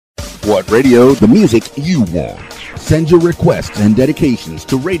What radio? The music you want. Send your requests and dedications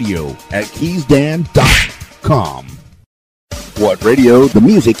to radio@keysdan.com. What radio? The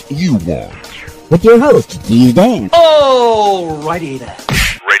music you want. With your host, Keys Dan. Alrighty then.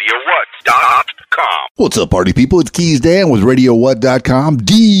 RadioWhat.com. What's up, party people? It's Keys Dan with RadioWhat.com,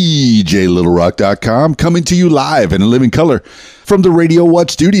 DJLittleRock.com, coming to you live in living color from the Radio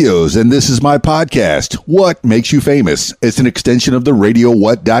What studios. And this is my podcast, What Makes You Famous. It's an extension of the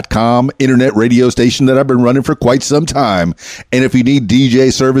RadioWhat.com internet radio station that I've been running for quite some time. And if you need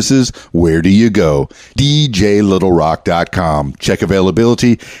DJ services, where do you go? DJLittleRock.com. Check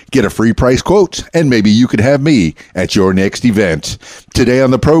availability, get a free price quote, and maybe you could have me at your next event. Today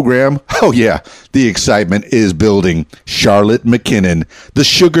on the program, oh yeah, the excitement is building. Charlotte Mckinnon, the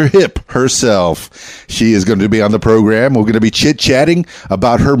sugar hip herself. She is going to be on the program. We're going to be chit-chatting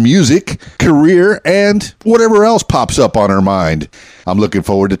about her music, career, and whatever else pops up on her mind. I'm looking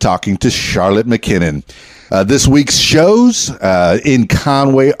forward to talking to Charlotte Mckinnon. This week's shows in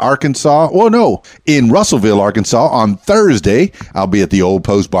Conway, Arkansas. Well, no, in Russellville, Arkansas on Thursday. I'll be at the Old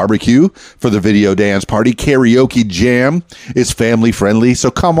Post Barbecue for the video dance party karaoke jam. It's family friendly, so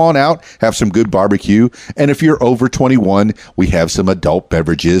come on out, have some good barbecue. And if you're over 21, we have some adult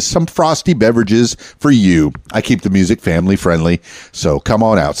beverages, some frosty beverages for you. I keep the music family friendly, so come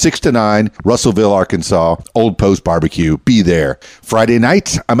on out. 6 to 9, Russellville, Arkansas, Old Post Barbecue. Be there. Friday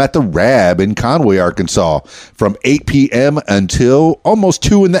night, I'm at the Rab in Conway, Arkansas, from 8 p.m. until almost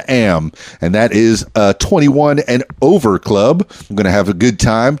 2 in the a.m. And that is a 21 and over club. I'm going to have a good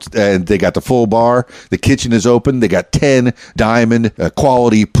time. And they got the full bar. The kitchen is open. They got 10 diamond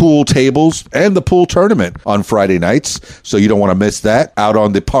quality pool tables and the pool tournament on Friday nights. So you don't want to miss that. Out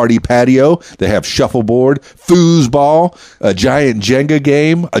on the party patio, they have shuffleboard, foosball, a giant Jenga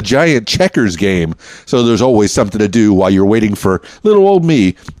game, a giant checkers game. So there's always something to do while you're waiting for little old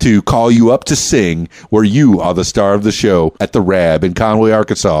me to call you up to sing, where you are the star of the show at the Rab in Conway,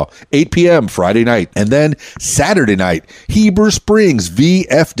 Arkansas, 8 p.m. Friday night. And then Saturday night, Heber Springs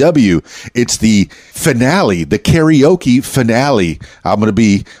VFW. It's the finale, the karaoke finale. I'm going to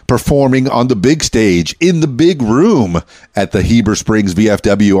be performing on the big stage in the big room at the Heber Springs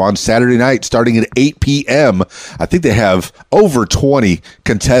VFW on Saturday night, starting at 8 p.m. I think they have over 20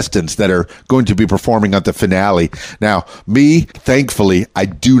 contestants that are going to be performing at the finale. Now, me, thankfully, I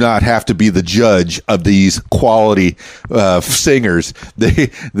do not have to be the judge of these quality singers. They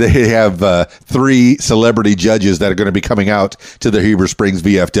have 3 celebrity judges that are going to be coming out to the Heber Springs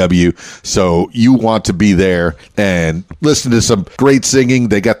VFW. So you want to be there and listen to some great singing.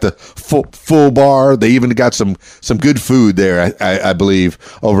 They got the full bar. They even got some good food there, I believe,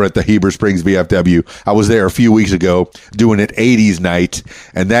 over at the Heber Springs VFW. I was there a few weeks ago doing an 80s night,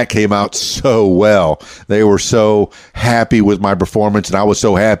 and that came out so well. They were so happy with my performance, and I was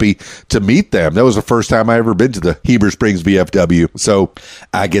so happy to meet them. That was the first time I ever been to the Heber Springs VFW. So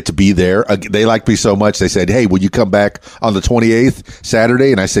I get to be there. They liked me so much. They said, hey, will you come back on the 28th,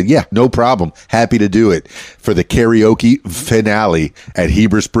 Saturday? And I said, yeah, no problem. Happy to do it for the karaoke finale at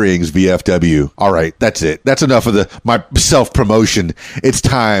Heber Springs VFW. All right, that's it. That's enough of my self-promotion. It's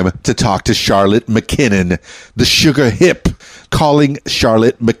time to talk to Charlotte Mckinnon, the sugar hip, calling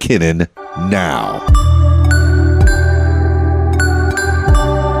Charlotte Mckinnon now.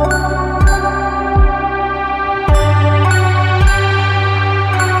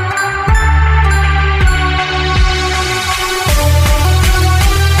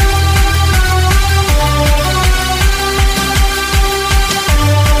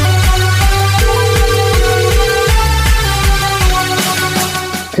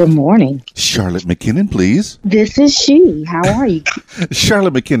 Good morning. Charlotte Mckinnon, please. This is she. How are you?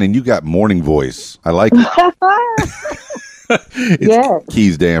 Charlotte Mckinnon, you got morning voice. I like it. It's Yes.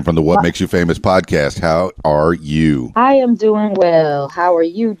 Keys Dan from the What Makes You Famous podcast. How are you? I am doing well. How are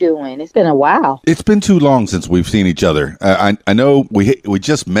you doing? It's been a while. It's been too long since we've seen each other. I know we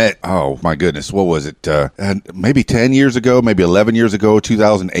just met. Oh my goodness, what was it? Maybe 10 years ago, maybe 11 years ago,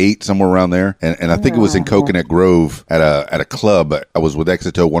 2008, somewhere around there. And I think it was in Coconut Grove at a club. I was with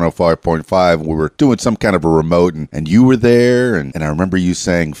Exito 105.5. We were doing some kind of a remote, and you were there. And I remember you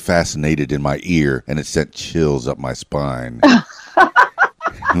saying "Fascinated" in my ear, and it sent chills up my spine.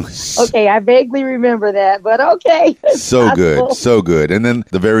 Okay, I vaguely remember that, but okay. So good, so good. And then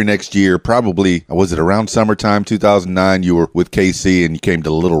the very next year, probably, was it around summertime 2009, you were with KC and you came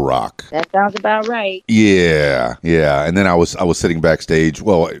to Little Rock. That sounds about right. Yeah. And then I was sitting backstage.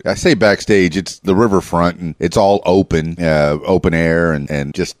 Well, I say backstage, it's the riverfront and it's all open air,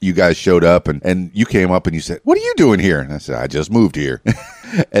 and just you guys showed up and you came up and you said, "What are you doing here?" And I said, "I just moved here."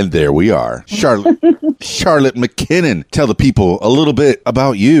 And there we are. Charlotte Mckinnon. Tell the people a little bit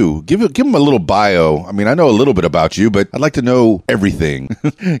about you. Give them a little bio. I mean, I know a little bit about you, but I'd like to know everything.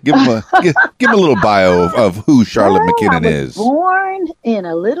 give them a little bio of who Charlotte McKinnon is. Born in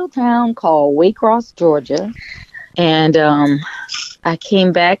a little town called Waycross, Georgia. And I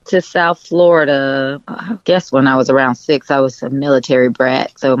came back to South Florida, I guess when I was around 6. I was a military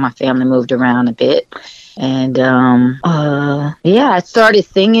brat, so my family moved around a bit. And I started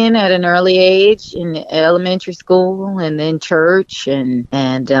singing at an early age in elementary school and then church. And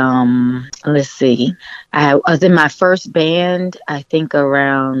let's see, I was in my first band, I think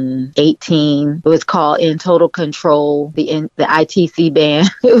around 18. It was called In Total Control, the ITC band.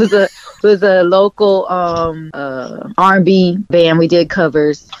 It was a local R&B band. We did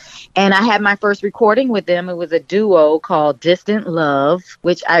covers. And I had my first recording with them. It was a duo called Distant Love,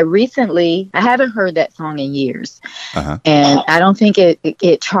 which I haven't heard that song in years. Uh-huh. And I don't think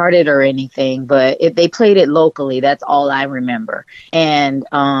it charted or anything, but they played it locally. That's all I remember. And,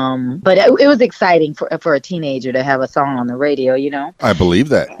 but it was exciting for a teenager to have a song on the radio, you know? I believe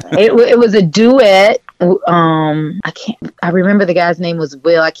that. It was a duet. I remember the guy's name was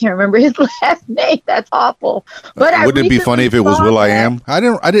Will. I can't remember his last name. That's awful. But wouldn't it be funny if it was Will I Am? I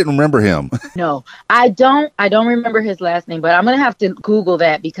didn't remember him. No, I don't remember his last name, but I'm going to have to Google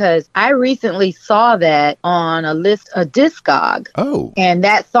that because I recently saw that on a Discog. Oh. And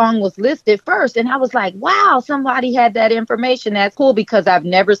that song was listed first. And I was like, wow, somebody had that information. That's cool because I've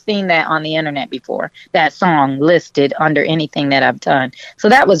never seen that on the internet before. That song listed under anything that I've done. So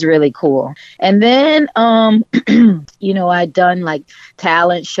that was really cool. And then, I'd done like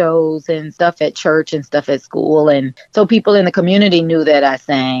talent shows and stuff at church and stuff at school. And so people in the community knew that I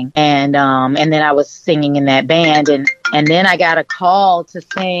sang. And then I was singing in that band. And then I got a call to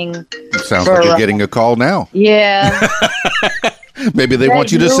sing. Sounds like you're getting a call now. Yeah. Maybe they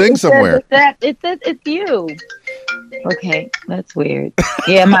want you to sing somewhere. It's you. Okay, that's weird.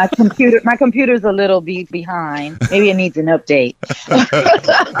 Yeah, my computer's a little behind. Maybe it needs an update.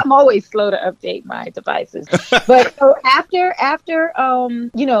 I'm always slow to update my devices. But so after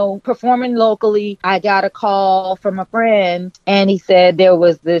performing locally, I got a call from a friend, and he said there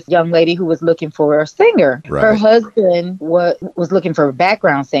was this young lady who was looking for a singer. Right. Her husband was looking for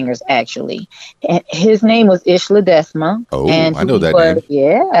background singers, actually. And his name was Ish Ledesma. Oh, and I know that name.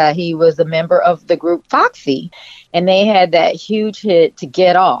 Yeah, he was a member of the group Foxy. And they had that huge hit to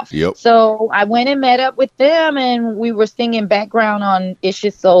Get Off. Yep. So I went and met up with them, and we were singing background on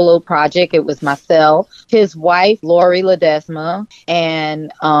Ish's solo project. It was myself, his wife, Lori Ledesma,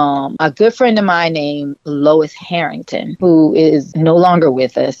 and a good friend of mine named Lois Harrington, who is no longer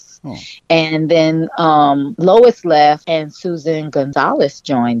with us. Oh. And then Lois left and Susan Gonzalez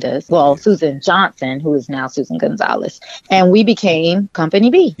joined us. Well, Susan Johnson, who is now Susan Gonzalez. And we became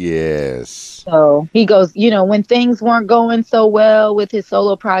Company B. Yes. So he goes, when things weren't going so well with his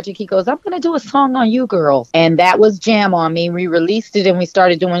solo project, he goes, I'm going to do a song on you girls. And that was Jam on Me. We released it and we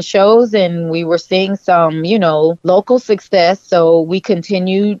started doing shows and we were seeing some, local success. So we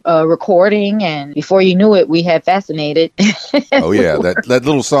continued recording, and before you knew it, we had Fascinated. Oh, yeah. That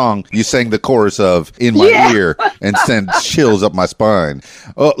little song you sang the chorus of in my ear and sent chills up my spine.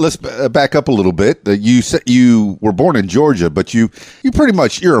 Oh, let's back up a little bit. You said you were born in Georgia, but you're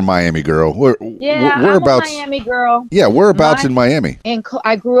a Miami girl. Whereabouts? I'm a Miami girl. Yeah, whereabouts in Miami?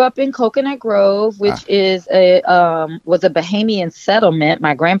 I grew up in Coconut Grove, which was a Bahamian settlement.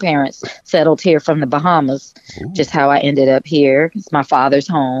 My grandparents settled here from the Bahamas. Ooh. Just how I ended up here. It's my father's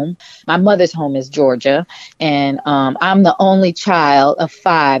home. My mother's home is Georgia, and I'm the only child of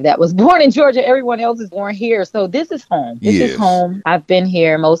 5 that was born in Georgia. Everyone else is born here, so this is home. This is home. I've been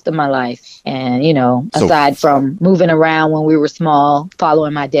here most of my life, and aside from moving around when we were small,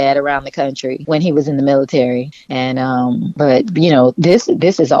 following my dad around the country when he was in the military, and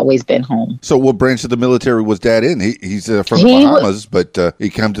this has always been home. So, what branch of the military was Dad in? He's from the Bahamas, but he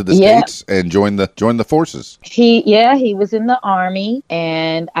came to the States and joined the forces. He was in the Army,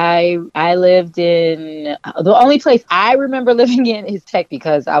 and I lived in the only place I remember living in is Texas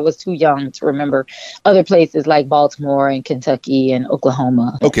because I was too young to remember other places like Baltimore and Kentucky and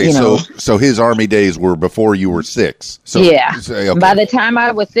Oklahoma. Okay, so his Army days were before you were 6. So okay. By the time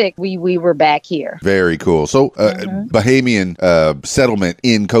I was 6, we were back here. Very cool. So Bahamian settlement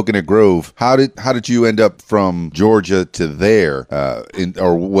in Coconut Grove. How did you end up from Georgia to there?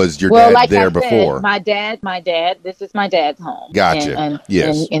 Or was your dad there before? My dad. This is my dad's home. Gotcha.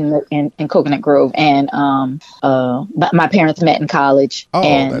 Yes. In Coconut Grove, and my parents met in college. Oh,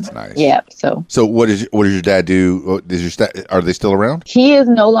 And that's nice. Yeah. So what does your dad do? Are they still around? he is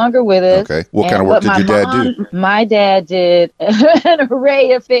no longer with us. Okay. What kind of work did your dad do? My dad did an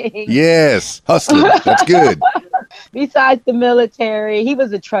array of things. Yes, hustling. That's good. Besides the military, he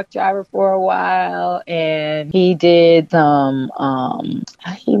was a truck driver for a while, and he did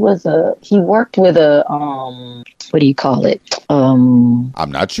he worked with a what do you call it?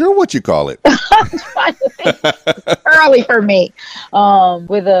 I'm not sure what you call it. I'm trying to think. Early for me.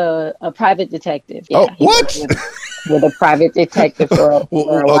 With a private detective. Yeah, what? With a private detective for a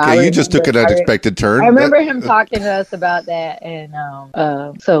while. Okay, you just took an unexpected turn. I remember him talking to us about that, and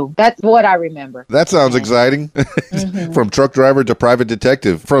so that's what I remember. That sounds exciting. Mm-hmm. From truck driver to private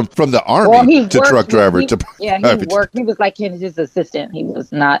detective, from the army to truck driver to he worked. He was like his assistant. He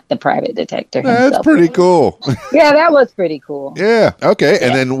was not the private detective himself. That's pretty cool. Yeah, that was pretty cool. Yeah. Okay. Yeah.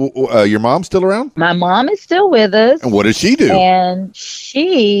 And then your mom's still around? My mom is still with us. And what does she do? And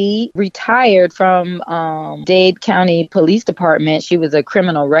she retired from Dade County Police Department. She was a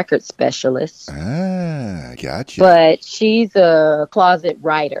criminal record specialist. Ah, gotcha. But she's a closet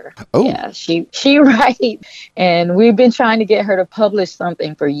writer. Oh. Yeah, she writes, and we've been trying to get her to publish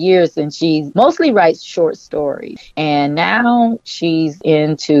something for years, and she mostly writes short stories. And now she's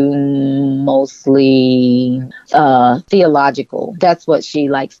into mostly theological. That's what she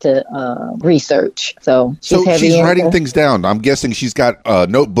likes to research. So she's writing things down. I'm guessing she's got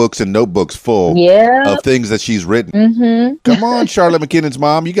notebooks and notebooks full of things that she's written. Mm-hmm. Come on, Charlotte McKinnon's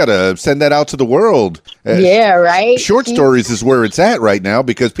mom. You got to send that out to the world. Yeah, right. Short stories is where it's at right now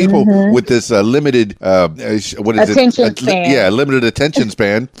because people with this limited attention span. Limited attention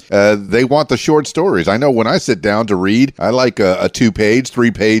span. They want the short stories. I know when I sit down to read, I like a 2-page,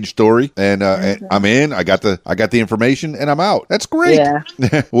 3-page story, and I'm in. I got the information, and I'm out. That's great. Yeah.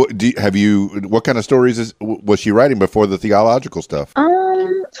 What kind of stories was she writing before the theological stuff?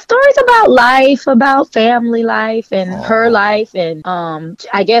 Stories about life, about family life, and her life, and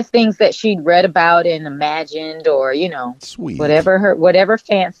I guess things that she'd read about and imagined, or sweet. whatever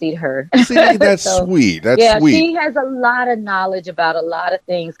fancied her. See, that's sweet. That's sweet. She has a lot of knowledge about a lot of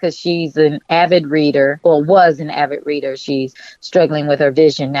things because she's an avid reader. Well, was an avid reader. She's struggling with her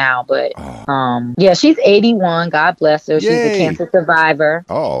vision now, but she's 81. God bless her. Yay. She's a cancer survivor.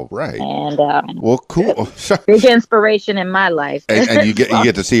 Oh, right. And well, cool. Big inspiration in my life. And you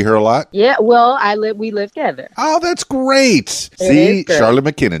get to see her a lot? Yeah, well, we live together. Oh, that's great. See, Charlotte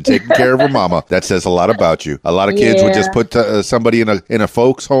McKinnon taking care of her mama. That says a lot about you. A lot of kids would just put somebody in a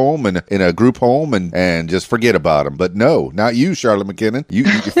folks home and in a group home and just forget about them. But no, not you, Charlotte McKinnon. Your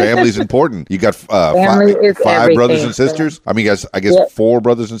family's important. You got five brothers and sisters. So. I mean, I guess 4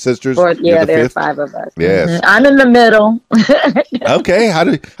 brothers and sisters. There are 5 of us. Yes, I'm in the middle. Okay, how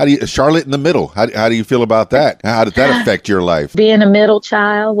do you Charlotte in the middle? How do you feel about that? How did that affect your life? Being a middle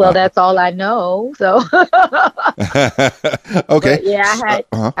child. Well, that's all I know. So. Okay. But yeah,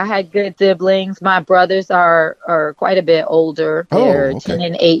 I had good siblings. My brothers are quite a bit older. They're 10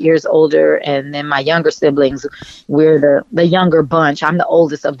 and 8 years older, and then my younger siblings, we're the younger bunch. I'm the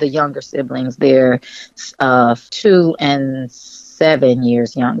oldest of the younger siblings. They're 2 and 7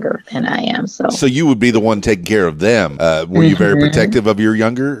 years younger than I am. So you would be the one taking care of them. Were you very protective of your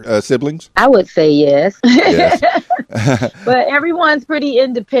younger siblings? I would say yes. Yes. But everyone's pretty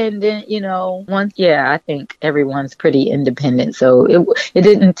independent, I think everyone's pretty independent. So it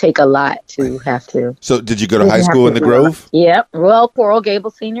didn't take a lot to have to. So did you go to high school in the Grove? Yep. Well, Coral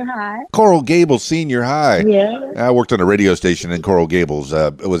Gables Senior High. Coral Gables Senior High. Yeah. I worked on a radio station in Coral Gables.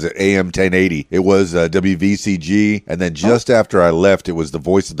 It was at AM 1080. It was WVCG. And then just after I left, it was the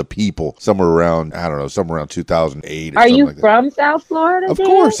Voice of the People, somewhere around 2008. Are you from South Florida? Of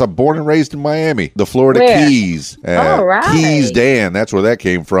course. I'm born and raised in Miami, the Florida Keys. All right. Keys Dan, that's where that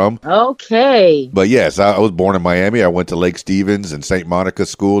came from. Okay. But yes, I was born in Miami. I went to Lake Stevens and St. Monica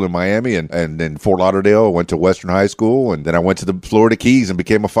School in Miami, and then Fort Lauderdale. I went to Western High School, and then I went to the Florida Keys and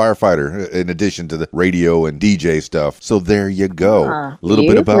became a firefighter in addition to the radio and DJ stuff. So there you go. A little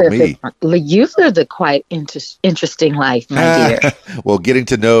bit about me. You've lived a quite interesting life, my dear. Well, getting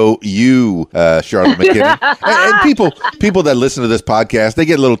to know you, Charlotte McKinnon, and people that listen to this podcast, they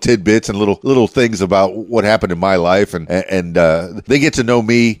get little tidbits and little things about what happened in my life, and they get to know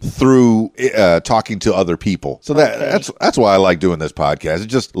me through talking to other people. So that's why I like doing this podcast. It's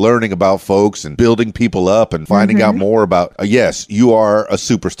just learning about folks and building people up and finding out more about. Yes, you are a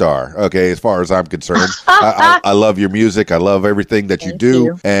superstar. Okay, as far as I'm concerned, I love your music. I love everything that you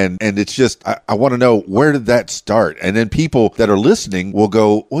do, and it's just I want to know, where did that start? And then people that are listening will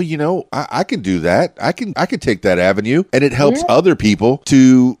go, well, I can do that. I can take that avenue, and it helps other people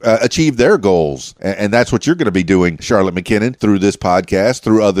to achieve their goals. And that's what you're going to be doing, Charlotte Mckinnon, through this podcast,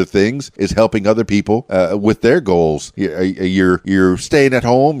 through other things, is helping other people with their goals. You're staying at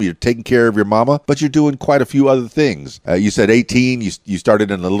home, you're taking care of your mama, but you're doing quite a few other things. You said 18, you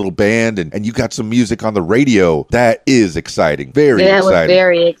started in a little band, and you got some music on the radio. That is exciting. Very exciting. That was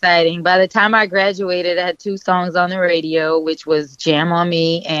very exciting. By the time I graduated, I had 2 songs on the radio, which was Jam on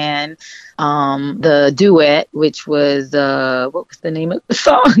Me and the duet, which was what was the name of the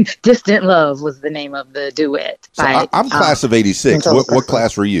song? Distant Love was the name of the duet. So I'm class of 86. What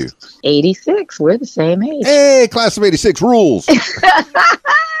class were you? 86. We're the same age. Hey, class of 86 rules.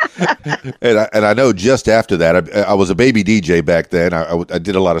 And I know just after that, I was a baby DJ back then. I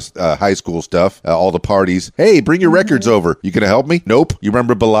did a lot of high school stuff, all the parties. Hey, bring your records over. You gonna help me? Nope. You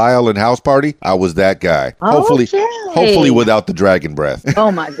remember Belial and House Party? I was that guy. Okay. Hopefully without the dragon breath.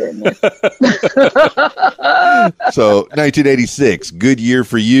 Oh my goodness. So 1986, good year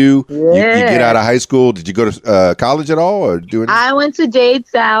for you. Yeah. You get out of high school. Did you go to college at all, or do anything? I went to Dade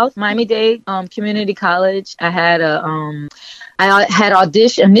South, Miami-Dade Community College. I had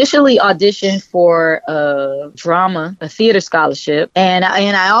initially auditioned for a theater scholarship, and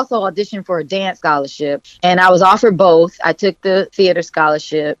I also auditioned for a dance scholarship, and I was offered both. I took the theater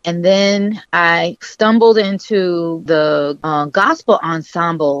scholarship, and then I stumbled into the gospel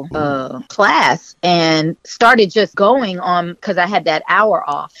ensemble class and started just going on because I had that hour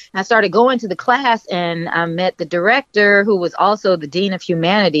off. I started going to the class, and I met the director, who was also the dean of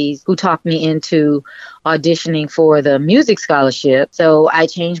humanities, who talked me into auditioning for the music scholarship. So I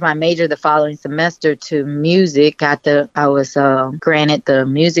changed my major the following semester to music. I was granted the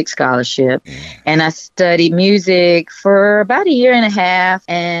music scholarship, and I studied music for about a year and a half,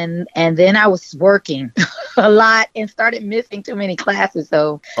 and then I was working a lot and started missing too many classes.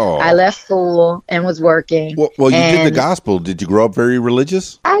 So I left school and was working. Well, you did the gospel. Did you grow up very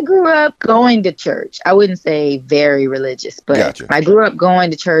religious? I grew up going to church. I wouldn't say very religious, but gotcha. I grew up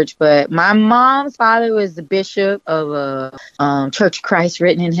going to church. But my mom's father was the bishop of a Church of Christ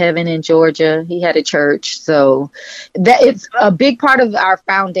Written in Heaven in Georgia. He had a church, so that it's a big part of our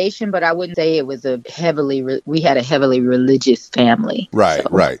foundation. But I wouldn't say it was we had a heavily religious family. Right, so.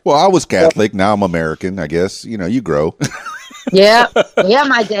 Right. Well, I was Catholic. Now I'm American. I guess you grow. Yeah.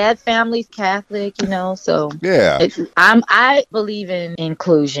 My dad's family's Catholic, so yeah. I believe in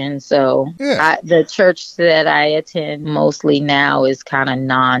inclusion. So the church that I attend mostly now is kind of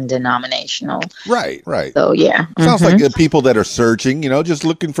non-denominational. Right. So yeah, sounds like people that are searching, just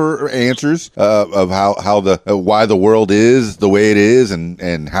looking for answers of how why the world is the way it is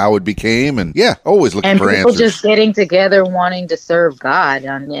and how it became, and always looking for answers. And people just getting together, wanting to serve God,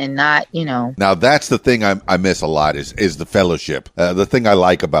 and not, Now that's the thing I miss a lot is the fellowship. The thing I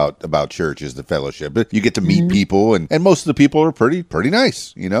like about church is the fellowship. You get to meet people, and most of the people are pretty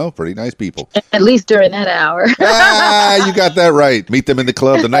nice, pretty nice people. At least during that hour. You got that right. Meet them in the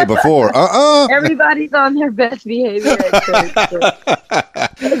club the night before. Everybody's on their best behavior at church.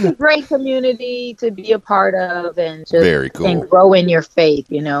 It's a great community to be a part of, and just very cool. And grow in your faith,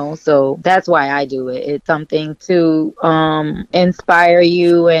 So that's why I do it. It's something to inspire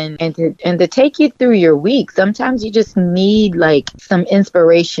you and to take you through your week. Sometimes you just need like some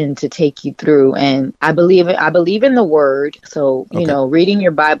inspiration to take you through, and I believe in the Word. So reading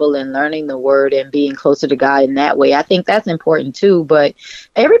your Bible and learning the Word and being closer to God in that way, I think that's important too. But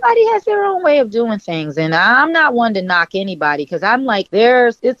everybody has their own way of doing things, and I'm not one to knock anybody, because I'm like,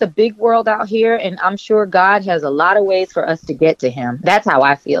 it's a big world out here, and I'm sure God has a lot of ways for us to get to Him. That's how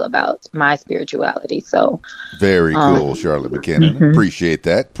I feel about my spirituality. So very cool, Charlotte Mckinnon. Mm-hmm. Appreciate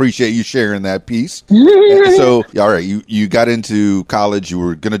that. Appreciate you sharing that piece. So, all right, you got into college. You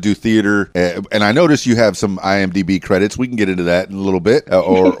were going to do theater, and I noticed you have some IMDb credits. We can get into that in a little bit,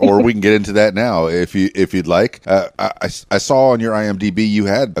 or we can get into that now if you'd like. I saw on your IMDb you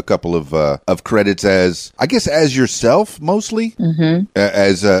had a couple of credits as yourself mostly. Mm-hmm.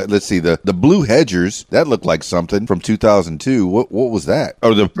 As let's see, the Blue Hedgers, that looked like something from 2002. What was that?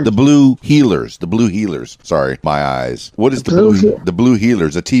 Or the Blue Healers. The Blue Healers. Sorry, my eyes. What is the Blue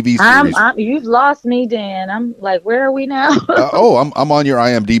Healers? A TV series. You've lost me, Dan. I'm like, where are we now? I'm on your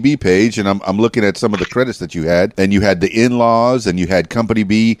IMDb page, and I'm looking at some of the credits that you had. And you had The In-Laws, and you had Company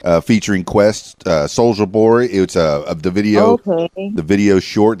B featuring Quest, Soldier Boy. It's of the video, the video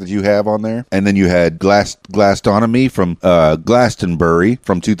short that you have on there. And then you had Glastonomy from Glastonbury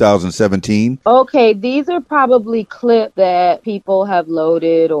from 2017. Okay, these are probably clips that people have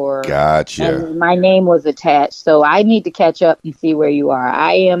loaded, or gotcha. And my name was attached, so I need to catch up and see where you are.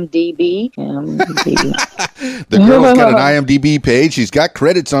 IMDb. The girl's got an IMDb page. She's got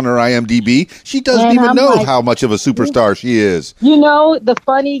credits on her IMDb. She doesn't even know how much of a superstar she is. You know, the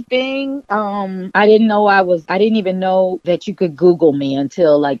funny thing, I didn't even know that you could Google me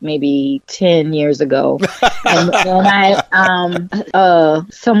until like maybe 10 years ago. And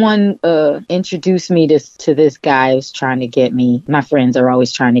someone introduced me to this guy who's trying to get me. My friends are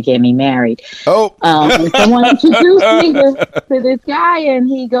always trying to get me married. Oh. Someone introduced me to this guy, and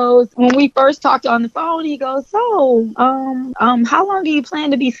he goes, when we first talked on the phone, he goes, so, how long do you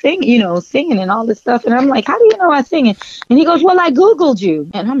plan to be singing and all this stuff? And I'm like, how do you know I'm singing? And he goes, well, I Googled you.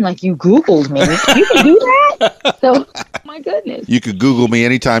 And I'm like, you Googled me? You can do that? So, my goodness. You could Google me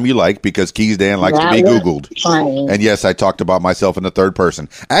anytime you like, because Keys Dan likes to be Googled. Funny. And yes, I talked about myself in the third person.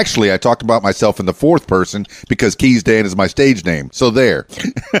 Actually, I talked about myself in the fourth person because Keys Dan is my stage name. So there.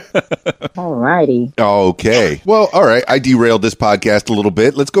 All righty. Okay. Well, all right. I derailed this podcast a little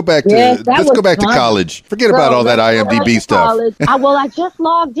bit. Let's go back to college. Forget about all that IMDb stuff. I just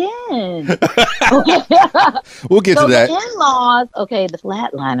logged in. We'll get to that. The in-laws, the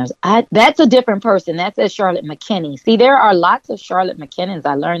Flatliners. That's a different person. That says Charlotte McKinney. See, there are lots of Charlotte McKinnons.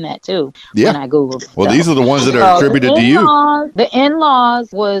 I learned that too when I Googled. Well, these are the ones that are attributed to you. The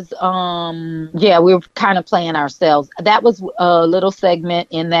in-laws was, we were kind of playing ourselves. That was a little segment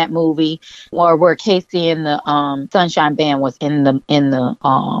in that movie where Casey and the Sunshine Band was in the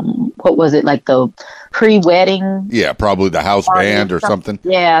what was it, like the pre-wedding? Yeah, probably the house band or something.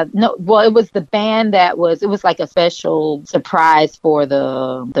 Yeah, no, well, it was the band it was like a special surprise for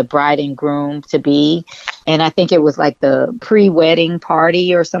the bride and groom to be. And I think it was like the pre-wedding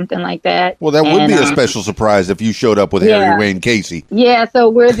party or something like that. Well, that would be a special surprise if you showed up with Harry Wayne Casey. Yeah, so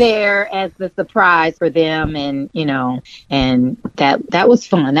we're there as the surprise for them, and and that was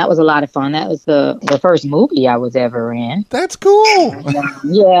fun. That was a lot of fun. That was the first movie I was ever in. That's cool.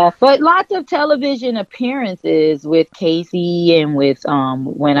 Yeah, but lots of television appearances with Casey and with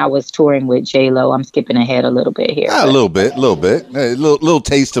when I was touring with J-Lo. I'm skipping ahead a little bit here. A little bit. A little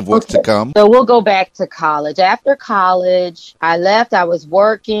taste of what's to come. So we'll go back to college. After college, I left. I was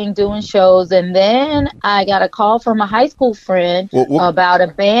working, doing shows, and then I got a call from a high school friend about a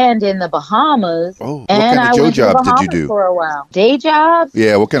band in the Bahamas. Oh, what kind of Joe jobs did you do? For a while. Day jobs?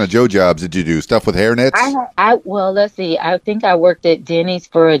 Yeah, what kind of Joe jobs did you do? Stuff with hairnets? Well, let's see. I think I worked at Denny's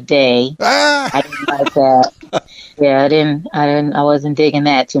for a day. I didn't like that. Yeah, I wasn't digging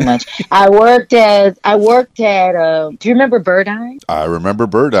that too much. I worked at do you remember Burdines? I remember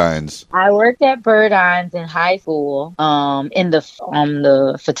Burdines. I worked at Burdines in high school, in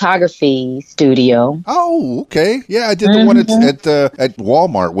the photography studio. Oh, okay. Yeah, I did the one at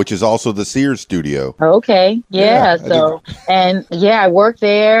Walmart, which is also the Sears studio. Okay. Yeah. I worked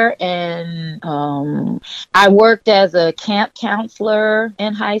there, and I worked as a camp counselor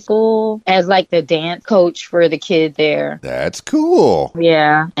in high school, as like the dance coach for the kids there. That's cool.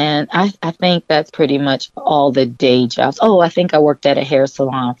 Yeah, and I think that's pretty much all the day jobs. Oh, I think I worked at a hair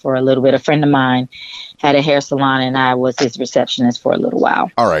salon for a little bit. A friend of mine had a hair salon, and I was his receptionist for a little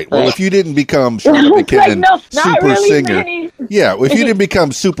while. All right. Well, if you didn't become Charlotte McKinnon, super singer. Yeah, if you didn't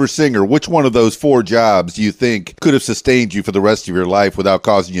become super singer, which one of those 4 jobs do you think could have sustained you for the rest of your life without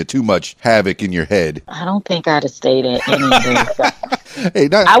causing you too much havoc in your head? I don't think I'd have stayed at any of those.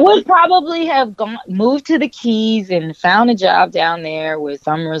 I would probably have moved to the Keys and found a job down there with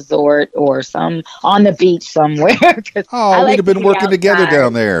some resort or some on the beach somewhere. We'd have been working together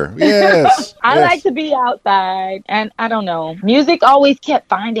down there. Yes. I like to be outside, and I don't know. Music always kept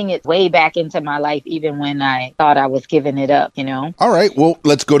finding its way back into my life, even when I thought I was giving it up, All right. Well,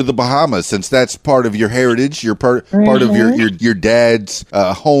 let's go to the Bahamas, since that's part of your heritage. You're part of your dad's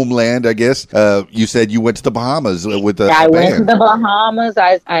homeland, I guess. You said you went to the Bahamas with the band. I went to the Bahamas.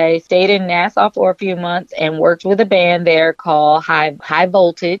 I stayed in Nassau for a few months and worked with a band there called High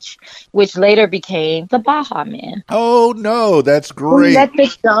Voltage, which later became the Baha Men. Oh, no. That's great. Let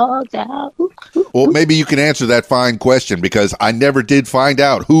the dogs out. Well, maybe you can answer that fine question, because I never did find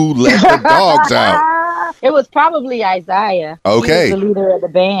out who let the dogs out. It was probably Isaiah. Okay. He was the leader of the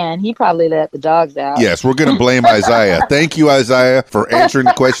band. He probably let the dogs out. Yes, we're going to blame Isaiah. Thank you, Isaiah, for answering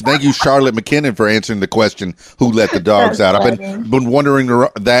the question. Thank you, Charlotte McKinnon, for answering the question, who let the dogs out. I've been wondering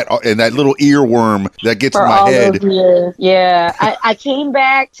that, and that little earworm that gets in my head. Yeah. I came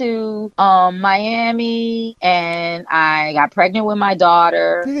back to Miami, and I got pregnant with my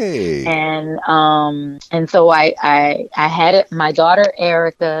daughter. Hey. And so I had my daughter,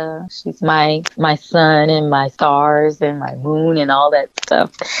 Erica. She's my son. and my stars and my moon and all that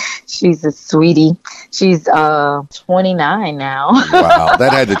stuff. She's a sweetie. She's 29 now. Wow,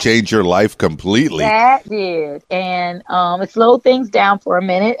 that had to change your life completely. That did. And it slowed things down for a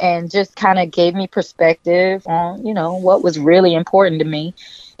minute and just kind of gave me perspective on, what was really important to me.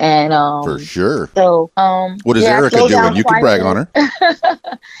 And for sure. So what is Erica doing? You can brag on her.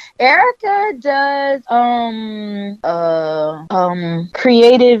 Erica does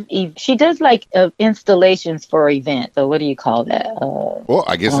creative. She does like installations for events. So what do you call that? Well,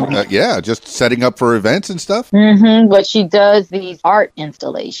 I guess just setting up for events and stuff. Mm-hmm, but she does these art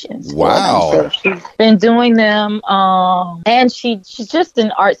installations. Wow. So she's been doing them. And she's just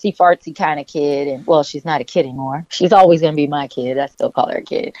an artsy fartsy kind of kid. And well, she's not a kid anymore. She's always gonna be my kid. I still call her a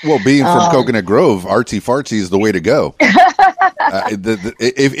kid. Well, being from Coconut Grove, artsy fartsy is the way to go.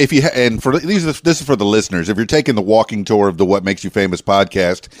 If you this is for the listeners. If you're taking the walking tour of the What Makes You Famous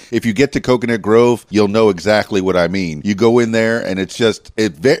podcast, if you get to Coconut Grove, you'll know exactly what I mean. You go in there, and it's just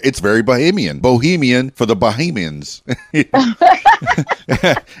it's very bohemian for the Bohemians.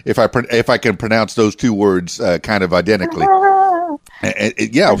 if I can pronounce those two words kind of identically.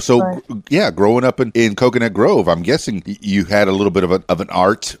 Growing up in Coconut Grove, I'm guessing you had a little bit of an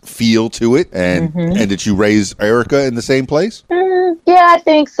art feel to it, and did you raise Erica in the same place? Yeah, I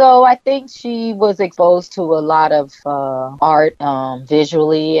think so. I think she was exposed to a lot of art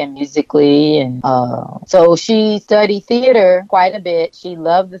visually and musically, and so she studied theater quite a bit. She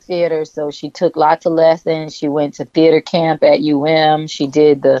loved the theater, so she took lots of lessons. She went to theater camp at UM. She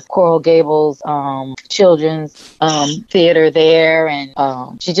did the Coral Gables children's theater there, and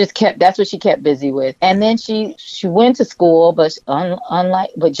she just that's what she kept busy with. And then she went to school, but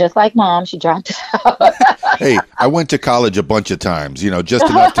just like Mom, she dropped out. Hey, I went to college a bunch of times, just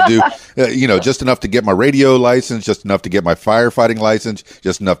enough to do, just enough to get my radio license, just enough to get my firefighting license,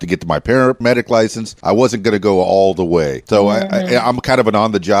 just enough to get to my paramedic license. I wasn't going to go all the way. So I'm kind of an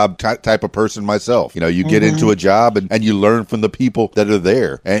on-the-job type of person myself. You get into a job and you learn from the people that are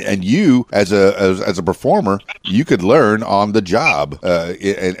there. And you, as a performer, you could learn on the job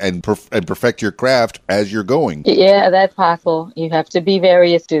and perfect your craft as you're going. Yeah, that's possible. You have to be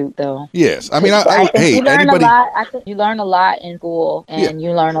very astute, though. Yes. I mean, you learn a lot in school, and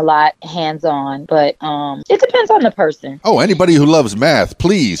you learn a lot hands-on, but it depends on the person. Oh, anybody who loves math,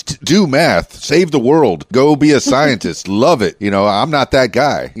 please do math. Save the world. Go be a scientist. Love it. I'm not that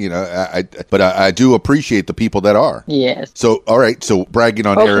guy, but I do appreciate the people that are. Yes. So, all right. So bragging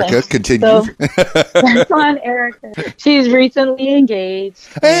on Erica, continue. So, on Erica. She's recently engaged.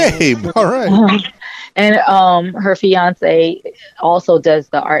 Hey, all right. And her fiance also does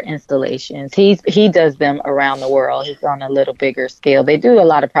the art installations. He does them around the world. He's on a little bigger scale. They do a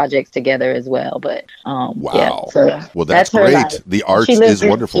lot of projects together as well. But wow. Yeah, so well, that's great. Life. The art is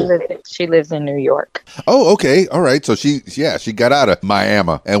wonderful. She lives in New York. Oh, okay. All right. So she got out of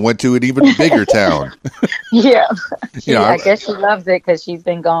Miami and went to an even bigger town. Yeah. I guess she loves it because she's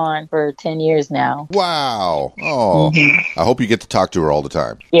been gone for 10 years now. Wow. Oh, I hope you get to talk to her all the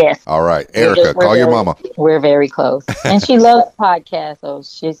time. Yes. All right. Erica, call your mama. We're very close. And she loves podcasts, so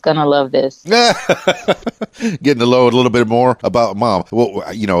she's going to love this. Getting to know a little bit more about Mom. Well,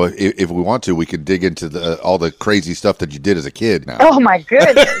 if we want to, we could dig into all the crazy stuff that you did as a kid now. Oh, my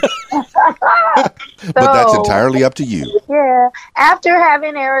goodness. But that's entirely up to you. Yeah. After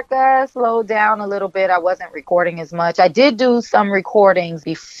having Erica slow down a little bit, I wasn't recording as much. I did do some recordings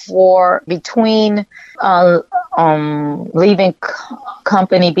between leaving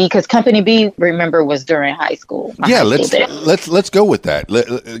Company B, because Company B, remember, was during high school. Yeah, let's go with that.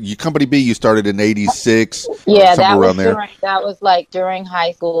 Company B, you started in '86. Yeah, that was like during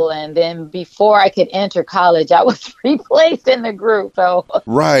high school, and then before I could enter college, I was replaced in the group. So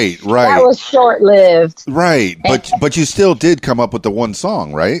right, that was short lived. Right, but you still did come up with the one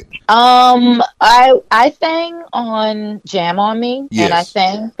song, right? I sang on Jam on Me, yes. And I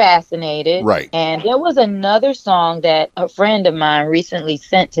sang Fascinated, right, and there was another song that a friend of mine recently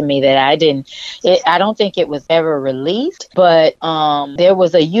sent to me that I don't think it was ever released, but there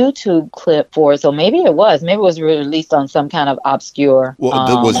was a YouTube clip for it, so maybe it was released on some kind of obscure.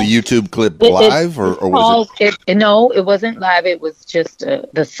 Well, was the YouTube clip live or was it? No, it wasn't live. It was just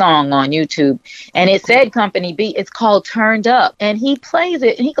the song on YouTube, and it said Company B. It's called Turned Up, and he plays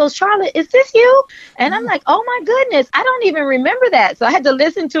it, and he goes, "Charlotte, is this you?" And I'm like, "Oh my goodness, I don't even remember that." So I had to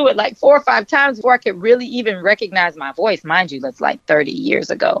listen to it like 4 or 5 times before I could really even recognize my voice. Mind you, that's like 30 years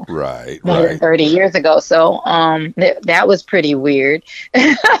ago. Right. More than 30 years ago. So that was pretty weird.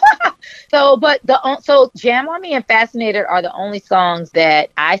 So Jam on Me and Fascinated are the only songs that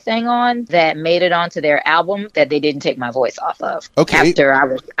I sang on that made it onto their album that they didn't take my voice off of. Okay. After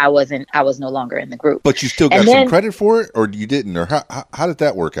I was no longer in the group. But you still got some credit for it, or you didn't, or how did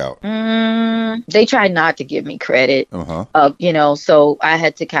that work out? They tried not to give me credit. So I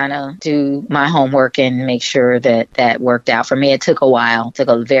had to kind of do my homework and make sure that worked out for me. It took a while. It took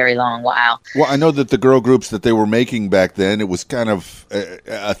a very long while. Well, I know that the girl groups that they were making back then, it was kind of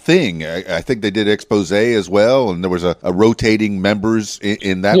a thing. I think they did Expose as well, and there was a rotating members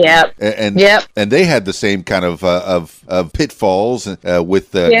in that. Yep. And they had the same kind of pitfalls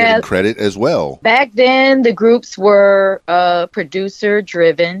with getting credit as well. Back then, the groups were producer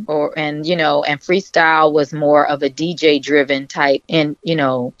driven, and freestyle was more of a DJ driven type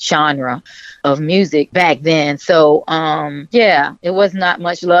genre of music back then. So it was not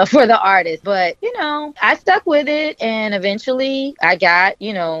much love for the artist, but I stuck with it, and eventually I got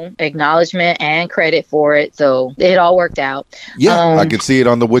acknowledgement and credit for it. So it all worked out. Yeah, I can see it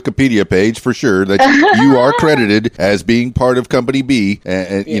on the Wikipedia page for sure that you are credited as being part of Company B,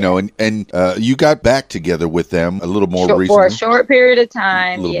 and you got back together with them a little more recently for a short period of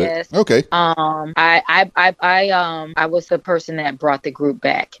time. Yes. Bit. Okay. I was the person that brought the group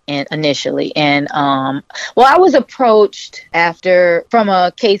back initially, and I was approached from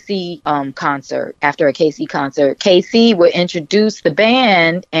a KC concert. After a KC concert, KC would introduce the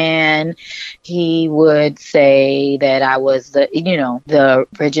band, and he would say that I was the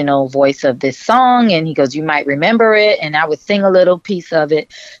original voice of this song, and he goes, "You might remember it," and I would sing a little piece of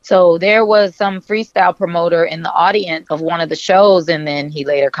it. So there was some freestyle promoter in the audience of one of the shows, and then he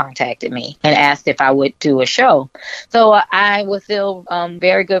later contacted me and asked if I would do a show. So I was still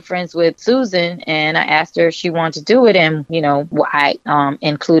very good friends with Susan, and I asked her if she wanted to do it, and I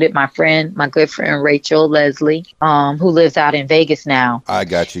included my good friend Rachel Leslie, who lives out in Vegas now. I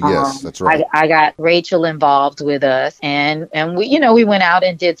got you. Yes, that's right. I got Rachel involved with us, and we went out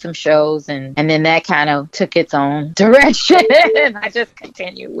and did some shows, and then that kind of took its own direction, and I just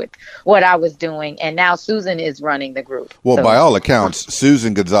continued with what I was doing, and now Susan is running the group. Well, by all accounts,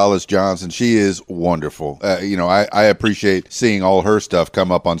 Susan Gonzalez Johnson, she is wonderful. I appreciate seeing all her stuff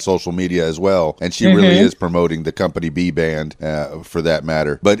come up on social media as well, and she really is promoting the Company B band for that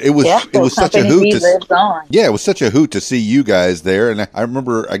matter. But it was such a hoot. It was such a hoot to see you guys there, and I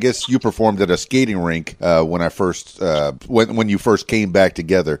remember, I guess you performed at a skating rink when I first when you first came back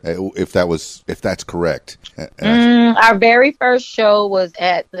together. If that's correct. Our very first show was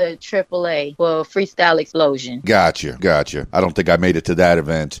at the AAA, Freestyle Explosion. Gotcha. I don't think I made it to that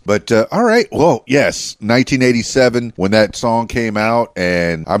event, but all right. Well, yes, 1987 when that song came out,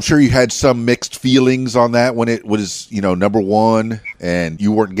 and I'm sure you had some mixed feelings on that when it was number one, and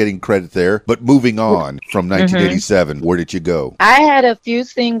you weren't getting credit there. But moving on from 1987, where did you go? I had a few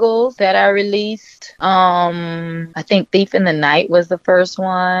singles that I released. I think Thief in the Night was the first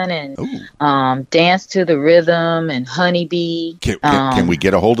one, and Dance to the Rhythm and Honeybee. Can we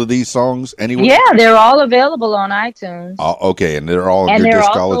get a hold of these songs anyway? Yeah, they're all available on iTunes. Okay, and they're all under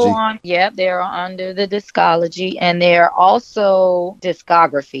Discology? They're under the Discology, and they're also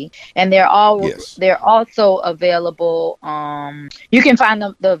discography, and they're also available. You can find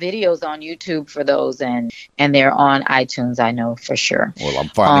the videos on YouTube for those, and they're on iTunes, I know for sure. Well, I'm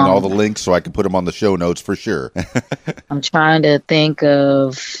finding all the links so I can put them on the show notes for sure. I'm trying to think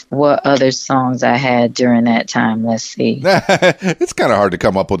of what other songs I had during that time. Let's see. It's kind of hard to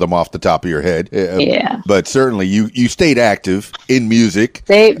come up with them off the top of your head. Yeah. But certainly you stayed active in music.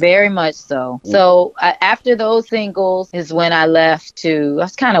 Very much so. So after those singles is when I left I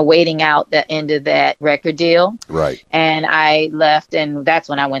was kind of waiting out the end of that record deal. Right. And I left, and that's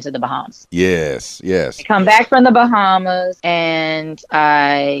when I went to the Bahamas. Yes. I come back from the Bahamas, and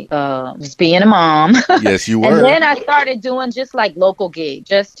I was being a mom. Yes, you were. And then I started doing just like local gigs,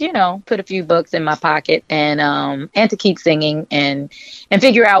 just put a few bucks in my pocket, and to keep singing and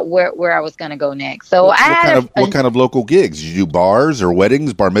figure out where I was going to go next. So what kind of local gigs? Did you do bars or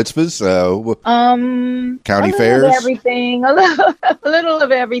weddings, bar mitzvahs, county fairs? Everything, a little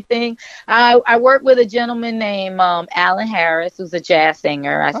of everything. I worked with a gentleman named Alan Harris, who's a jazz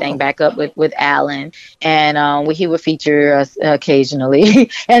singer. I sang back up with Alan, and he would feature us occasionally.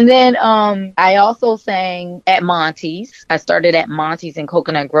 And then I also sang at Monty's. I started at Monty's in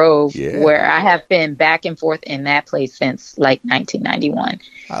Coconut Grove, where I have been back and forth in that place since like 1991.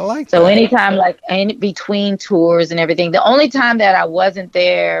 I like that. So anytime, like in between tours and everything, the only time that I wasn't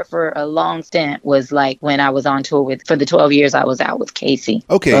there for a long stint was like when I was on tour for the 12 years I was out with Casey.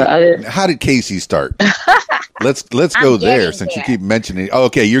 Okay. How did Casey start? Let's I'm go there getting since you there. keep mentioning. Oh,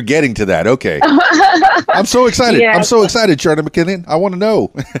 okay, you're getting to that. Okay, I'm so excited. Yeah. I'm so excited, Charlie McKinnon. I want to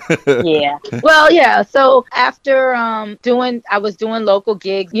know. Yeah. Well, yeah. So after I was doing local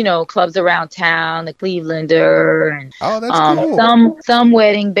gigs, clubs around town, the Clevelander, and Oh, that's cool. some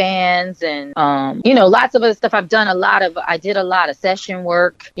wedding bands, and lots of other stuff. I did a lot of session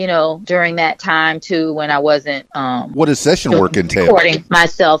work, during that time too, when I wasn't What does session work entail? recording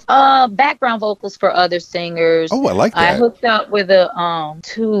myself. Background vocals for other singers. Oh, I like I that. hooked up with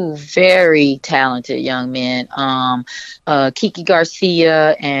two very talented young men, Kiki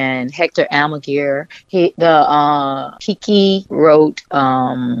Garcia and Hector Almaguer. Kiki wrote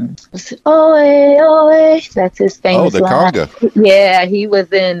what's it? Oe Oe. That's his famous the line. conga. Yeah, he was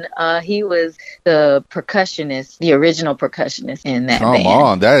the percussionist, the original percussionist in that Come band.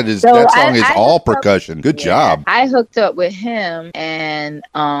 on, that So song is I all hooked up- percussion. Good Yeah, job. I hooked up with him and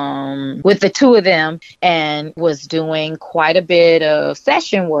with the two of them, and was doing quite a bit of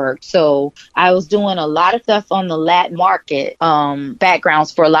session work. So I was doing a lot of stuff on the Latin market,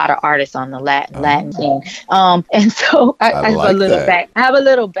 backgrounds for a lot of artists on the Latin scene. And so I have like a little that. I have a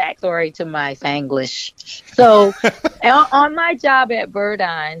little backstory to my Spanglish. So on my job at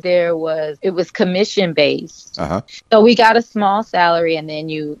Burdine, it was commission based. Uh-huh. So we got a small salary, and then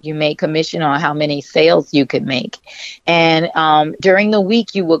you make commission on how many sales you could make. And during the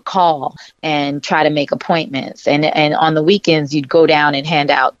week, you would call and try to make appointments. And on the weekends, you'd go down and hand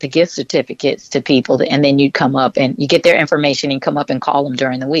out the gift certificates to people. And then you'd come up and you get their information and come up and call them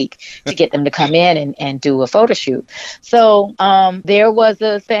during the week to get them to come in and do a photo shoot. So there was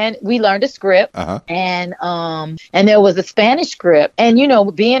we learned a script. Uh-huh. And there was a Spanish script. And,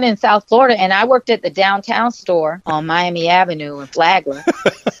 being in South Florida, and I worked at the downtown store on Miami Avenue in Flagler,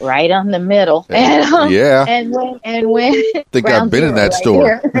 right on the middle. And, Yeah. And when I think I've Ground been in Zero that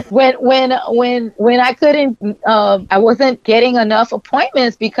store. here. when I couldn't, I wasn't getting enough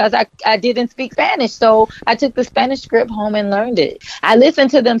appointments because I didn't speak Spanish. So I took the Spanish script home and learned it. I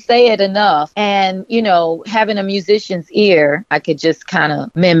listened to them say it enough, and having a musician's ear, I could just kind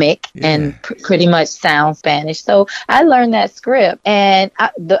of mimic and pretty much sound Spanish. So I learned that script, and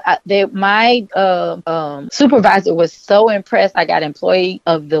my supervisor was so impressed. I got Employee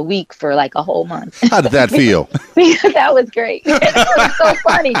of the Week for like a whole month. How did that feel? That was great. It was so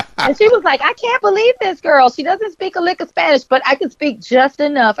funny. And she was like, I can't believe this girl. She doesn't speak a lick of Spanish, but I could speak just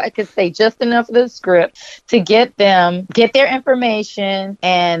enough. I could say just enough of the script to get their information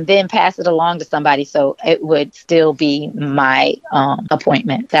and then pass it along to somebody, so it would still be my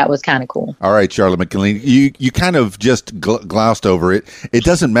appointment. That was kind of cool. All right, Charlotte McLean, you kind of just glossed over it. It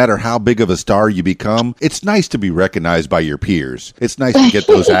doesn't matter how big of a star you become. It's nice to be recognized by your peers. It's nice to get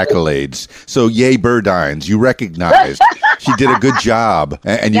those accolades. So yay, Burdines, you recognized. She did a good job,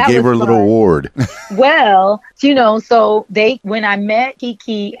 and you gave her a little award. Well, so when I met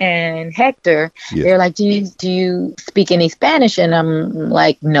Kiki and Hector, they're like, do you speak any Spanish? And I'm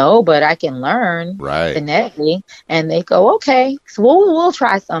like, no, but I can learn. Right. Phonetically. And they go, okay, so we'll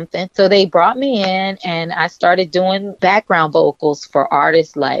try something. So they brought me in, and I started doing background vocals for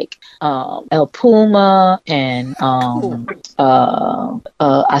artists like El Puma and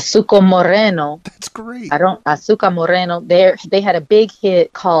Azucar Moreno. That's great. Azucar Moreno. They had a big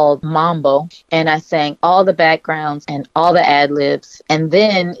hit called Mambo, and I sang all the backgrounds and all the ad libs, and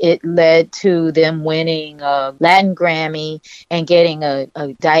then it led to them winning a Latin Grammy and getting a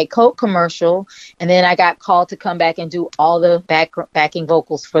Diet Coke commercial, and then I got called to come back and do all the backing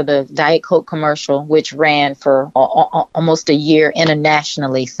vocals for the Diet Coke commercial, which ran for almost a year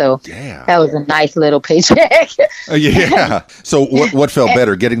internationally. So that was a nice little paycheck. Yeah. So what felt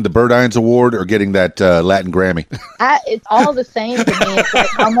better, getting the Burdines Award or getting that Latin Grammy? It's all the same to me. It's like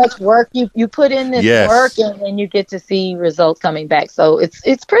how much work you put in this work, and then you get to see results coming back. So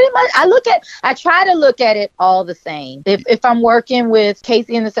it's pretty much, I try to look at it all the same. If I'm working with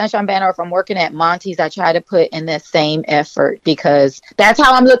Casey and the Sunshine Band, or if I'm working at Monty's, I try to put in the same effort, because that's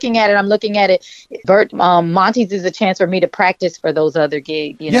how I'm looking at it. I'm looking at it. Monty's is a chance for me to practice for those other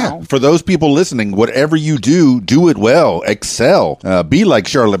gigs. You know? For those people listening, whatever you do it well, excel. Be like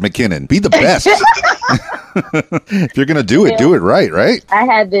Charlotte McKinnon. Be the best. If you're gonna do it, do it right? I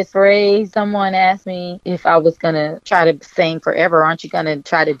had this phrase. Someone asked me if I was gonna try to sing forever. Aren't you gonna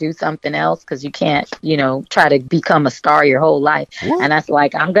try to do something else? Because you can't, try to become a star your whole life. What? And that's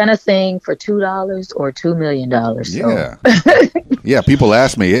like, I'm gonna sing for $2 or $2 million. Yeah. Yeah. People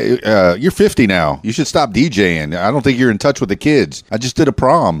ask me, you're 50 now. You should stop DJing. I don't think you're in touch with the kids. I just did a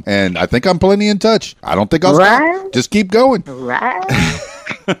prom, and I think I'm plenty in touch. I don't think I'll stop. Just keep going. Right.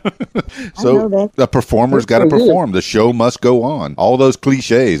 So the performer's got to perform. The show must go on. All those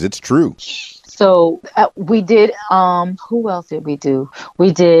cliches. It's true. So we did. Who else did we do?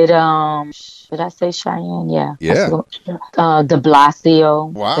 We did. Did I say Cheyenne? Yeah. Yeah. De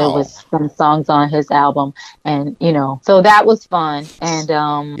Blasio. Wow. There was some songs on his album, and so that was fun. And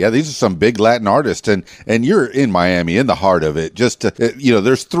yeah, these are some big Latin artists, and you're in Miami, in the heart of it. Just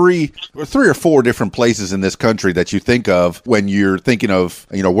there's three or four different places in this country that you think of when you're thinking of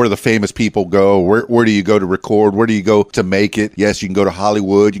where the famous people go. Where do you go to record? Where do you go to make it? Yes, you can go to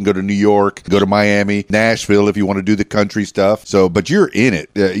Hollywood, you can go to New York, go to Miami, Nashville if you want to do the country stuff. So, but you're in it.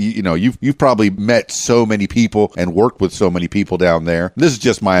 You've probably met so many people and worked with so many people down there. This is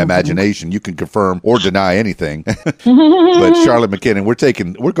just my imagination. You can confirm or deny anything. But Charlotte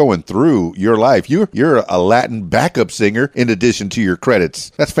Mckinnon, we're going through your life. You're a Latin backup singer in addition to your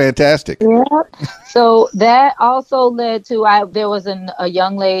credits. That's fantastic. Yeah. So that also led to there was a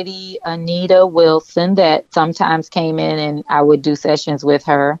young lady, Anita Wilson, that sometimes came in and I would do sessions with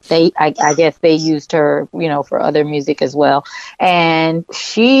her. I guess they used her, for other music as well. And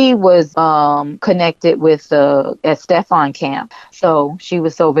she was connected with at Stefan Camp. So she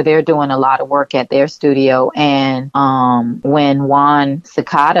was over there doing a lot of work at their studio. And when Juan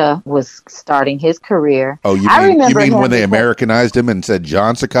Cicada was starting his career. Oh, you mean when they Americanized him and said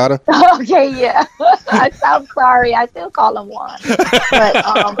John Cicada? Okay, yeah. I'm sorry. I still call him Juan.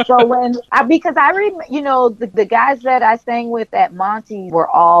 But because I remember, the guys that I sang with at Monty were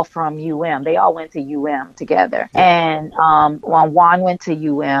all from UM. They all went to UM together. And Juan went to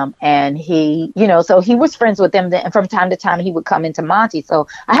UM, and he, so he was friends with them. And from time to time, he would come into Monty. So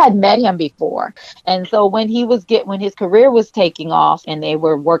I had met him before. And so when his career was taking off and they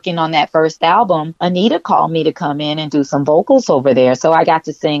were working on that first album, Anita called me to come in and do some vocals over there. So I got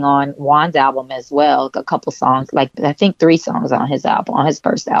to sing on Juan's album as well, a couple songs, like I think 3 songs on his album, on his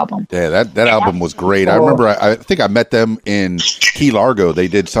first album. Yeah, that album was great. I remember, I think I met them in Key Largo. They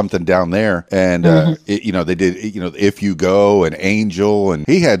did something down there, and they did, If You Go and Angel, and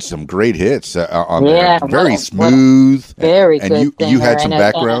he had some great hits on there. Very smooth, very good. And you had some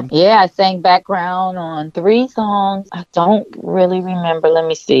background. I sang background on 3 songs. I don't really remember. Let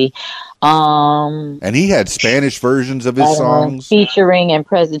me see. And he had Spanish versions of his songs, featuring and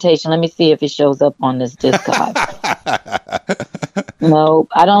presentation. Let me see if it shows up on this discog. No,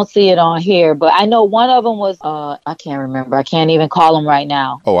 I don't see it on here, but I know one of them was, I can't remember. I can't even call him right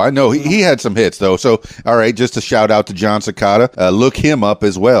now. Oh, I know. He had some hits though. So, all right, just a shout out to John Cicada. Look him up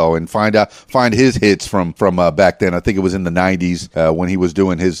as well and find his hits from back then. I think it was in the 90s when he was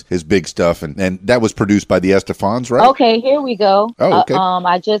doing his big stuff. And that was produced by the Estefans, right? Okay, here we go. Oh, okay.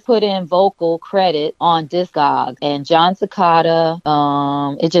 I just put in vocal credit on Discog, and John Cicada,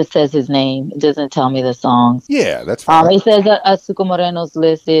 it just says his name. It doesn't tell me the songs. Yeah, that's fine. It says Azuka Moreno's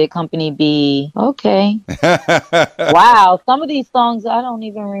listed, Company B. Okay. Wow, some of these songs I don't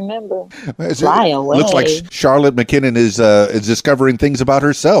even remember. Fly Away. Looks like Charlotte Mckinnon is discovering things about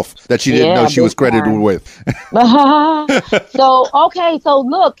herself that she didn't know she was credited with. So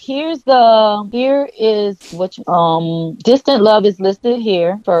look, here is which Distant Love is listed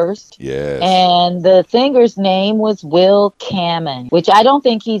here first. Yes. And the singer's name was Will Cammon, which I don't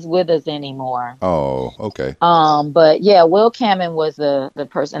think he's with us anymore. Oh, okay. But yeah, Will Cammon was the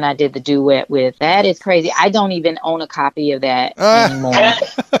person I did the duet with. That is crazy. I don't even own a copy of that anymore.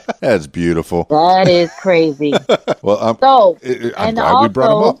 That's beautiful. That is crazy. Well, I'm glad we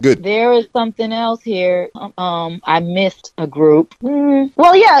brought him up. Good. There is something else here. I missed a group.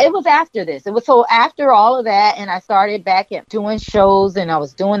 Well, yeah, it was after this. It was so after all of that, and I started back at doing shows, and I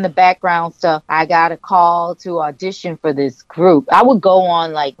was doing the background stuff. I got a call to audition for this group. I would go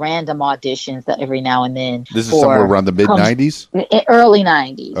on like random auditions every now and then. This is somewhere around the mid 90s? Early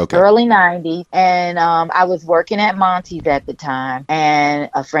 90s. Okay. Early 90s. And I was working at Monty's at the time, and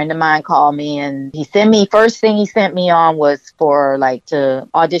a friend of mine called me, and first thing he sent me on was for like to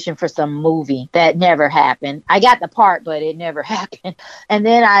audition for some movie that never happened. I got the part, but it never happened. And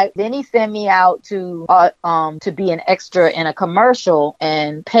then he sent me out to be an extra in a commercial,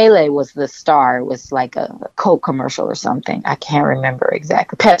 and Pele was the star. It was like a Coke commercial or something. I can't remember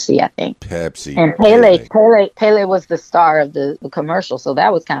exactly. Pepsi, I think. Pepsi. And Pele was the star of the commercial, so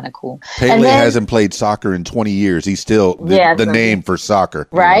that was kind of cool. Pele hasn't played soccer in 20 years. He's still the name for soccer.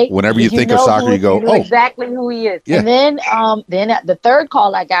 Right? Whenever you think of soccer, you go, oh. Exactly who he is. Yeah. And then the third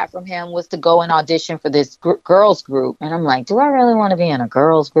call I got from him was to go and audition for this girls group. And I'm like, do I really want to be in a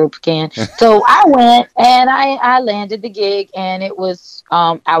girls group again? So I went, and I landed the gig, and it was,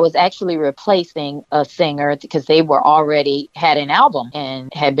 I was actually replacing a singer because they were already had an album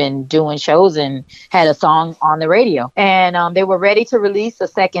and had been doing shows and had a song on the radio. And they were ready to release a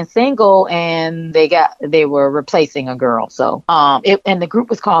second single, and they were replacing a girl. So and the group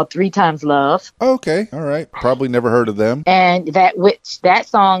was called Three Times Love. Okay, all right. Probably never heard of them. And that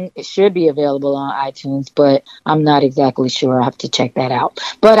song should be available on iTunes, but I'm not exactly sure. I have to check that out.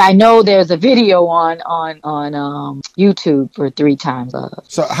 But I know there's a video on YouTube for Three Times Love.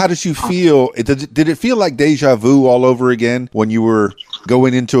 So how did you feel? Did it feel like deja vu all over again when you were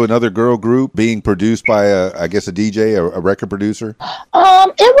going into another girl group being produced by a DJ, a record producer?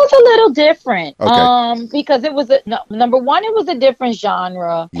 It was a little different. Okay. Because it was number one, it was a different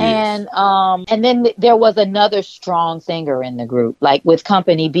genre. Yes. And then there was another strong singer in the group. Like with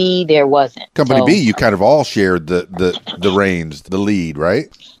Company B, there wasn't. Company B, you kind of all shared the reins, the lead,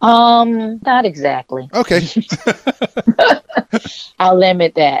 right? Not exactly. Okay. I'll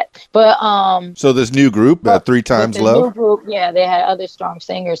limit that. But so this new group, Three Times Love. New group, yeah, they had other strong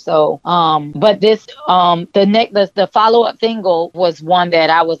singers. So but this the follow-up single was one that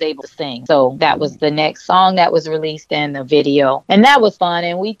I was able to sing. So that was the next song that was released in the video. And that was fun,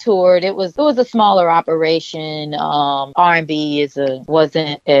 and we toured. It was a smaller operation. R&B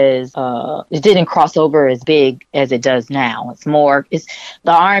wasn't as it didn't cross over as big as it does now. The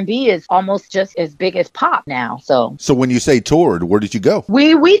R&B is almost just as big as pop now. So when you say toured, where did you go?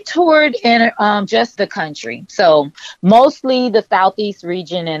 We toured in just the country. So mostly the Southeast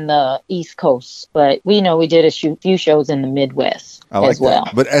region and the East Coast. But we did a few shows in the Midwest as well.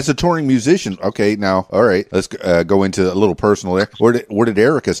 But as a touring musician, okay, now, all right, let's go into a little personal there. Where did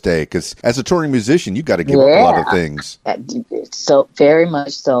Erica stay? Because as a touring musician, you got to give up a lot of things. So very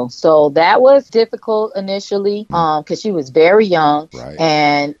much so. So that was difficult initially because she was very young. Right.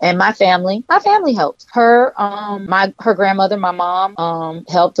 And my family helped her. Her grandmother, my mom,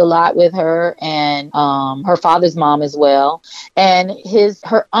 helped a lot with her, and her father's mom as well. And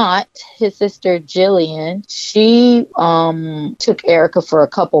her aunt, his sister Jillian, she took Erica for a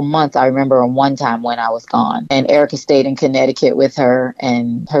couple months. I remember one time when I was gone, and Erica stayed in Connecticut with her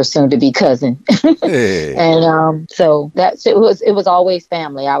and her soon-to-be cousin. Hey. And so it was always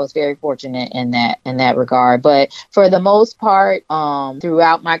family. I was very fortunate in that regard. But for the most part,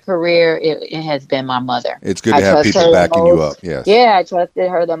 throughout my career, it has been my mother. It's good to have people backing you up. Yes. Yeah, I trusted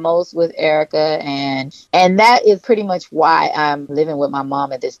her the most with Erica, and that is pretty much why I'm living with my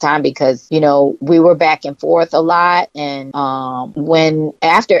mom at this time, because we were back and forth a lot. And when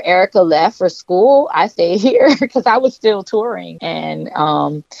after Erica left for school, I stayed here because I was still touring, and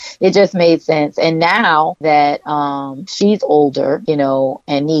it just made sense. And now that she's older,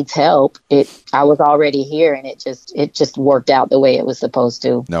 and needs help, I was already here, and it just worked out the way it was supposed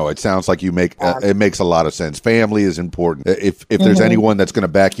to. No, it sounds like you make it makes a lot of sense. Family is important. If there's anyone that's going to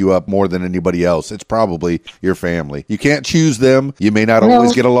back you up more than anybody else, it's probably your family. You can't choose them. You may not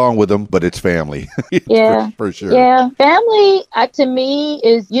always get along with them, but it's family. Yeah, for sure. Yeah, family to me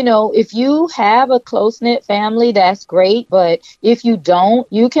is, if you have a close-knit family, that's great. But if you don't,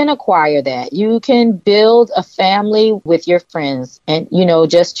 you can acquire that. You can build a family with your friends, and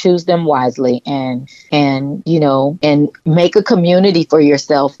just choose them wisely, and make a community for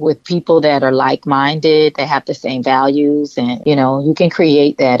yourself with people that are like-minded, that have the same values, and you can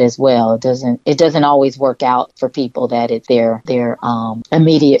create that as well. It doesn't always work out for people that it's their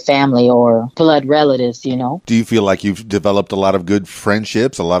immediate family or blood relatives. Do you feel like you've developed a lot of good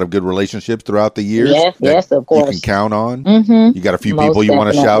friendships, a lot of good relationships throughout the years? Yes, of course. You can count on. Mm-hmm. You got a few people you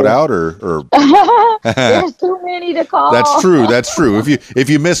want to shout out, or there's too many to call. That's true. If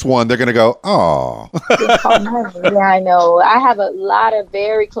you miss one, they're gonna go, oh. Yeah, I know. I have a lot of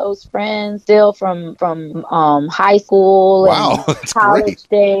very close friends still from high school and college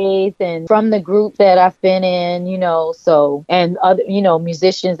days, and from the group that I've been in, so, and other,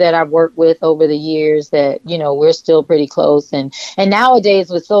 musicians that I've worked with over the years that, we're still pretty close. And nowadays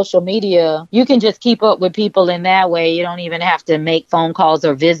with social media, you can just keep up with people in that way. You don't even have to make phone calls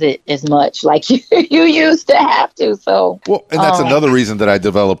or visit as much like you used to have to. So, well, and that's another reason that I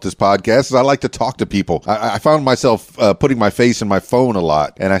developed this podcast is I like to talk to people. I found myself putting my face in my phone a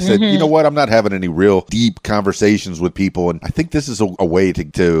lot. And I said, you know what? I'm not having any real deep conversations with people. And I think this is a way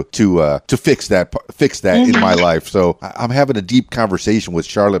to fix that in my life. So I'm having a deep conversation with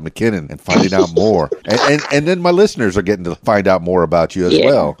Charlotte Mckinnon and finding out more. And then my listeners are getting to find out more about you as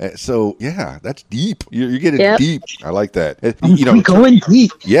well. So yeah, that's deep. You're getting deep. I like that. We're going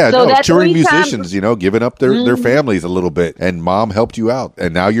deep. Yeah, so touring musicians, giving up their families a little bit, and mom helped you out,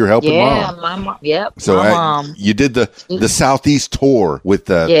 and now you're helping mom. Yeah, my mom. Yep. So you did the Southeast tour with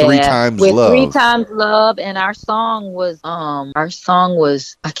Three Times Love. Three Times Love, and our song song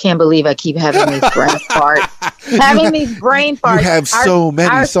was I can't believe I keep having these brain farts. Having these brain farts. You have so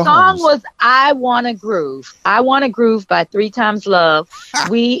many songs. Our song was I Wanna Groove. I Wanna Groove by 3 Times Love.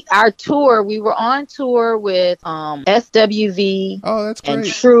 We were on tour with SWV and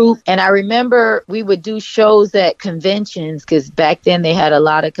Troop. And I remember we would do shows at conventions because back then they had a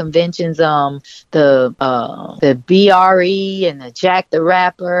lot of conventions. The BRE and the Jack the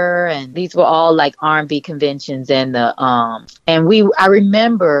Rapper, and these were all like R&B conventions. And I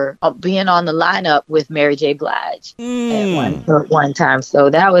remember being on the lineup with Mary J. Blige at one time.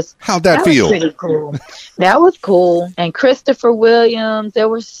 So how'd that feel? Was pretty cool. That was cool. And Christopher Williams. There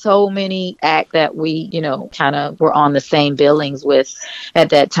were so many acts that we, kind of were on the same billings with at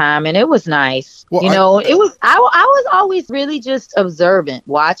that time, and it was nice. Well, it was. I was always really just observant,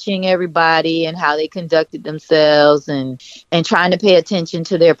 watching everybody and how they conducted themselves, and trying to pay attention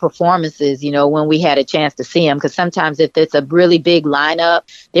to their performances. When we had a chance to see them, because sometimes if it's a really big lineup,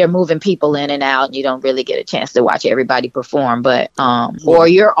 they're moving people in and out, and you don't really get a chance to watch everybody perform. But or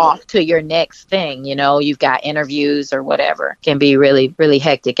you're off to your next thing. You've got interviews or whatever. Can be really, really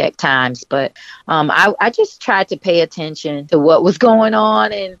hectic at times. But I just tried to pay attention to what was going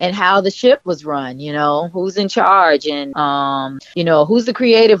on and how the ship was run. Who's in charge, and who's the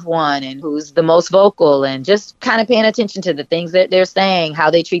creative one, and who's the most vocal, and just kind of paying attention to the things that they're saying, how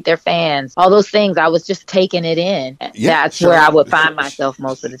they treat their fans, all those things. I was just taking it in. Yeah, that's where I would find myself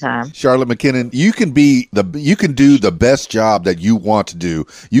most of the time. Charlotte Mckinnon, you can do the best job that you want to do.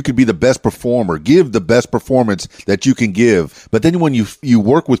 You can be the best performer, give the best performance that you can give. But then when you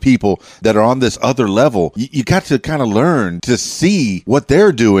work with people that are on this other level, you got to kind of learn to see what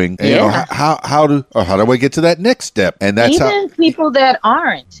they're doing. And, how do I get to that next step? And that's even people that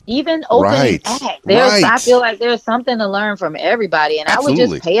aren't even opening acts. I feel like there's something to learn from everybody, and Absolutely. I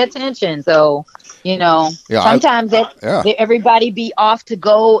would just pay attention. So sometimes everybody be off to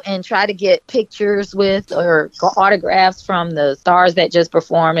go and try to get pictures with or autographs from the stars that just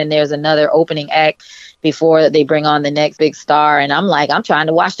performed, and there's another opening act before they bring on the next big star. And I'm trying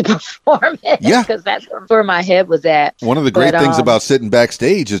to watch the performance because that's where my head was at. One of the great things about sitting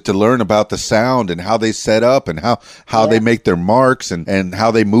backstage is to learn about the sound and how they set up and how they make their marks and how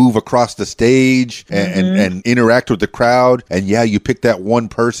they move across the stage and interact with the crowd. And you pick that one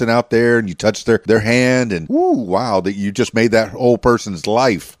person out there and you touch their hand, and that you just made that whole person's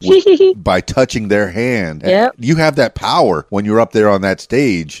life by touching their hand. Yep. You have that power when you're up there on that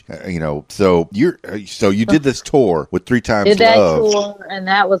stage, So you did this tour with 3 Times Love. Did that tour, and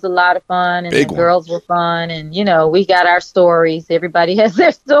that was a lot of fun, and the girls were fun, and we got our stories. Everybody has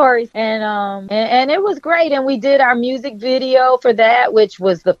their stories, and it was great. And we did our music video for that, which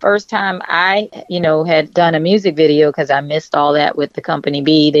was the first time I, had done a music video because I missed all that with the Company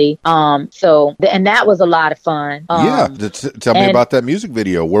B. And that was a lot of fun. Tell me about that music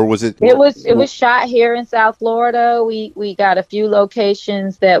video. Where was it? It was shot here in South Florida. We got a few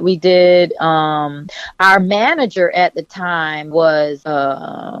locations that we did. Our manager at the time was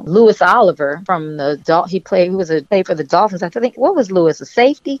Louis Oliver from he played for the Dolphins. I think, what was Louis, a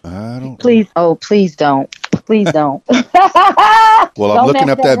safety? I don't. Please don't. Please don't. Well, I'm looking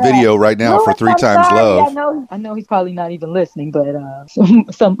up that video right now for 3 Times Love. I know he's probably not even listening, but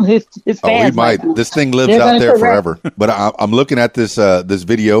his fans. He might. This thing lives out there forever. But I'm looking at this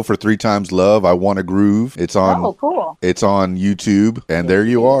video for 3 Times Love. I Wanna Groove. It's on. Oh, cool. It's on YouTube, and there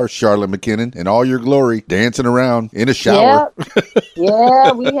you are, Charlotte Mckinnon, in all your glory, dancing around in a shower.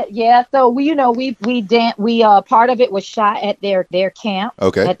 So we part of it was shot at their camp.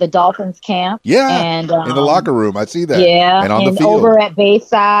 Okay. At the Dolphins camp. Yeah. And in the locker room, I see that. Yeah. And on the field. Over at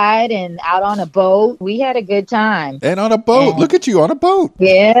Bayside and out on a boat. We had a good time. And on a boat. Look at you on a boat.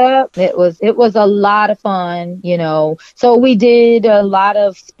 Yeah. It was a lot of fun, So we did a lot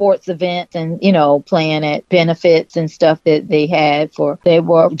of sports events and, playing at benefits and stuff that they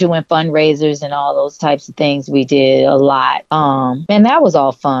were doing fundraisers and all those types of things. We did a lot. And that was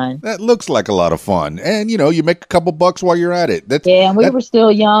all fun. That looks like a lot of fun. And, you make a couple bucks while you're at it. And we were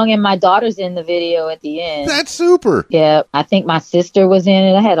still young, and my daughter's in the video at the end. That's super. Yeah. I think my sister was in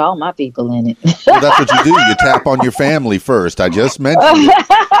it. I had all my people in it. Well, that's what you do. You tap on your family first. I just mentioned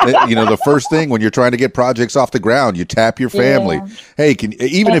it. The first thing when you're trying to get projects off the ground, you tap your family. Yeah. Hey,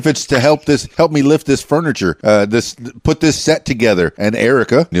 even if it's to help me lift this furniture, put this set together. And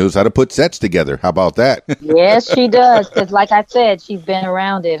Erica knows how to put sets together. How about that? Yes, she does. Because like I said, she's been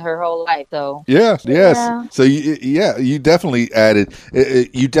around it her whole life. So yes. So you definitely added.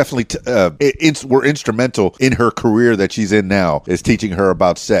 You definitely were instrumental instrumental in her career that she's in now, is teaching her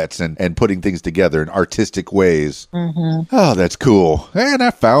about sets and putting things together in artistic ways. Mm-hmm. Oh, that's cool. And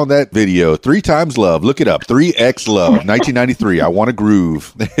I found that video, 3 Times Love. Look it up, 3X Love, 1993. I Want to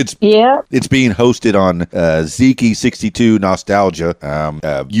Groove. It's being hosted on Zeke62 Nostalgia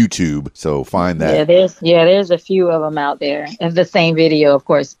YouTube. So find that. There's a few of them out there. It's the same video, of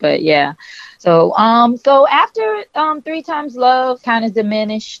course, but yeah. So after 3 Times Love kind of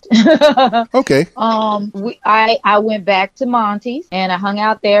diminished. Okay. I went back to Monty's and I hung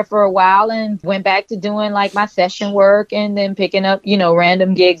out there for a while and went back to doing like my session work and then picking up,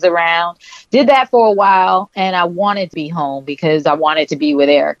 random gigs around. Did that for a while, and I wanted to be home because I wanted to be with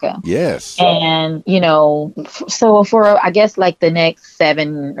Erica. Yes. And so for I guess like the next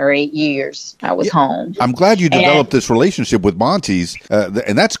 7 or 8 years, I was home. I'm glad you developed this relationship with Monty's,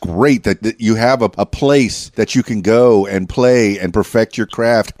 and that's great that you have a place that you can go and play and perfect your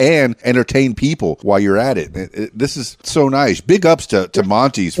craft and entertain people while you're at it. This is so nice. Big ups to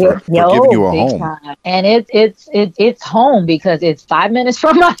Monty's for giving you a home. Time. And it's home because it's 5 minutes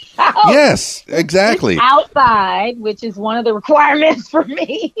from my house. Yes, exactly. It's outside, which is one of the requirements for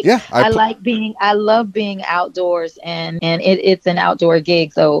me. Yeah, I love being outdoors, and it's an outdoor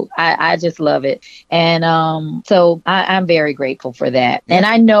gig, so I just love it. And so I'm very grateful for that. Yeah. And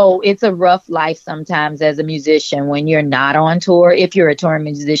I know it's a rough life sometimes as a musician when you're not on tour. If you're a touring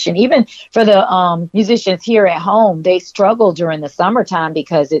musician, even for the musicians here at home, they struggle during the summertime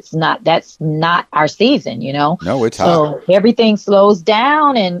because that's not our season, No, it's hot. So everything slows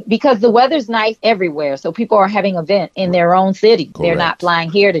down, and because the weather's nice everywhere, so people are having events in their own city. Correct. They're not flying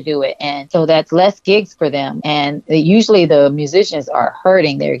here to do it, and so that's less gigs for them. And usually the musicians are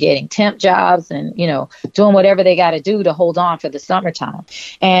hurting. They're getting temp jobs and doing whatever they got to do to hold on for the summertime.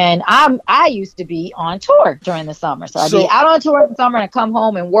 And I used to be on tour during the summer, so I'd be out on tour in the summer and I come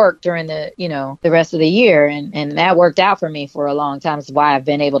home and work during the the rest of the year, and that worked out for me for a long time. That's why I've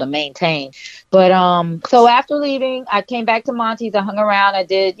been able to maintain. But so after leaving, I came back to Monty's. I hung around. I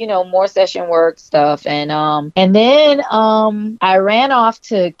did more session work stuff, and then I ran off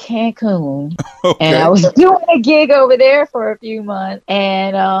to Cancun, and I was doing a gig over there for a few months.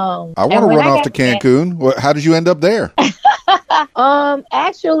 And I want to run off to Cancun. How did you end up there?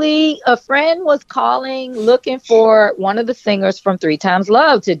 Actually, a friend was calling looking for one of the singers from 3 Times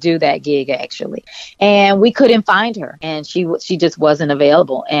Love to do that gig, actually. And we couldn't find her, and she just wasn't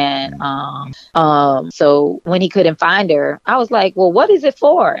available. And so when he couldn't find her, I was like, well, what is it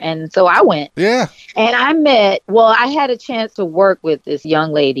for? And so I went. Yeah. And I had a chance to work with this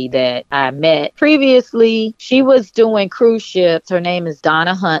young lady that I met previously. She was doing cruise ships. Her name is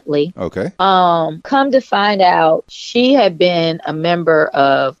Donna Huntley. Okay. Come to find out, she had been a member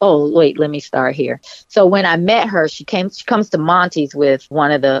of, let me start here. So when I met her, she comes to Monty's with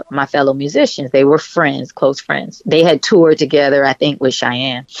one of my fellow musicians. They were friends, close friends. They had toured together, I think, with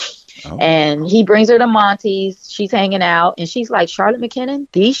Cheyenne. Oh. And he brings her to Monty's. She's hanging out, and she's like, Charlotte Mckinnon?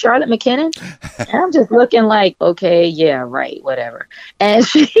 The Charlotte Mckinnon? And I'm just looking like, okay, yeah, right, whatever. And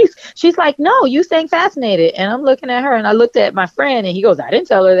she's like, no, you sang Fascinated. And I'm looking at her, and I looked at my friend, and he goes, I didn't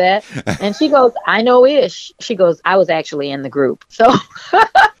tell her that. And she goes, I know Ish. She goes, I was actually in the group. So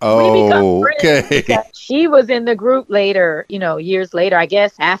we become friends. She was in the group later, years later, I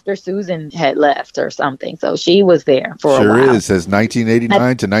guess after Susan had left or something. So she was there for a while. Sure is. Says 1989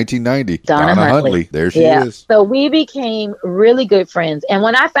 to 1990. Donna Huntley. There she is. So we became really good friends. And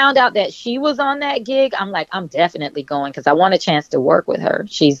when I found out that she was on that gig, I'm like, I'm definitely going because I want a chance to work with her.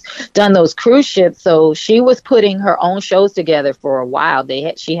 She's done those cruise ships. So she was putting her own shows together for a while.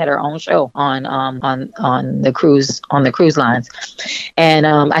 She had her own show on the cruise lines. And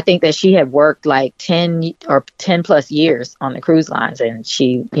I think that she had worked like 10 plus years on the cruise lines, and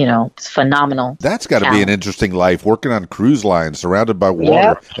she, it's phenomenal. That's got to be an interesting life, working on cruise lines surrounded by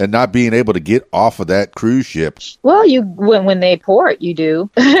water and not being able to get off of that cruise ship. Well, when they port, you do.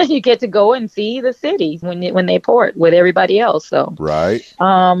 You get to go and see the city when they port with everybody else. So right.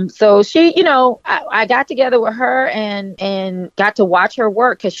 So she, I got together with her and got to watch her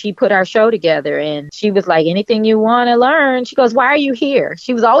work because she put our show together, and she was like, anything you want to learn? She goes, why are you here?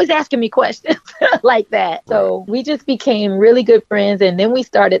 She was always asking me questions like that. So we just became really good friends, and then we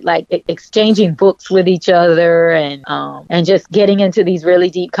started like exchanging books with each other and just getting into these really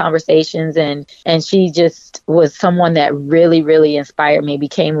deep conversations conversations, and she just was someone that really, really inspired me,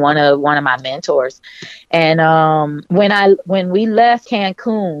 became one of my mentors. And when we left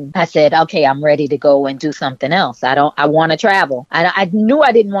Cancun, I said, okay, I'm ready to go and do something else. I want to travel. I knew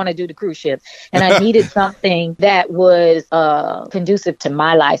I didn't want to do the cruise ships, and I needed something that was conducive to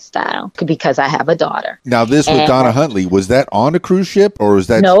my lifestyle because I have a daughter. Now, this with Donna Huntley, was that on a cruise ship or was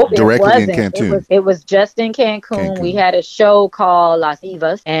that directly in Cancun? It was just in Cancun. We had a show called Las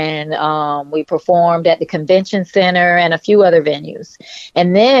Divas, and we performed at the convention center and a few other venues.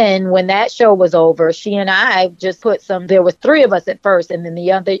 And then when that show was over, she and I just put there were 3 of us at first, and then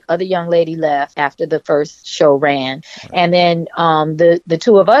the other young lady left after the first show ran. Right. And then the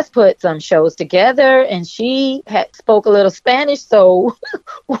 2 of us put some shows together, and she spoke a little Spanish, so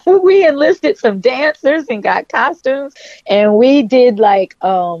we enlisted some dancers and got costumes, and we did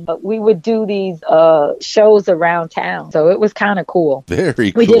we would do these shows around town. So it was kind of cool.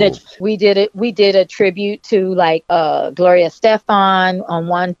 Very cool. We did a tribute to Gloria Estefan on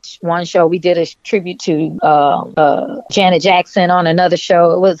one show. We did a tribute to Janet Jackson on another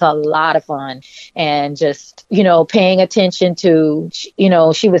show. It was a lot of fun, and just paying attention to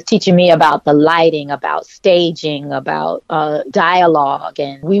she was teaching me about the lighting, about staging, about dialogue,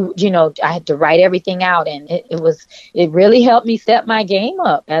 and I had to write everything out, and it really helped me step my game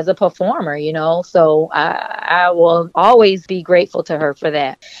up as a performer. So I will always be grateful to her for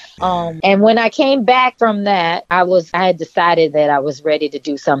that. And when I came back from that, I had decided that I was ready to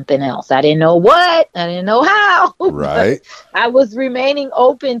do something else. I didn't know what, I didn't know how. Right. I was remaining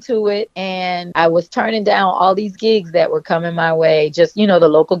open to it, and I was turning down all these gigs that were coming my way, just the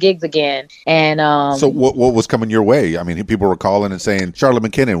local gigs again. And so what was coming your way? I mean, people were calling and saying, Charlotte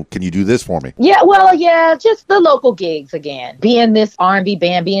Mckinnon, can you do this for me? Yeah, just the local gigs again. Be in this R&B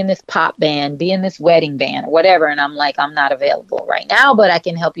band, be in this pop band, be in this wedding band, or whatever. And I'm like, I'm not available right now, but I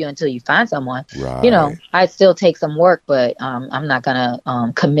can help you until you find someone. Right. I still take some work, but I'm not gonna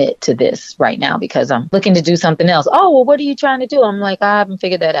commit to this right now because I'm looking to do something else. Oh, well, what are you trying to do? I'm like, I haven't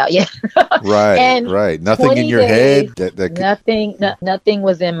figured that out yet. Right. Nothing in your head? Nothing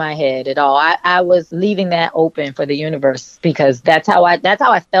was in my head at all. I was leaving that open for the universe because that's how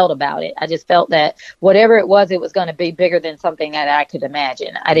I felt about it. I just felt that whatever it was going to be bigger than something that I could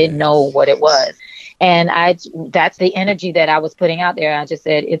imagine. I didn't know what it was. And that's the energy that I was putting out there. I just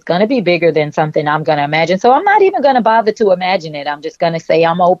said, it's going to be bigger than something I'm going to imagine. So I'm not even going to bother to imagine it. I'm just going to say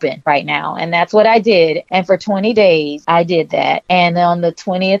I'm open right now. And that's what I did. And for 20 days, I did that. And on the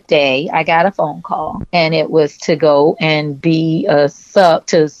 20th day, I got a phone call, and it was to go and be a sub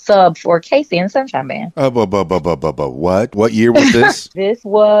for Casey and Sunshine Band. What year was this? This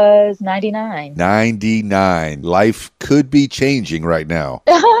was 99. 99. Life could be changing right now.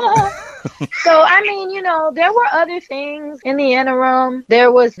 So, I mean, there were other things in the interim.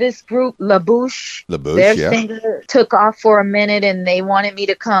 There was this group, La Bouche. Their singer took off for a minute, and they wanted me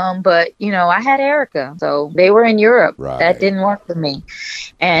to come. But, I had Erica. So they were in Europe. Right. That didn't work for me.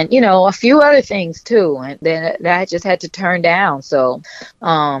 And, a few other things, too. And then I just had to turn down. So,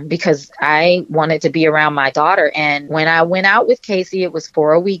 because I wanted to be around my daughter. And when I went out with Casey, it was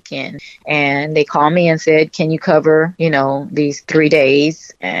for a weekend. And they called me and said, can you cover, these 3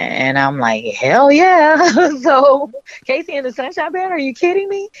 days? And I'm like, hell yeah. So Casey and the Sunshine Band, are you kidding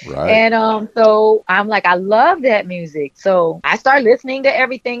me? Right. And so I'm like, I love that music. So I started listening to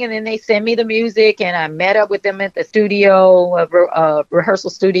everything, and then they send me the music, and I met up with them at the studio, rehearsal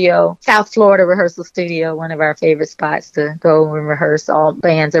studio, South Florida rehearsal studio, one of our favorite spots to go and rehearse all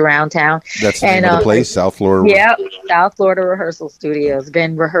bands around town. That's the name of the place, South Florida? Yeah, South Florida rehearsal studio. It's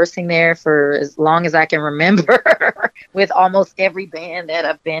been rehearsing there for as long as I can remember with almost every band that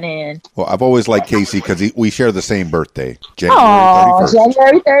I've been in. Well, I've always liked Casey because we share the same birthday, January 31st.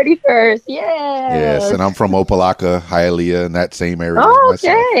 January 31st, yes. And I'm from Opelika, Hialeah, in that same area.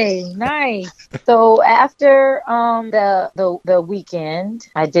 Okay, nice. So after the weekend,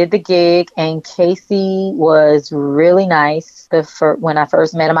 I did the gig, and Casey was really nice. When I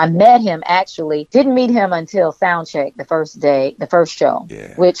first met him, I met him actually. Didn't meet him until soundcheck the first show,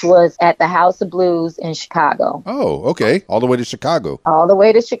 which was at the House of Blues in Chicago. Oh, okay, all the way to Chicago. All the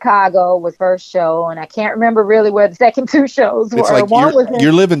way to Chicago was first show, and I can't remember really where the second 2 shows were. It's like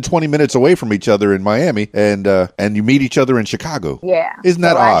you're living 20 minutes away from each other in Miami, and you meet each other in Chicago. Yeah, isn't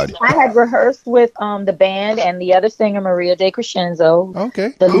that odd? I had rehearsed with the band and the other singer, Maria De Crescenzo.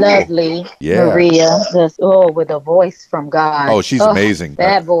 Okay, the lovely Maria, with a voice from God. Oh, she's amazing.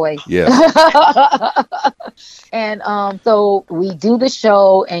 That voice. Yes. And so we do the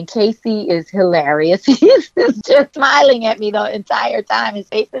show, and Casey is hilarious. He's just smiling at me the entire time. His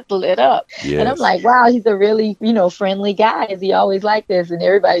face is lit up. Yes. And I'm like, wow, he's a really, friendly guy. Is he always like this? And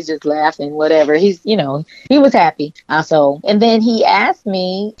everybody's just laughing, whatever. He's, he was happy. And then he asked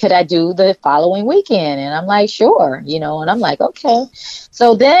me, could I do the following weekend? And I'm like, sure, and I'm like, okay.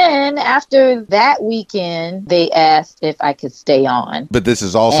 So then after that weekend, they asked if I could stay on. But this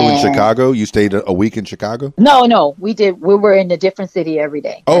is also in Chicago? You stayed a week in Chicago? No, we did. We were in a different city every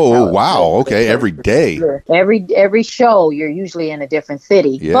day. Oh, wow. Okay. Every day. Every show, you're usually in a different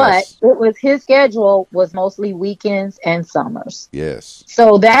city. Yes. But his schedule was mostly weekends and summers. Yes.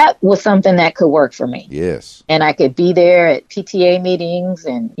 So that was something that could work for me. Yes. And I could be there at PTA meetings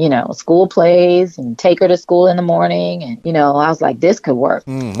and, school plays and take her to school in the morning. And, I was like, this could work.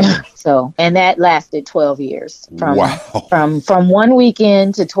 Mm-hmm. So, and that lasted 12 years. From 1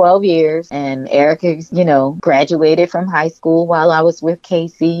 weekend to 12 years. And Erica, graduated from high school while I was with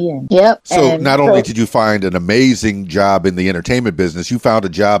Casey. And So not only did you find an amazing job in the entertainment business, you found a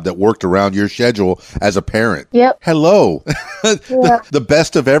job that worked around your schedule as a parent. Yep. Hello. The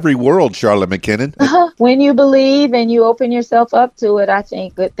best of every world, Charlotte Mckinnon. When you believe and you open yourself up to it, I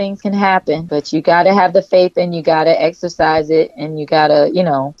think good things can happen. But you got to have the faith, and you got to exercise it, and you got to,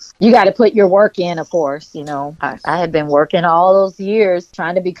 you got to put your work in, of course. I had been working all those years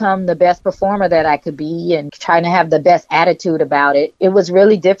trying to become the best performer that I could be and trying to have the best attitude about it. It was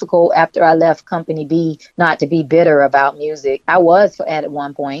really difficult after I left Company B not to be bitter about music. I was at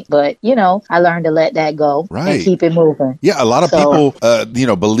one point, but, I learned to let that go and keep it moving. Yeah, a lot of people,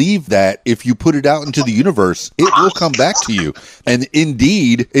 believe that if you put it out into the universe, it will come back to you. And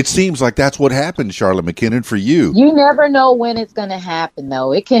indeed, it seems like that's what happened, Charlotte Mckinnon, for you. You never know when it's going to happen,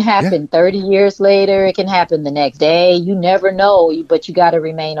 though. It can happen 30 years later. It can happen the next day. You never know, but you got to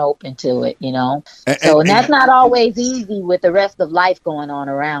remain open to it, And that's not always easy with the rest of life going on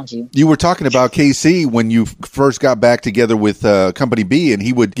around you. You were talking about KC when you first got back together with Company B, and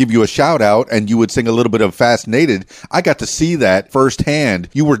he would give you a shout out and you would sing a little bit of Fascinated. I got to see that firsthand.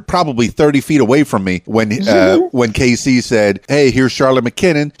 You were probably 30 feet away from me when KC said, hey, here's Charlotte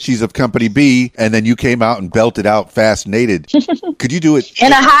Mckinnon. She's of Company B. And then you came out and belted out Fascinated. Could you do it?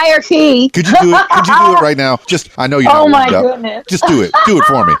 In a higher key. Could you do it? Could you do it right now? I know you're not warmed up. Oh, my goodness. Just do it. Do it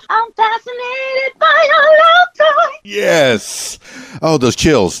for me. I'm fascinated by your love toy. Yes. Oh, those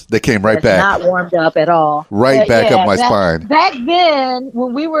chills. They came right back. Not warmed up at all. Right back up my spine. Back then,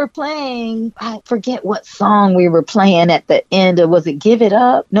 when we were playing, I forget what song we were playing at the end. Was it Give It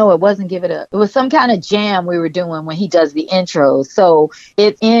Up? No, it wasn't Give It Up. It was some kind of jam we were doing when he does the intros. So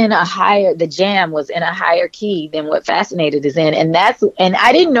it's the jam was in a higher key than what Fascinated is in. And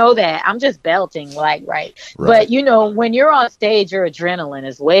I didn't know that. I'm just belting right. But when you're on stage, your adrenaline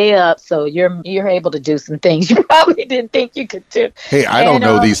is way up. So you're able to do some things you probably didn't think you could do. Hey, I don't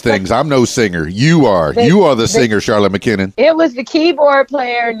know these things. I'm no singer. You are. You are the singer, Charlotte Mckinnon. It was the keyboard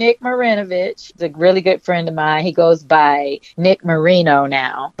player, Nick Marinovich. He's a really good friend of mine. He goes by Nick Marino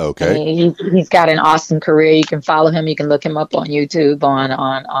now. Okay. He's got an awesome career. You can follow him. You can look him up on YouTube.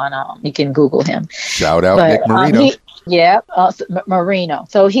 You can Google him. Shout out Nick Marino. Marino.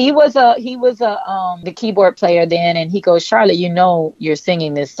 So he was the keyboard player then, and he goes, Charlotte, you're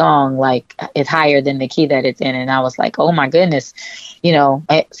singing this song like it's higher than the key that it's in, and I was like, oh my goodness,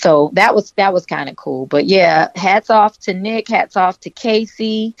 So that was kind of cool. But yeah, hats off to Nick, hats off to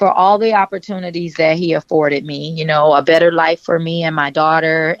Casey for all the opportunities that he afforded me. A better life for me and my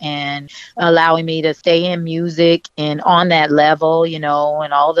daughter, and allowing me to stay in music and on that level, and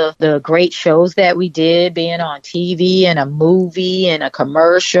all the great shows that we did, being on TV and a movie and a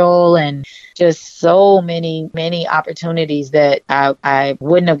commercial, and just so many opportunities that I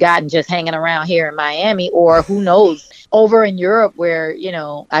wouldn't have gotten just hanging around here in Miami, or who knows, over in Europe where,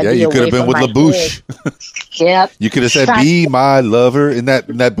 I'd be you could have been with LaBouche. Yep. You could have said, be my lover in that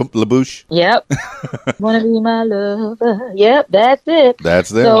LaBouche. Yep. Wanna be my lover. Yep, that's it. That's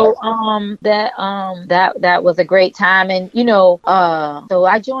them. So that was a great time. And so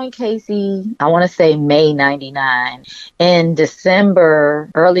I joined Casey, I want to say May 99. In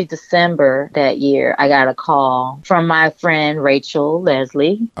early December that year, I got a call from my friend Rachel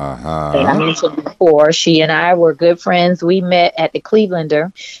Leslie. That I mentioned before. She and I were good friends. We met at the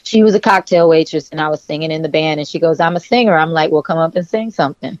Clevelander. She was a cocktail waitress and I was singing in the band, and she goes, I'm a singer. I'm like, well, come up and sing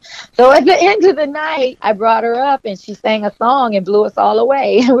something. So at the end of the night, I brought her up and she sang a song and blew us all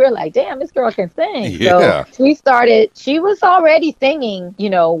away. And we were like, damn, this girl can sing. Yeah. So she was already singing,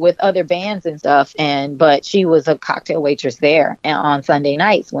 with other bands and stuff. But she was a cocktail waitress there on Sunday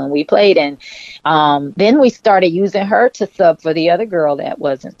nights when we played. And then we started using her to sub for the other girl that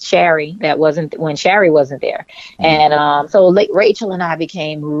wasn't Sherry, when Sherry wasn't there. And so Rachel and I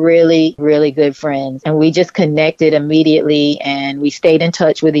became really, really good friends, and we just connected immediately, and we stayed in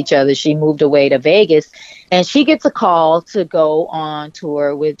touch with each other. She moved away to Vegas, and she gets a call to go on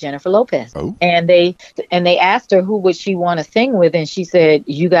tour with Jennifer Lopez. Oh. And they asked her who would she want to sing with, and she said,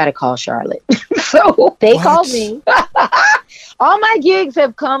 "You got to call Charlotte." So they called me. All my gigs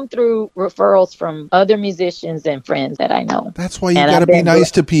have come through referrals from other musicians and friends that I know. That's why you got to be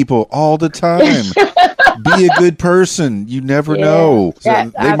nice to people all the time. Be a good person. You never know.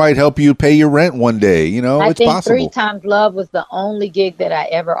 So they might help you pay your rent one day. You know, it's possible. I think 3 Times Love was the only gig that I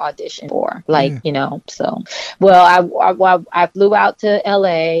ever auditioned for. You know, so. Well, I flew out to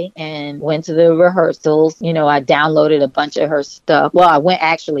LA and went to the rehearsals. You know, I downloaded a bunch of her stuff. Well, I went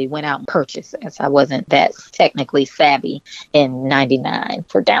out and purchased, as I wasn't that technically savvy in '99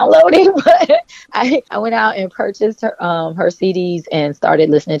 for downloading, but I went out and purchased her CDs and started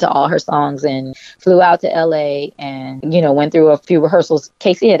listening to all her songs, and flew out to LA and, you know, went through a few rehearsals.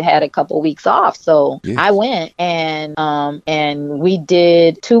 Casey had a couple weeks off, so I went, and we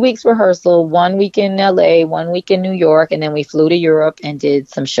did 2 weeks rehearsal, 1 week in LA, 1 week in New York, and then we flew to Europe and did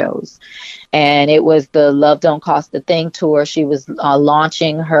some shows. And it was the Love Don't Cost a Thing tour. She was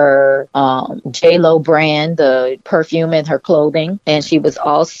launching her J-Lo brand, the perfume and her clothing. And she was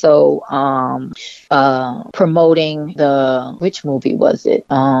also promoting which movie was it?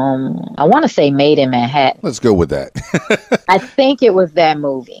 I want to say Made in Manhattan. Let's go with that. I think it was that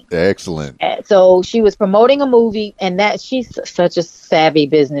movie. Excellent. So she was promoting a movie, and that she's such a savvy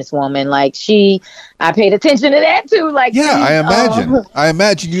businesswoman. Like I paid attention to that too. Like, I imagine. I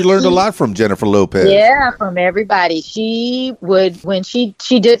imagine you learned a lot from Jennifer Lopez. Yeah, from everybody. She would, when she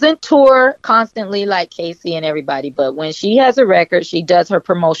doesn't tour constantly like Casey and everybody, but when she has a record, she does her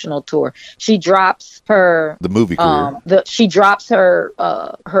promotional tour. She drops the movie career. She drops her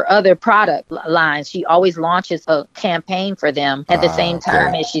other product lines. She always launches a campaign for them at the same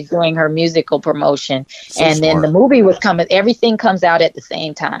time as she's doing her musical promotion. So and smart. Then the movie was coming. Everything comes out at the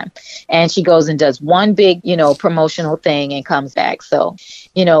same time, and she goes and does one big, you know, promotional thing and comes back. So,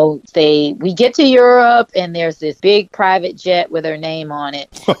 you know, we get to Europe, and there's this big private jet with her name on it.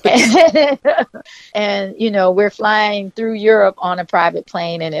 And, you know, we're flying through Europe on a private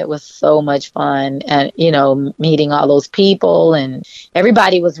plane, and it was so much fun. And, you know, meeting all those people, and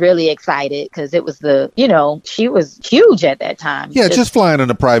everybody was really excited because it was she was huge at that time. Yeah, just flying on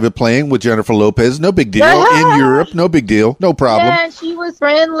a private plane with Jennifer Lopez. No big deal. In Europe, no big deal. No problem. Yeah, and she was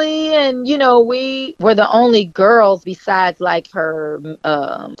friendly, and, you know, we were the only girls besides like her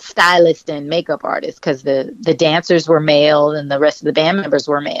stylist and makeup artist, because the dancers were male and the rest of the band members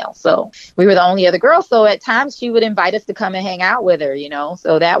were male. So we were the only other girls. So at times she would invite us to come and hang out with her, you know.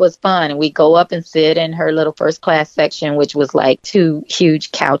 So that was fun. And we go up and sit in her little first class section, which was like 2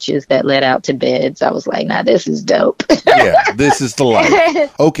 huge couches that led out to beds. I was like, nah, this is dope. Yeah, this is the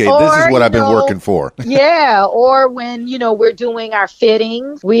life. Okay, this is what I've been working for. Yeah, or when, you know, we're doing our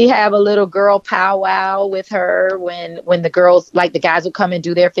fittings, we have a little girl powwow with her when the girls, like the guys would come and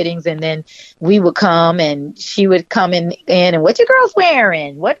do their fittings, and then we would come and she would come in and what your girls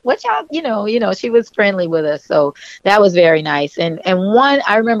wearing? What y'all, you know, she was friendly with us. So that was very nice. And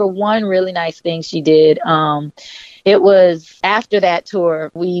I remember one really nice thing she did. It was after that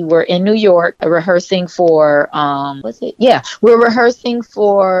tour, we were in New York rehearsing for, we're rehearsing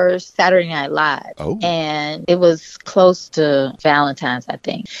for Saturday Night Live. Oh. And it was close to Valentine's, I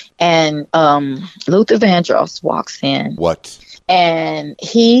think. And Luther Vandross walks in. What? And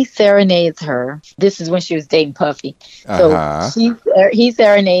he serenades her. This is when she was dating Puffy. So he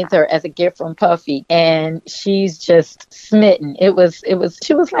serenades her as a gift from Puffy, and she's just smitten. She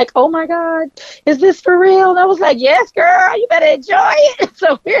was like, "Oh my God, is this for real?" And I was like, "Yes, girl, you better enjoy it."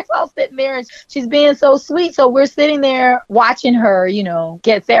 So we're all sitting there, and she's being so sweet. So we're sitting there watching her, you know,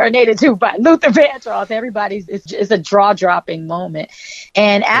 get serenaded to by Luther Vandross. It's a jaw-dropping moment.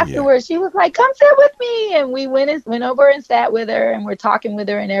 And afterwards, she was like, "Come sit with me," and we went over and sat with her, and we're talking with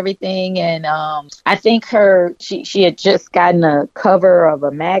her and everything. And I think she had just gotten a cover of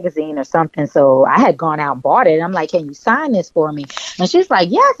a magazine or something, so I had gone out and bought it. I'm like, "Can you sign this for me?" And she's like,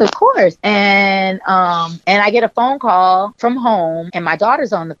 "Yes, of course." And I get a phone call from home, and my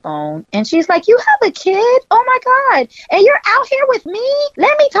daughter's on the phone, and she's like, "You have a kid? Oh my God, and you're out here with me?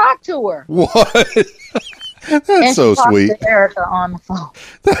 Let me talk to her." What? That's so sweet. To Erica on the phone.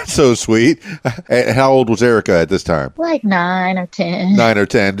 That's so sweet. And how old was Erica at this time? Like 9 or 10. 9 or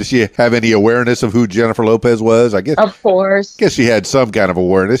 10. Did she have any awareness of who Jennifer Lopez was? I guess. Of course. Guess she had some kind of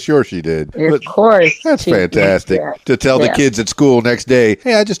awareness. Sure, she did. Of course. That's fantastic. Yeah. To tell the kids at school next day,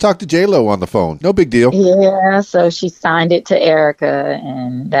 hey, I just talked to J-Lo on the phone. No big deal. Yeah. So she signed it to Erica,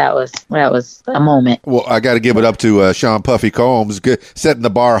 and that was a moment. Well, I got to give it up to Sean Puffy Combs, setting the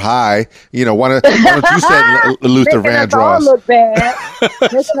bar high. You know, why don't you set Luther Vandross? Making us all look bad.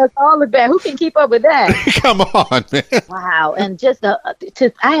 Making us all look bad. Who can keep up with that? Come on, man. Wow. And just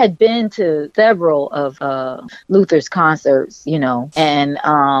I had been to several of Luther's concerts, you know, and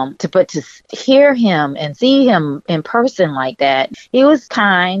to hear him and see him in person like that, he was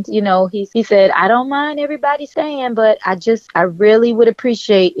kind. You know, he said, I don't mind everybody staying, but I really would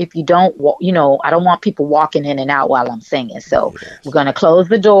appreciate if you don't, you know, I don't want people walking in and out while I'm singing. So we're going to close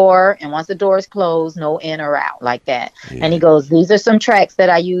the door. And once the door is closed, no in or out like that. Yeah. And he goes, these are some tracks that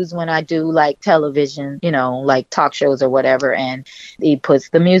I use when I do like television, you know, like talk shows or whatever. And he puts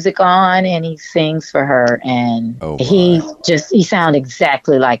the music on and he sings for her. And he sounded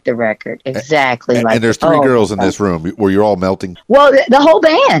exactly like the record. Exactly. And there's 3 girls in this room. Were you all melting? Well, the whole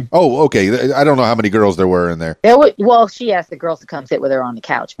band. Oh, okay. I don't know how many girls there were in there. Well, she asked the girls to come sit with her on the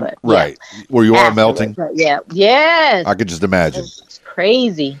couch, but right. Yeah. Were you all melting? Yeah. Yes. I could just imagine. It's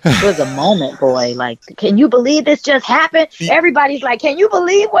crazy. It was a moment, boy. Like, can you believe this just happened? Everybody's like, can you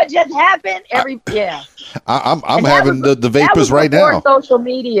believe what just happened? I'm having the vapors right now. Social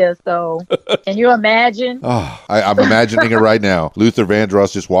media, so can you imagine? Oh, I'm imagining it right now. Luther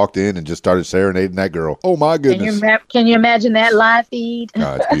Vandross just walked in and just started serenading that girl. Oh my goodness! Can you imagine that live feed?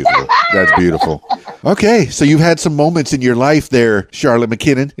 Oh, it's beautiful. That's beautiful. Okay, so you've had some moments in your life there, Charlotte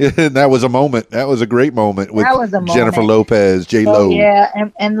McKinnon. That was a moment. That was a great moment with Jennifer Lopez, J-Lo. Yeah,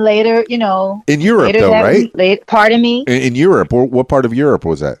 and later, you know, in Europe though, right? Pardon me. In Europe, what part of Europe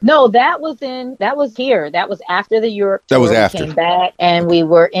was that? No, that was here. That was after the Europe tour. That was after. We came back, and we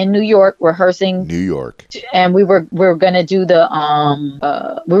were in New York rehearsing. New York. And we were gonna do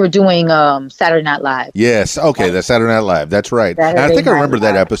we were doing Saturday Night Live. Yes. Okay, the Saturday Night Live. That's right. I think I remember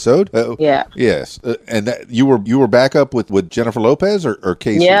that episode. Yeah. Yes. And that you were back up with Jennifer Lopez or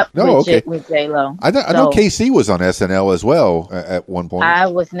Casey? Yep. No. Okay. With J-Lo. I know Casey was on SNL as well at one point. I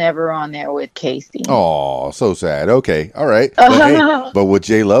was never on there with Casey. Oh, so sad. Okay. All right. But with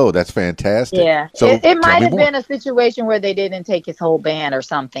J-Lo, that's fantastic. Yeah. So it might have been a situation where they didn't take his whole band or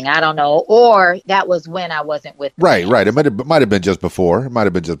something. I don't know. Or that was when I wasn't with them. Right. It might have been just before.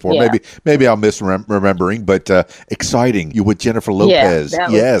 Yeah. Maybe I'm misremembering, but exciting. You with Jennifer Lopez.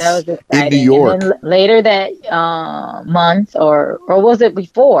 That was exciting. In New York. And then later that month or was it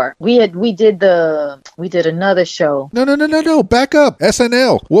before? We did another show. No. Back up.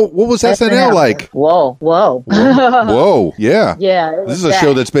 SNL. What was SNL like? Whoa. Whoa. Yeah. Yeah. This is a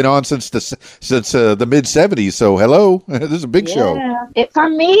show that's been on since the mid 70s. So hello, this is a big show. For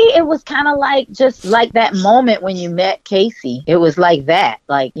me, it was kind of like just like that moment when you met Casey. It was like that.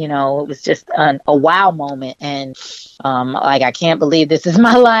 Like, you know, it was just a wow moment. And like, I can't believe this is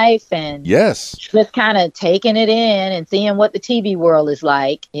my life. And yes, just kind of taking it in and seeing what the TV world is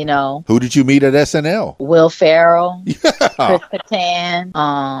like, you know. Who did you meet at SNL? Will Ferrell, Chris Kattan.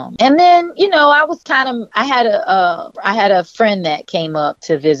 And then, you know, I had a friend that came up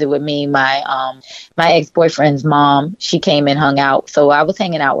to visit with me. My ex-boyfriend's mom, she came and hung out. So I was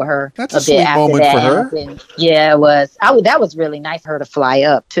hanging out with her. That's a sweet moment for her. And yeah, it was. That was really nice for her to fly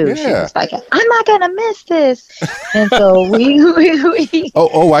up too. Yeah. She was like, I'm not gonna miss this. And so we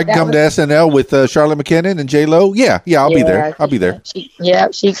I can come to SNL with Charlotte McKinnon and J-Lo. Yeah, I'll be there. I'll be there.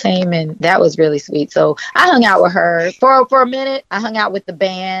 She came and that was really sweet. So I hung out with her for a minute. I hung out with the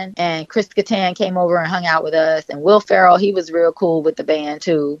band, and Chris Kattan came over and hung out with us. And Will Ferrell, he was real cool with the band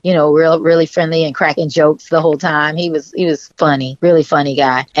too. You know, really friendly and cracking jokes the whole time. He was funny, really funny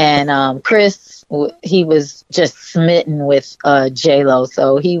guy. And Chris, he was just smitten with J-Lo,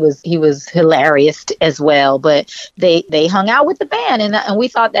 so he was hilarious as well. But they hung out with the band, and we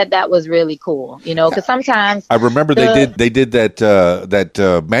thought that was really cool, you know, because sometimes I remember they did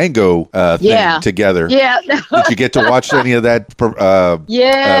that Mango thing together. Yeah. Did you get to watch any of that?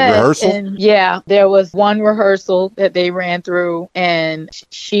 Rehearsal. And there was one rehearsal that they ran through, and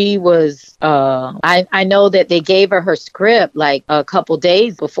she was I know that they gave her script like a couple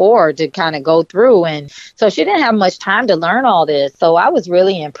days before to kind of go through, and so she didn't have much time to learn all this. So I was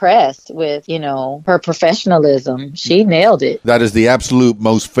really impressed with, her professionalism. She nailed it. That is the absolute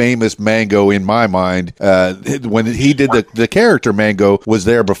most famous Mango in my mind. When he did the character, Mango was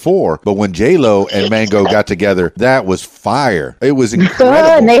there before, but when J-Lo and Mango got together, that was fire. It was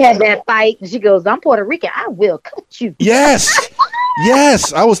incredible. And they had that fight, and she goes, "I'm Puerto Rican. I will cut you." Yes.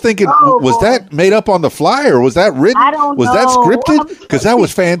 Yes, I was thinking, was that made up on the fly or was that written? I don't was know. that scripted? Because that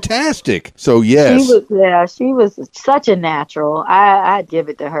was fantastic. So yes, she was such a natural. I'd give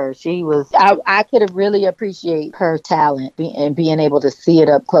it to her. She was. I could have really appreciate her talent and being able to see it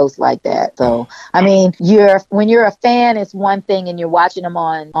up close like that. So I mean, when you're a fan, it's one thing, and you're watching them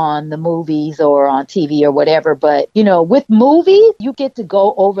on the movies or on TV or whatever. But with movies, you get to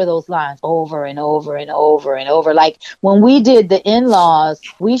go over those lines over and over and over and over. Like when we did the In-Laws,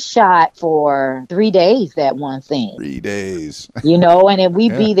 we shot for 3 days that one scene. 3 days. And then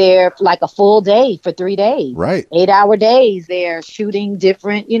we'd be there for like a full day for 3 days. Right. 8-hour days there shooting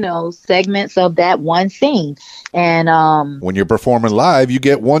different, segments of that one scene. And when you're performing live, you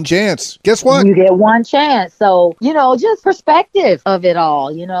get one chance. Guess what? You get one chance. So, just perspective of it all,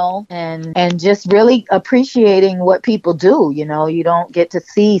 and just really appreciating what people do. You don't get to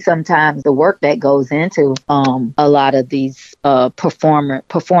see sometimes the work that goes into a lot of these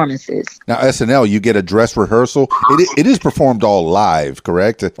performances. Now, SNL, you get a dress rehearsal. It is performed all live,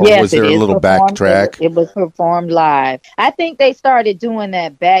 correct? Or yes, was there a little backtrack? It was performed live. I think they started doing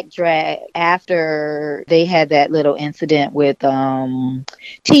that backtrack after they had that little incident with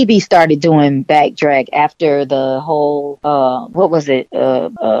TV started doing backtrack after the whole what was it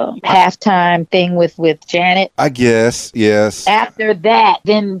halftime thing with Janet. I guess, yes. After that,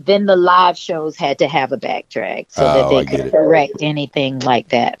 then the live shows had to have a backtrack so that they could correct anything like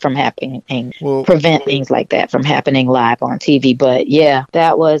that from happening, prevent things like that from happening live on TV. But yeah,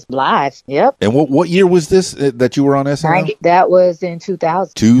 that was live. Yep. And what year was this that you were on SNL? That was in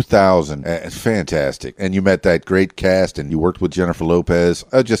 2000. 2000. Fantastic. And you met that great cast and you worked with Jennifer Lopez.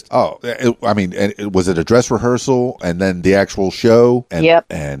 Was it a dress rehearsal and then the actual show? And, yep.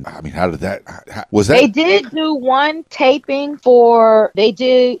 And I mean, how did that, was that? They did do one taping they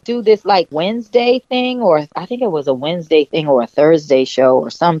did do this like Wednesday thing, or I think it was a Wednesday thing or a Thursday show or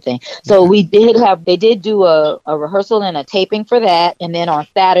something. So they did do a rehearsal and a taping for that. And then on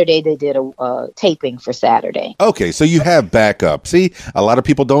Saturday, they did a taping for Saturday. Okay. So you have backup. See, a lot of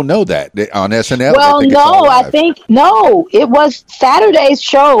people don't know that on SNL. Well, it was Saturday's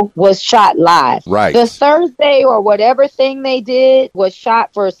show was shot live. Right. The Thursday or whatever thing they did was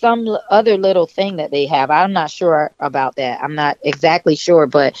shot for some other little thing that they have. I'm not sure about that. I'm not exactly sure,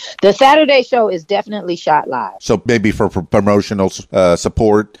 but the Saturday show is definitely shot live. So maybe for promotional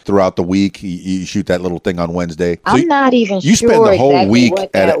support throughout the week, you shoot that little thing on Wednesday. So I'm not even you sure spend the whole exactly week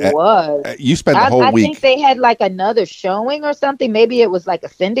what that was. You spend the whole week. I think they had like another showing or something. Maybe it was like a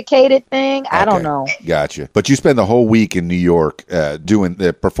syndicated thing. I don't know. Gotcha. But you spend the whole week in New York doing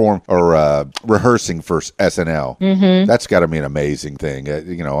the rehearsing for SNL. Mm-hmm. That's got to be an amazing thing.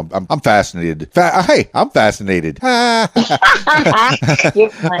 I'm fascinated. I'm fascinated. You're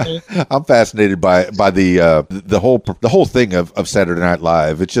funny. I'm fascinated by the whole thing of Saturday Night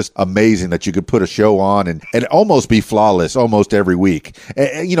Live. It's just amazing that you could put a show on and almost be flawless almost every week.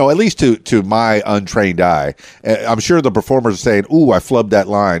 At least to my untrained eye. I'm sure the performers are saying, "Ooh, I flubbed that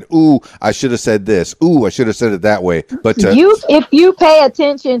line. Ooh, I should have said this. Ooh, I should have said it that way." But if you pay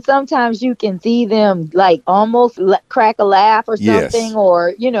attention, sometimes you can see them like almost crack a laugh or something, yes.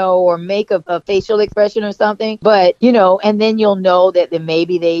 or make a facial expression or something. But and then you'll know that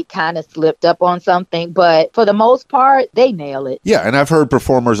maybe they kind of slipped up on something. But for the most part, they nail it. Yeah, and I've heard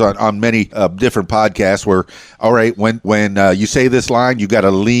performers on many different podcasts where, all right, when you say this line, you got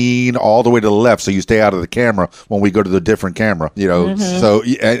to lean all the way to the left so you stay out of the camera when we go to the different camera. Mm-hmm. So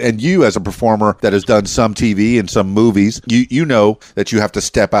and you as a performer that has done some TV and some movies, you know that you have to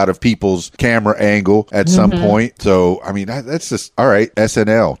step out of people's camera angle at some point. So I mean, that's just all right.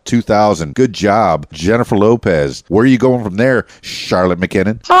 SNL 2000, good job, Jennifer Lopez. Where are you going from there, Charlotte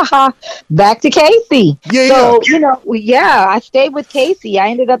Mckinnon? Back to Casey. Yeah. So I stayed with Casey. I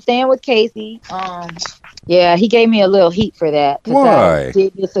ended up staying with Casey. Yeah, he gave me a little heat for that. Why? I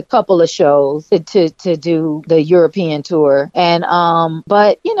did just a couple of shows to do the European tour. And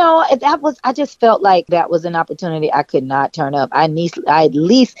but I just felt like that was an opportunity I could not turn up. I at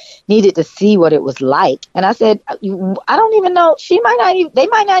least needed to see what it was like. And I said, I don't even know. They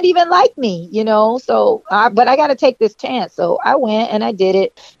might not even like me, So but I got to take this chance. So I went and I did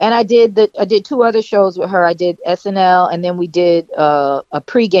it. And I did 2 other shows with her. I did SNL, and then we did a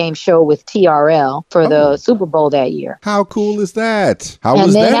pregame show with TRL for the Super Bowl that year. How cool is that? How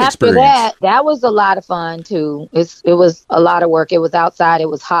was that after experience? that was a lot of fun too. It was a lot of work. It was outside. It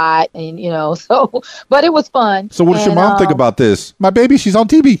was hot, and so, but it was fun. So what does your mom think about this? My baby, she's on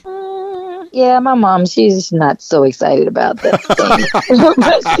TV. Yeah, my mom, she's not so excited about that thing.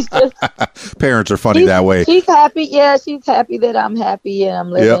 But she's just, parents are funny that way. She's happy. Yeah, she's happy that I'm happy and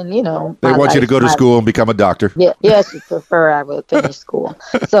I'm living, They want you to go to school and become a doctor. Yeah, she prefer I would finish school.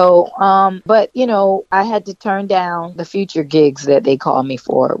 So, but I had to turn down the future gigs that they called me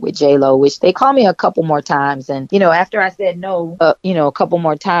for with J-Lo, which they called me a couple more times. And, after I said no, a couple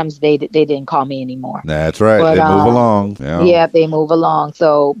more times, they didn't call me anymore. That's right. But, they move along. Yeah, they move along.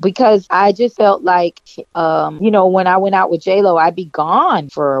 So, because I just felt like, when I went out with J-Lo, I'd be gone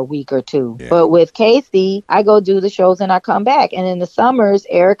for a week or two. Yeah. But with Casey, I go do the shows and I come back. And in the summers,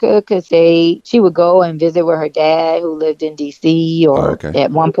 Erica could say she would go and visit with her dad, who lived in D.C. or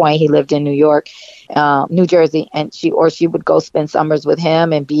at one point he lived in New York, New Jersey, and she would go spend summers with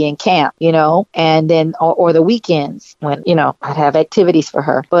him and be in camp, and then or the weekends when I'd have activities for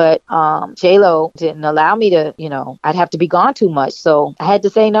her. But J-Lo didn't allow me to, I'd have to be gone too much, so I had to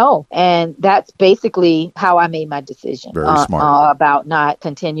say no. And that's basically how I made my decision. Very smart. About not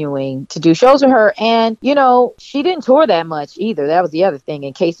continuing to do shows with her. And she didn't tour that much either. That was the other thing.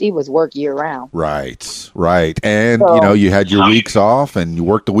 And Casey was work year round. Right. And you had your weeks off and you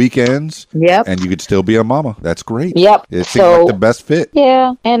worked the weekends. Yep. And you could still be a mama. That's great. Yep. It seemed like the best fit.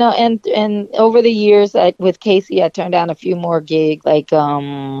 Yeah. And over the years with Casey, I turned down a few more gigs, like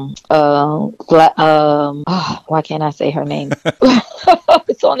why can't I say her name?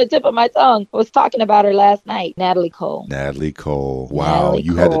 It's on the tip of my tongue. I was talking about her last night. Natalie Cole. Wow.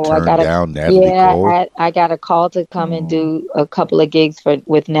 You had to turn down Natalie Cole? Yeah, I got a call to come and do a couple of gigs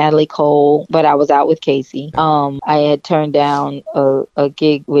with Natalie Cole, but I was out with Casey. I had turned down a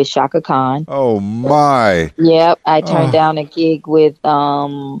gig with Shaka Khan. Oh my. Yep. I turned down a gig with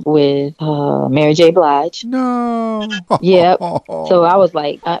Mary J. Blige. No. Yep. So I was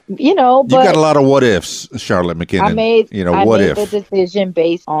like, but you got a lot of what ifs, Charlotte McKinnon. I made if the decision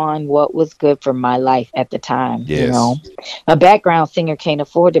based on what was good for my life at the time. Yes. A background singer can't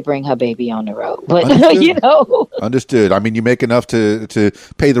afford to bring her baby on the road, but Understood. I mean, you make enough to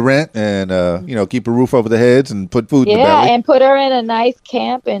pay the rent and keep a roof over the heads and put food in the belly. Yeah, and put her in a nice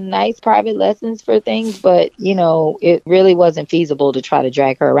camp and nice private lessons for things, but it really wasn't feasible to try to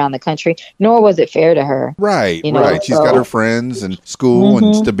drag her around the country, nor was it fair to her. Right. She's got her friends and school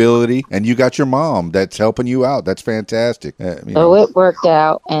and stability, and you got your mom that's helping you out. That's fantastic. So it worked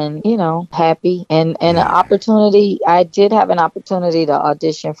out, and happy and an opportunity. I did have an opportunity to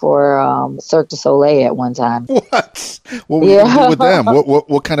audition for Cirque du Soleil at one time. What were you going to do with them?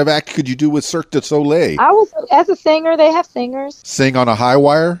 What kind of act could you do with Cirque du Soleil? I was, as a singer, they have singers. Sing on a high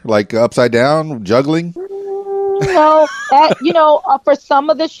wire, like upside down, juggling? No, for some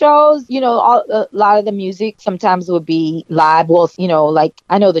of the shows, a lot of the music sometimes would be live. Well, like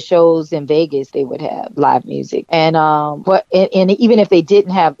I know the shows in Vegas, they would have live music, and even if they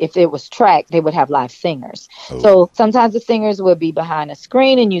didn't have, if it was tracked, they would have live singers. Oh. So sometimes the singers would be behind a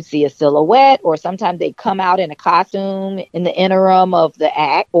screen and you'd see a silhouette, or sometimes they'd come out in a costume in the interim of the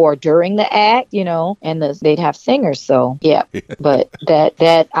act or during the act, and they'd have singers. So yeah, but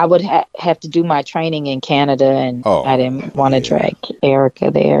that I would have to do my training in Canada, and I didn't want to drag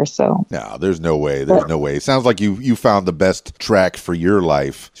Erica there. So no, there's no way. It sounds like you found the best track for your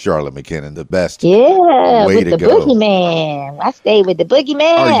life, Charlotte McKinnon. The best. Yeah, way with to the go. Boogeyman. I stayed with the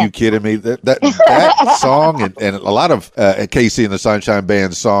Boogeyman. Are you kidding me? That song and a lot of Casey and the Sunshine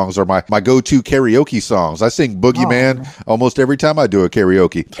Band songs are my go-to karaoke songs. I sing Boogeyman almost every time I do a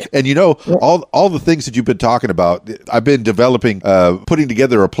karaoke. And all the things that you've been talking about, I've been developing, putting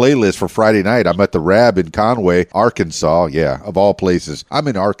together a playlist for Friday night. I'm at the Rab in Conway. way. Arkansas, yeah, of all places. I'm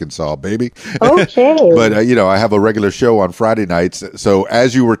in Arkansas, baby. Okay. But, I have a regular show on Friday nights. So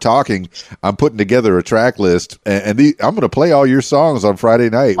as you were talking, I'm putting together a track list, and I'm going to play all your songs on Friday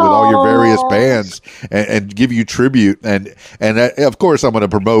night with all your various bands and give you tribute. And of course, I'm going to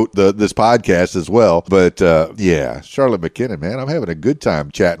promote this podcast as well. But, Charlotte Mckinnon, man, I'm having a good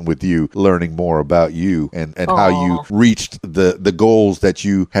time chatting with you, learning more about you and how you reached the goals that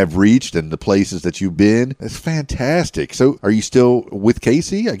you have reached and the places that you've been. It's fantastic. So are you still with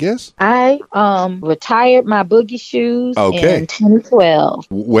Casey, I guess? I retired my boogie shoes in 2012.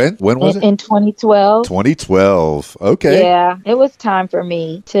 When was it? In 2012. 2012. Okay. Yeah, it was time for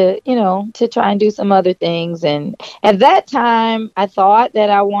me to try and do some other things. And at that time, I thought that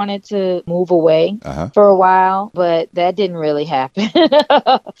I wanted to move away for a while, but that didn't really happen.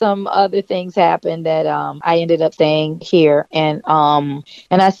 Some other things happened that I ended up staying here, and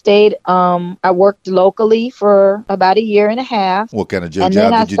I stayed. I worked locally for about a year and a half. What kind of job and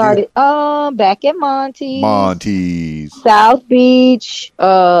then did you do? I started back at Monty's. South Beach,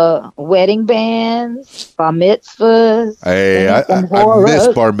 wedding bands, bar mitzvahs. Hey, I miss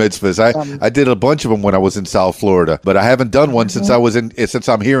bar mitzvahs. I did a bunch of them when I was in South Florida, but I haven't done one since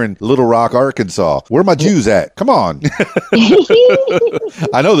I'm here in Little Rock, Arkansas. Where are my Jews at? Come on.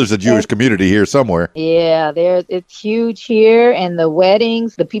 I know there's a Jewish community here somewhere. Yeah, it's huge here, and the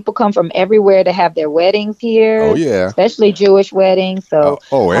weddings, the people come from everywhere to have their weddings here. Oh yeah, especially Jewish weddings. So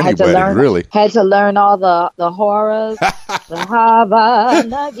any wedding really. Had to learn all the horrors. The Hava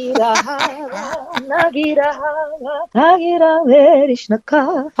Nagida Hava Nagida Hava Nagida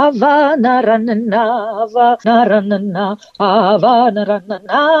Verishnaka Hava Naranana Naranana Hava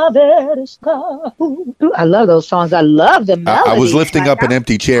Naranana Verishka. I love those songs. I love the melody. I was lifting up an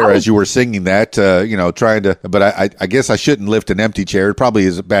empty chair as you were singing that, trying to, but I guess I shouldn't lift an empty chair. It probably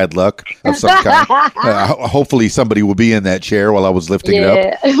is bad luck of some kind. Hopefully somebody will be in that chair while I was lifting it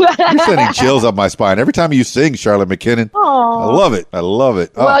up. You're sending chills up my spine every time you sing, Charlotte Mckinnon. I love it.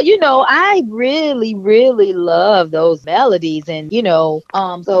 Oh. Well, I really, really love those melodies, and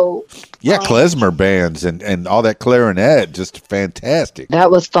so. Yeah, klezmer bands and all that clarinet, just fantastic. That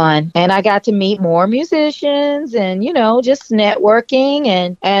was fun. And I got to meet more musicians and, just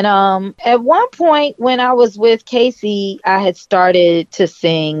networking. And at one point when I was with Casey, I had started to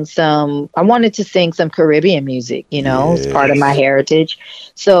I wanted to sing some Caribbean music, as part of my heritage.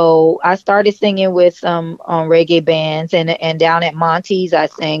 So I started singing with some reggae bands, and down at Monty's, I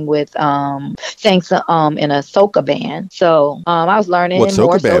sang with, sang some, in a soca band. So I was learning. What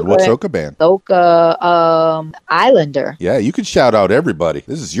soca band? What soca band? Soca Islander. Yeah, you can shout out everybody.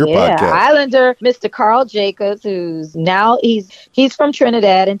 This is your podcast. Islander, Mr. Carl Jacobs, who's now he's from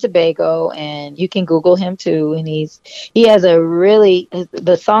Trinidad and Tobago, and you can Google him too. And he has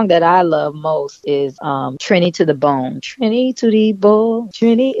the song that I love most is Trini to the Bone. Trini to the Bone.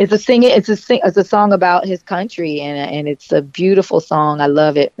 Trini. It's a song about his country, and it's a beautiful song. I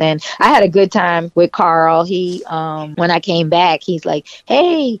love it. And I had a good time with Carl. He when I came back, he's like,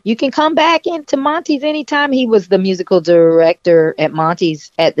 "Hey, you can come back into Monty's anytime." He was the musical director at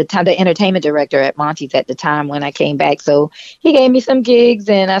Monty's at the time, the entertainment director at Monty's at the time when I came back. So he gave me some gigs,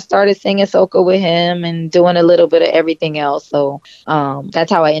 and I started singing soca with him and doing a little bit of everything else. So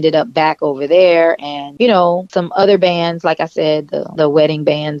that's how I ended up back over there. And some other bands, like I said, the wedding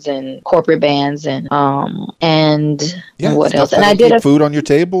bands and corporate bands, and what else? And I did food on your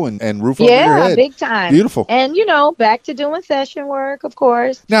table and roof over your head. Yeah, big time. Beautiful. And back to doing session work, of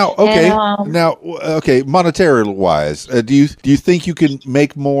course. Now, monetarily wise, do you think you can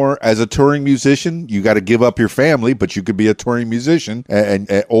make more as a touring musician? You got to give up your family, but you could be a touring musician,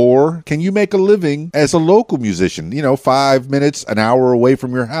 or can you make a living as a local musician? 5 minutes, an hour away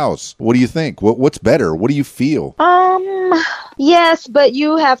from your house. What do you think? What's better? What do you feel? Yes, but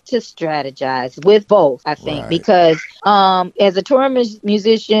you have to strategize with both, I think, because as a touring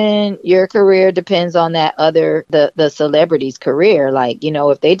musician, your career depends on the celebrity's career. Like,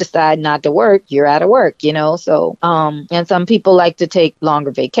 if they decide not to work, you're out of work, so and some people like to take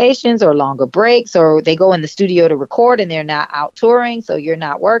longer vacations or longer breaks, or they go in the studio to record and they're not out touring, so you're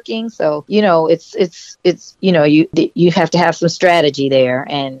not working. So it's you have to have some strategy there,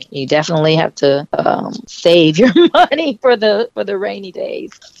 and you definitely have to save your money for the rainy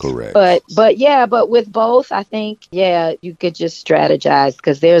days. Correct. But with both, I think you could just strategize,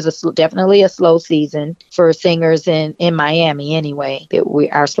 because there's definitely a slow season for singers in Miami anyway.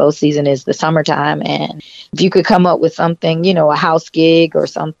 Our slow season is the summertime, and if you could come up with something, a house gig or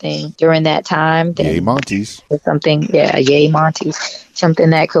something during that time, then yay Monty's. something, yay Monty's. something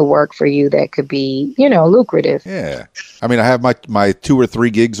that could work for you, that could be, lucrative. Yeah. I mean, I have my 2 or 3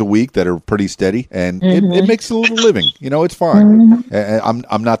 gigs a week that are pretty steady, and it makes a little living. It's fine.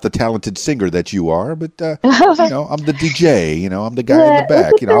 I'm not the talented singer that you are, but I'm the DJ. I'm the guy in the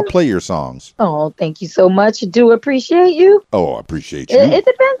back. I'll play your songs. Oh, thank you so much. I do appreciate you. Oh, I appreciate you. It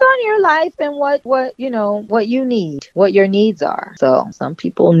depends on your life and what you need, what your needs are. So some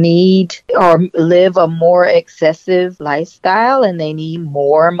people need or live a more excessive lifestyle, and they need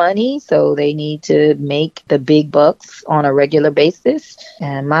more money, so they need to make the big bucks on a regular basis.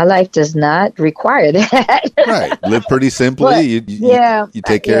 And my life does not require that. Right. Live pretty simply. But, you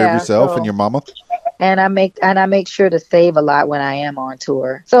take care of yourself and your mama. And I make sure to save a lot when I am on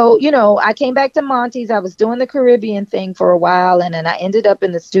tour. So, I came back to Monty's. I was doing the Caribbean thing for a while, and then I ended up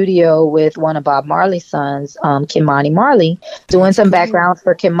in the studio with one of Bob Marley's sons, Kimani Marley, doing some backgrounds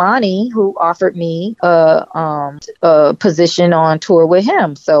for Kimani, who offered me a position on tour with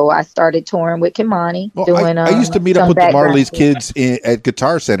him. So I started touring with Kimani. Well, I used to meet up with the Marley's kids at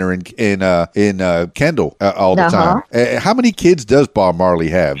Guitar Center in Kendall all the time. How many kids does Bob Marley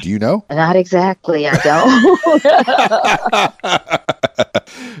have? Do you know? Not exactly. I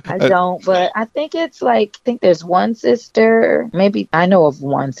don't, but I think there's one sister. Maybe I know of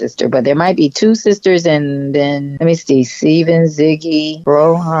one sister, but there might be 2 sisters, and then let me see: Steven, Ziggy,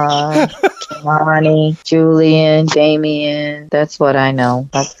 Rohan, Kimani, Julian, Damien. That's what I know.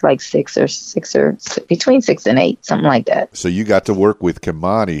 That's like 6 or between 6 and 8, something like that. So you got to work with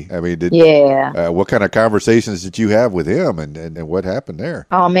Kimani. I mean, what kind of conversations did you have with him, and what happened there?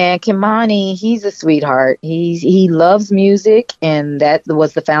 Oh man, Kimani, he's a sweetheart. He loves music, and that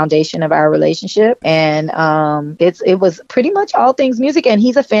was the foundation of our relationship. And it was pretty much all things music. And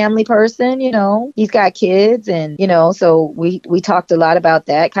he's a family person. He's got kids, and so we talked a lot about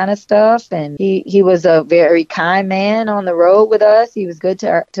that kind of stuff. And he was a very kind man on the road with us. He was good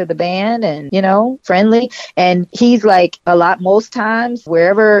to the band, and friendly. And he's like most times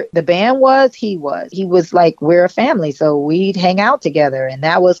wherever the band was, he was like, we're a family, so we'd hang out together, and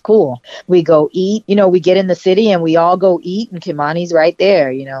that was cool. We go eat. We get in the city and we all go eat, and Kimani's right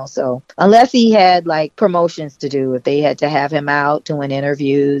there, so unless he had like promotions to do, if they had to have him out doing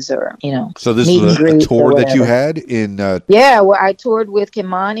interviews or, So this was a tour that you had in, well, I toured with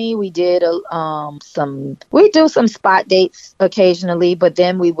Kimani. We did we do some spot dates occasionally, but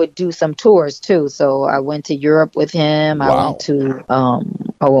then we would do some tours too. So I went to Europe with him. Wow.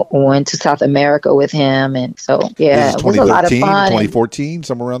 I went to South America with him. And so, it was a lot of fun. 2014,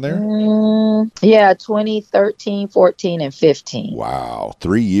 somewhere around there? 2013, 14, and 15. Wow.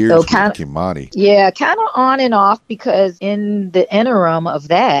 3 years with Kimani. Yeah, kind of on and off, because in the interim of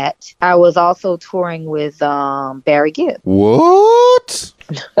that, I was also touring with Barry Gibb. What?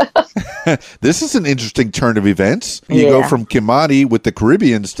 This is an interesting turn of events. You go from Kimani with the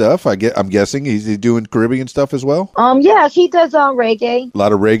Caribbean stuff. I'm guessing he's doing Caribbean stuff as well. Yeah, he does reggae. A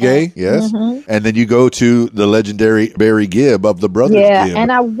lot of reggae, yes. Mm-hmm. And then you go to the legendary Barry Gibb of the Brothers Gibb. Yeah,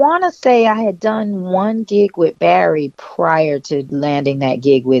 and I want to say I had done one gig with Barry prior to landing that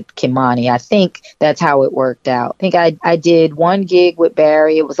gig with Kimani. I think that's how it worked out. I think I did one gig with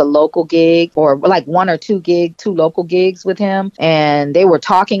Barry. It was a local gig, or like 1 or 2 local gigs with him, and they were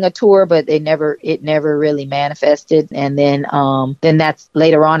talking a tour, but it never really manifested. And then that's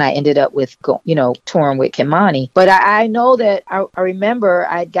later on I ended up with touring with Kimani. But I know that I remember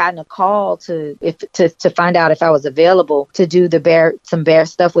I'd gotten a call to find out if I was available to do some bear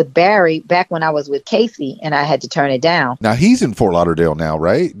stuff with Barry back when I was with Casey, and I had to turn it down. Now he's in Fort Lauderdale now,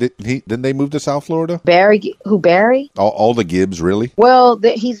 right? Didn't they move to South Florida? Barry? All the Gibbs, really? Well,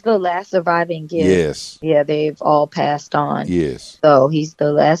 he's the last surviving Gibb. Yes. Yeah, they've all passed on. Yes. So he's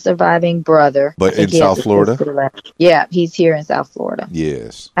the last surviving brother. But in South Florida? Yeah, he's here in South Florida.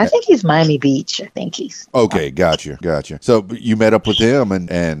 Yes. I think he's Miami Beach. I think he's. Okay, gotcha. So you met up with him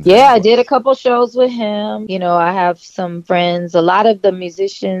and Yeah, I did a couple shows with him. I have some friends. A lot of the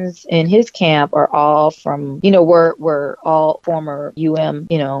musicians in his camp are all from, we're all former UM,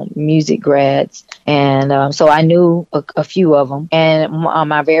 music grads. And so I knew a few of them. And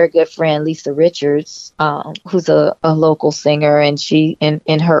my very good friend, Lisa Richards, who's a local singer, and she,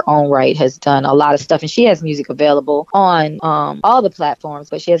 in her own right, has done a lot of stuff. And she has music available on all the platforms,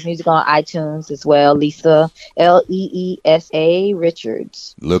 but she has music on iTunes as well. Lisa, Leesa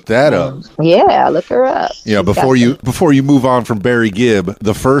Richards. Look that up. Yeah, look her up. Before you move on from Barry Gibb,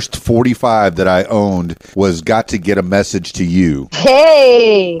 the first 45 that I owned was "Got to Get a Message to You."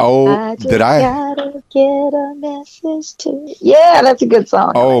 Hey. Oh, did I? Gotta get a message to. Yeah, that's a good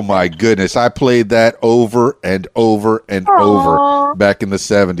song. Oh my goodness. I played that over and over and over back in the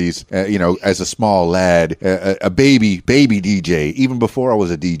 70s, as a small lad, a baby DJ, even before I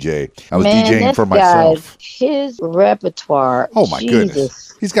was a DJ. I was DJing for myself. His repertoire. Oh my goodness.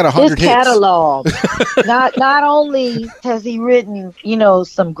 He's got 100 hits. His catalog. not only has he written,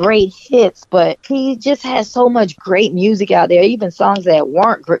 some great hits, but he just has so much great music out there, even songs that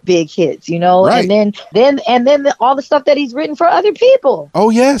weren't big hits, Right. and then all the stuff that he's written for other people. Oh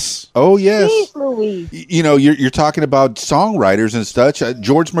yes. Jeez Louise. You're talking about songwriters and such.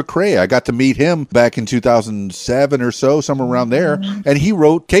 George McCrae, I got to meet him back in 2007 or so, somewhere around there, and he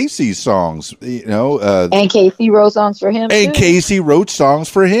wrote Casey's songs. And Casey wrote songs for him. And too. Casey wrote songs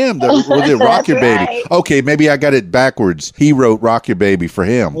for him. The Rock Your Baby. Right. Okay, maybe I got it backwards. He wrote Rock Your Baby for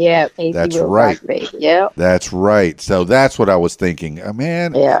him. Yeah, Casey that's wrote right. Rock Baby. Yeah, that's right. So that's what I was thinking,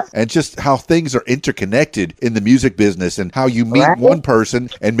 man. Yeah, and just how things are interconnected in the music business, and how you meet one person,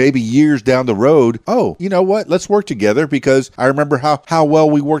 and maybe years down the road, oh, you know what? Let's work together, because I remember how well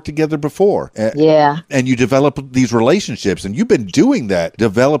we worked together before. Yeah, and you develop these relationships, and you've been doing that,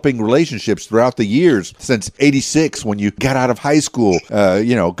 developing relationships throughout the years since '86 when you got out of high school.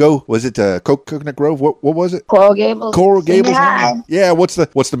 Was it Coconut Grove? What was it? Coral Gables. Coral Gables. Yeah. What's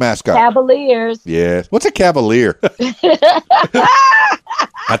the mascot? Cavaliers. Yeah. What's a Cavalier?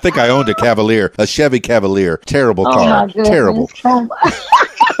 I think I owned a Cavalier, a Chevy Cavalier. Terrible car. Terrible.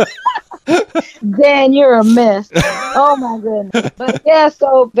 Dan, you're a mess. Oh my goodness. But yeah,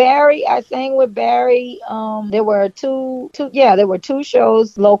 so Barry, I sang with Barry. There were two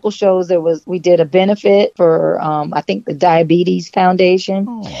shows, local shows. We did a benefit for I think the Diabetes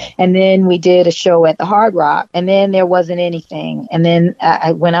Foundation. And then we did a show at the Hard Rock, and then there wasn't anything. And then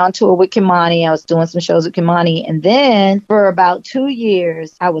I went on tour with Kimani. I was doing some shows with Kimani, and then for about 2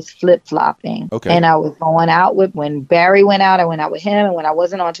 years I was flip-flopping. Okay. And I was going out when Barry went out, I went out with him, and when I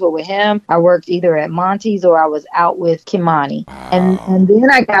wasn't on tour with him, I worked either at Monty's or I was out with Kimani. Wow. And then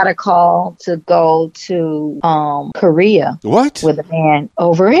I got a call to go to Korea. What? With a band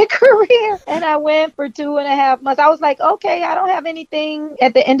over in Korea. And I went for 2.5 months. I was like, okay, I don't have anything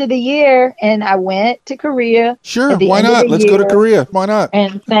at the end of the year. And I went to Korea. Sure, why not? Let's go to Korea. Why not?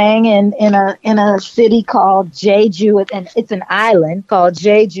 And sang in a city called Jeju, and it's an island called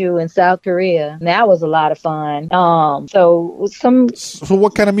Jeju in South Korea. And that was a lot of fun. So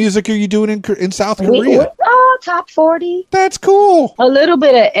what kind of music are you doing in South Korea? Top 40. That's cool. A little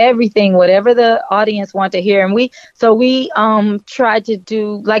bit of everything, whatever the audience want to hear. And we tried to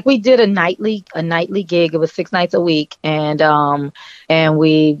do, like, we did a nightly gig. It was 6 nights a week, and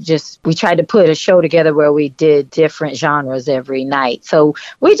we tried to put a show together where we did different genres every night. So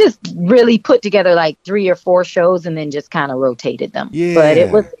we just really put together like 3 or 4 shows and then just kind of rotated them. Yeah. But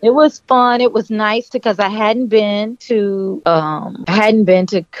it was fun. It was nice because I hadn't been to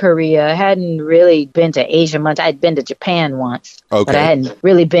Korea. I hadn't really been to Asia much. I'd been to Japan once. Okay. But I hadn't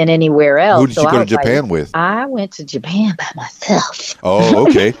really been anywhere else. Who did you go to Japan with? I went to Japan by myself. Oh,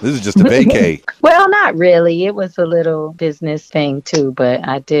 okay. This is just a vacay. Well, not really. It was a little business thing too, but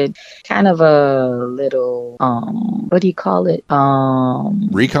I did kind of a little, what do you call it?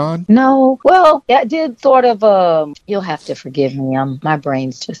 Recon? No. Well, I did sort of, you'll have to forgive me. My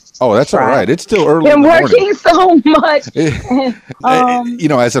brain's just Oh, that's fried. all right. It's still early Been in the working morning. so much.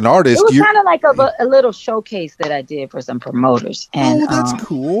 As an artist, it was kind of like a little showcase that I did for some promoters. And, that's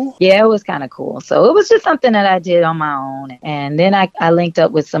cool. Yeah, it was kind of cool. So it was just something that I did on my own. And then I linked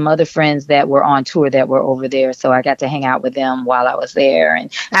up with some other friends that were on tour that were over there. So I got to hang out with them while I was there.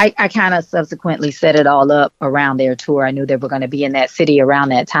 And I kind of subsequently set it all up around their tour. I knew they were going to be in that city around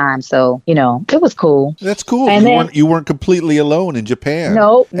that time. So, it was cool. That's cool. And you weren't completely alone in Japan.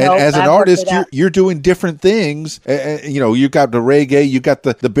 No. And as an artist, you're doing different things. You got the reggae, you got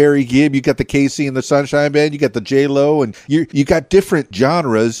the Barry Gibb, you got the Casey and the Sunshine Band, you got the J-Lo, and you got different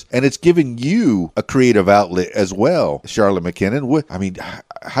genres, and it's giving you a creative outlet as well. Charlotte Mckinnon,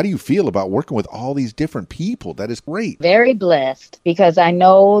 how do you feel about working with all these different people? That is great. Very blessed, because I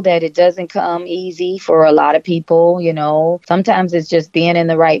know that it doesn't come easy for a lot of people. Sometimes it's just being in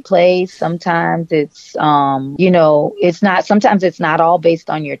the right place. Sometimes it's, sometimes it's not all based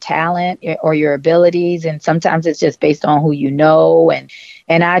on your talent or your abilities. And sometimes it's just based on who you know.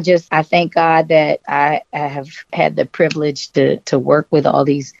 And I thank God that I have had the privilege to work with all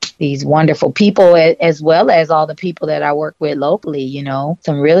these these wonderful people, as well as all the people that I work with locally.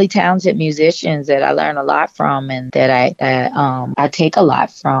 Some really talented musicians that I learn a lot from, and that I take a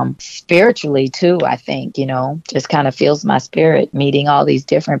lot from spiritually too. I think just kind of fills my spirit meeting all these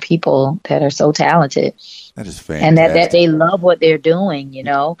different people that are so talented. That is fantastic. And that they love what they're doing,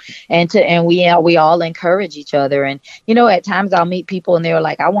 and we all encourage each other. And, at times I'll meet people and they're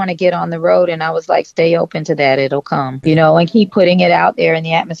like, I want to get on the road. And I was like, stay open to that. It'll come, and keep putting it out there in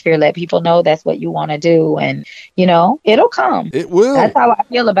the atmosphere. Let people know that's what you want to do. And, it'll come. It will. That's how I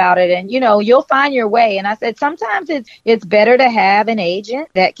feel about it. And, you'll find your way. And I said, sometimes it's better to have an agent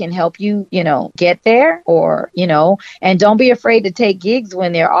that can help you, get there, or, and don't be afraid to take gigs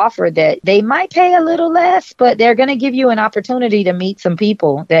when they're offered that they might pay a little less, but they're going to give you an opportunity to meet some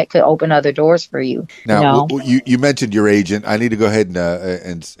people that could open other doors for you. Now, you mentioned your agent. I need to go ahead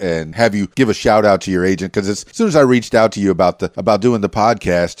and have you give a shout out to your agent, because as soon as I reached out to you about doing the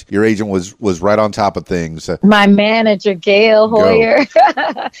podcast, your agent was right on top of things. My manager, Gail Hoyer.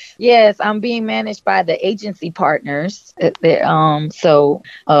 Yes, I'm being managed by the agency partners. So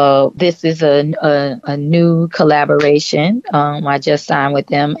this is a new collaboration. I just signed with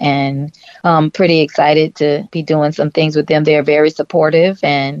them, and I'm pretty excited to be doing some things with them. They're very supportive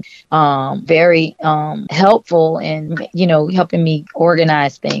and very helpful in helping me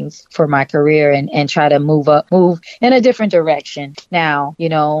organize things for my career and try to move in a different direction. Now,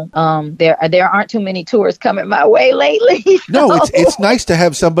 there aren't too many tours coming my way lately. So. No, it's nice to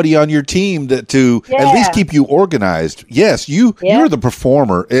have somebody on your team to at least keep you organized. Yes, you're the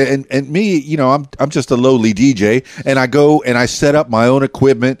performer, and me, I'm just a lowly DJ, and I go and I set up my own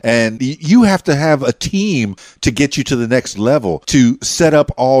equipment, and you have to have a team to get you to the next level, to set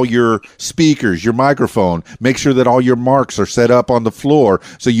up all your speakers, your microphone, make sure that all your marks are set up on the floor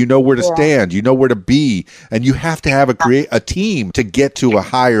so you know where to stand, you know where to be, and you have to have a team to get to a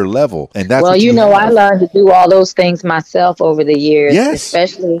higher level. And that's I learned to do all those things myself over the years,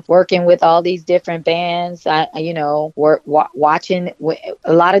 especially working with all these different bands. Watching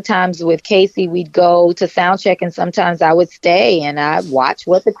a lot of times with Casey, we'd go to sound check, and sometimes I would stay and I watch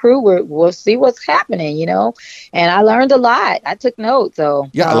what the crew will see what's happening, and I learned a lot. I took notes. So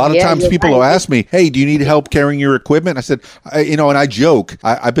a lot of times people will ask me, hey, do you need help carrying your equipment? I said, and I joke,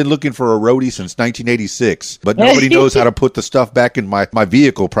 I've been looking for a roadie since 1986, but nobody knows how to put the stuff back in my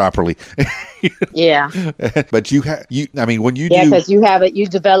vehicle properly. Yeah. But when you because you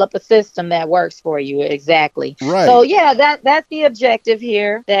develop a system that works for you. Exactly. Right. So that's the objective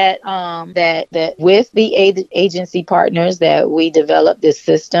here, that with the agency partners, that we develop this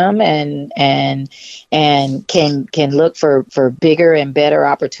system and can look for bigger and better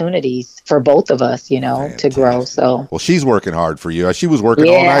opportunities for both of us, to grow. So, well, she's working hard for you. She was working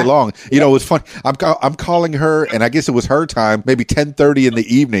all night long. It was fun. I'm calling her, and I guess it was her time, maybe 10:30 in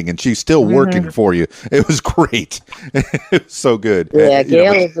the evening, and she's still working for you. It was great. It was so good. Yeah,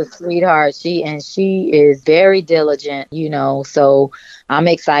 Gail is a sweetheart. She is very diligent, so I'm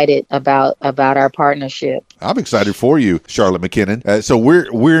excited about our partnership. I'm excited for you, Charlotte Mckinnon. So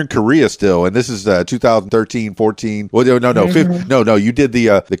we're in Korea still, and this is 2013, 14. Well, no, you did the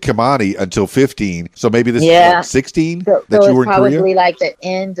Kimani until 15. So maybe this is 16 that you were in Korea? It's probably like the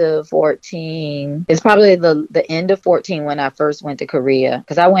end of 14. It's probably the end of 14 when I first went to Korea,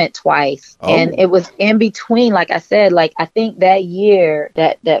 because I went twice. Oh. And it was in between, like I said, I think that year,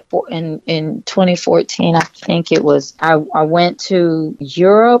 in 2014, I think it was, I went to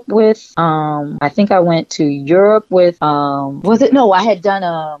Europe with, I had done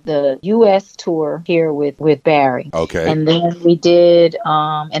the U.S. tour here with Barry. Okay. And then we did,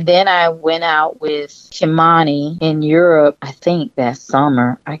 and then I went out with Kimani in Europe, I think that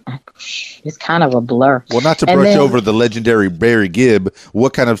summer. It's kind of a blur. Well, not to brush over the legendary Barry Gibb,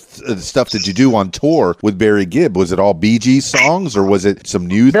 what kind of stuff did you do on tour with Barry Gibb? Was it all Bee Gees songs, or was it some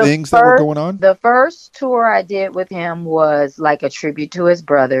new things that were going on? The first tour I did with him was like a tribute to his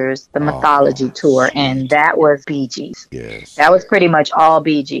brothers, the Mythology tour, and that was Bee Gees. Yes. That was pretty much all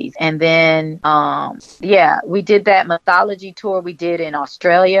Bee Gees. And then, we did that Mythology tour we did in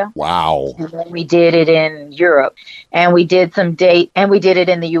Australia. Wow. And then we did it in Europe, and we did and we did it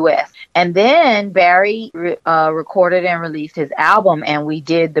in the U.S. And then Barry recorded and released his album, and we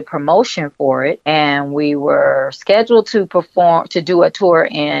did the promotion for it, and we were scheduled to do a tour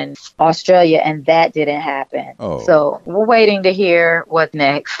in Australia, and that didn't happen. Oh. So we're waiting to hear what's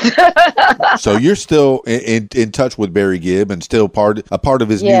next. So you're still in touch with Barry Gibb and still a part of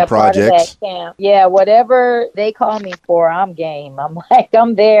his new projects? Part of that camp. Yeah, whatever they call me for, I'm game.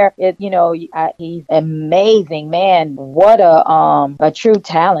 I'm there. He's amazing, man. What a true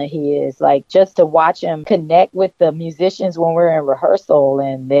talent he is. Like, just to watch him connect with the musicians when we're in rehearsal rehearsal,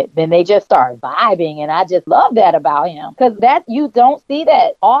 and then they just start vibing, and I just love that about him, because that you don't see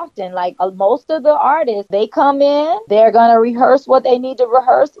that often. Like most of the artists, they come in, they're gonna rehearse what they need to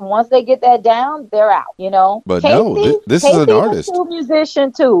rehearse, and once they get that down, they're out. But no, Casey, this is Casey's an artist. a true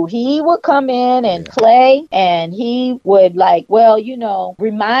musician too. He would come in and play, and he would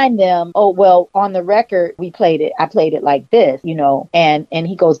remind them, oh well, on the record I played it like this, and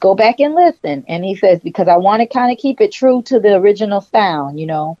he goes, go back and listen, and he says, because I want to kind of keep it true to the original sound,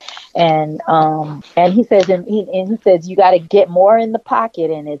 and he says, and he says, you got to get more in the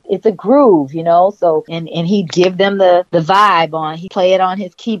pocket, and it's a groove, so and he'd give them the vibe on, he play it on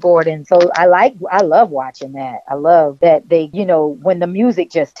his keyboard, and so I love watching that. I love that they, when the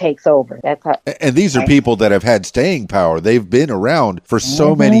music just takes over. That's how. And these are people that have had staying power. They've been around for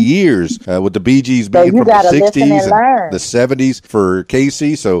so many years, with the Bee Gees being from the 60s and the 70s for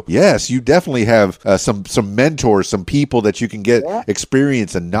Casey. So yes, you definitely have some mentors, some people that you can get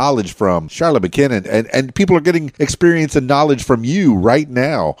experience and knowledge from. Charlotte Mckinnon, and people are getting experience and knowledge from you right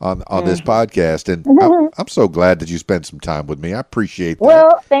now on this podcast. And I'm so glad that you spent some time with me. I appreciate that.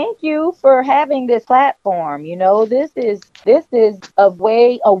 Well, thank you for having this platform. This is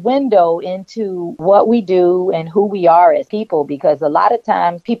a window into what we do and who we are as people, because a lot of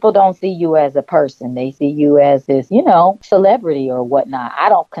times people don't see you as a person. They see you as this, celebrity or whatnot. I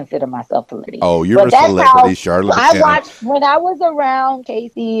don't consider myself a celebrity. Oh, you're a celebrity, Charlotte. I watched when I was around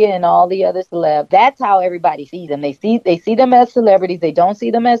Casey and all the other celebs. That's how everybody sees them. They see them as celebrities. They don't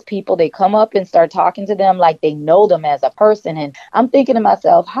see them as people. They come up and start talking to them like they know them as a person. And I'm thinking to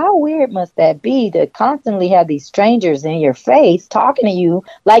myself, how weird must that be to constantly have these strangers in your face talking to you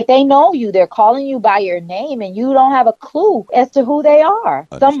like they know you. They're calling you by your name, and you don't have a clue as to who they are.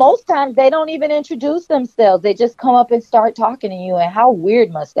 Most times they don't even introduce themselves. They just come up and start talking to you. And how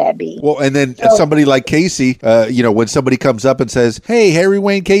weird must that be? Well, and then somebody like Casey, when somebody comes up and says, "Hey, Harry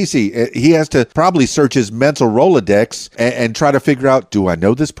Wayne Casey," he has to probably search his mental Rolodex and try to figure out, do I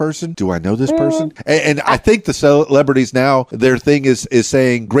know this person? Do I know this person? And I think the celebrities now, their thing is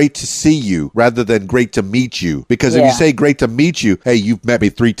saying great to see you rather than great to meet you. Because if you say great to meet you, hey, you've met me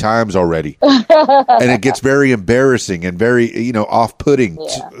 3 times already. And it gets very embarrassing and very, off-putting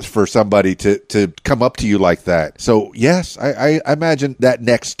for somebody to come up to you like that. So yes, I imagine that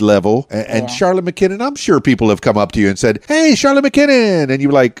next level. And Charlotte Mckinnon, I'm sure people have come up to you and said, "Hey, Charlotte Mckinnon," and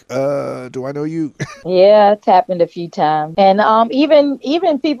you're like, do I know you? Yeah, it's happened a few times. And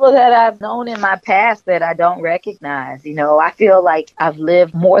even people that I've known in my past that I don't recognize, I feel like I've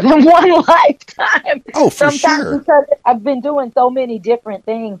lived more than one lifetime. Oh, for sure. Because I've been doing so many different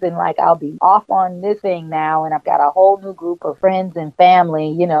things, and like I'll be off on this thing now, and I've got a whole new group of friends and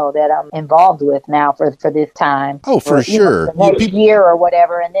family, that I'm involved with now for this time. Oh, for sure. The next year or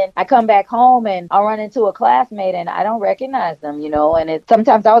whatever. And then I come back home and I'll run into a classmate and I don't recognize them, and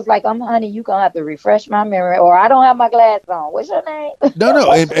sometimes I was like, honey, you gonna have to refresh my memory, or I don't have my glasses on. What's your name? No.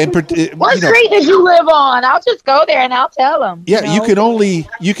 What street did you live on? I'll just go there and I'll tell them. Yeah, you can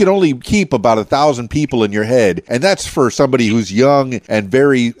only keep about 1,000 people in your head, and that's for somebody who's young and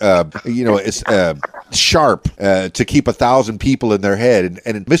very sharp to keep 1,000 people in their head.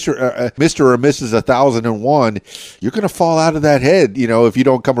 And Mr. or Mrs. 1001, you're going to fall out of that head, if you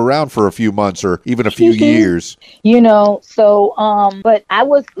don't come around for a few months or even a few years. But I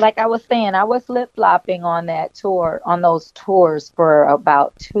was, like I was saying, I was flip-flopping on those tours for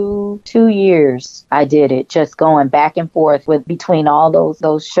about two years. I did it, just going back and forth between all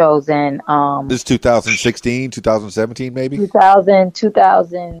those shows. And this 2016, 2017, maybe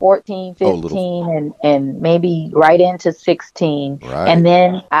 2014, 15, and maybe right into 16. Right. And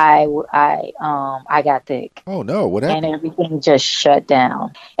then I got sick. Oh no, what happened? And everything just shut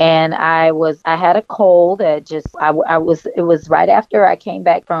down. And I had a cold that it was right after I came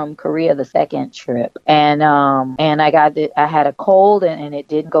back from Korea, the second trip. And I had a cold and it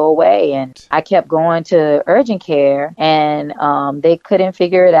didn't go away. And I kept going to urgent care, and they couldn't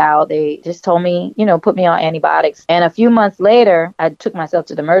figure it out. They just told me, put me on antibiotics. And a few months later, I took myself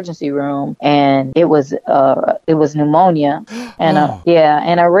to the emergency room, and it was pneumonia, and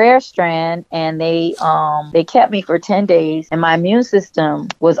and a rare strand. And they kept me for 10 days, and my immune system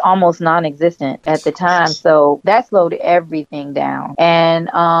was almost non-existent at the time. So that slowed everything down. And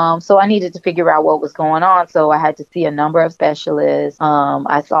so I needed to figure out what was going on. So I had to see a number of specialists.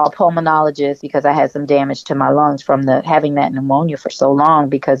 I saw a pulmonologist because I had some damage to my lungs from having that pneumonia for so long,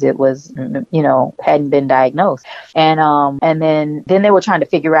 because it was, hadn't been diagnosed. And then they were trying to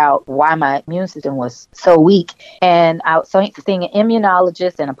figure out why my immune system was so weak. And I was seeing an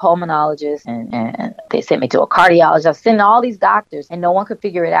immunologist and a pulmonologist, and they sent me to a cardiologist. I was seeing all these doctors, and no one could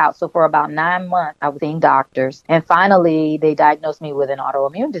figure it out. So for about 9 months, I was seeing doctors. And finally, they diagnosed me with an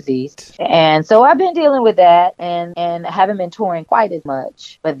autoimmune disease. And so I've been dealing with that and haven't been touring quite as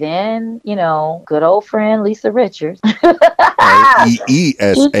much. But then, good old friend Lisa Richards. Leesa.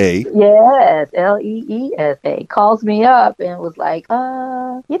 Yes, Leesa calls me up and was like,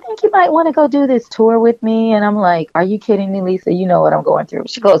 you think you might want to go do this tour with me? And I'm like, are you kidding me, Lisa? You know what I'm going through.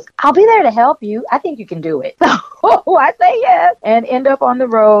 She goes, I'll be there to help you. I think you can do it. So I say yes and end up on the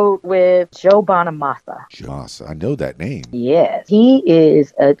road with Joe Bonamassa. Joss, I know that name. Yes, he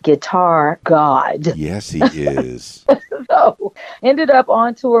is a guitar god. Yes, he is. So ended up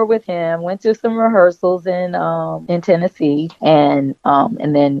on tour with him, went to some rehearsals in Tennessee, and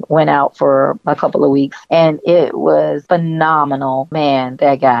then went out for a couple of weeks, and it was phenomenal. Man,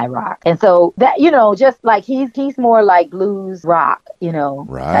 that guy rocked. And so that, just like he's more like blues rock,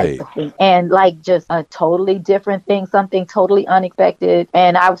 Right. type of thing. And like just a totally different thing, something totally unexpected.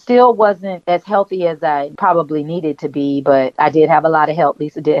 And I still wasn't as healthy as I probably needed to be, but I did have a lot of help.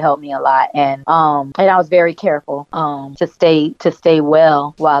 Lisa did help me a lot, and I was very careful to stay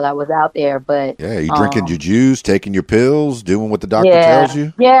well while I was out there. But yeah, you drinking your juice, taking your pills, doing what the doctor tells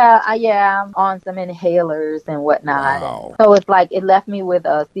you. I'm on some inhalers and whatnot. Wow. So it's like it left me with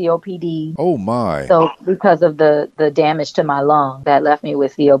a COPD. Oh my. So because of the damage to my lung, that left me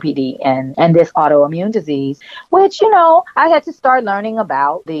with COPD and this autoimmune disease, which I had to start learning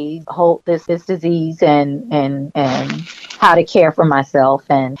about this disease and how to care for myself.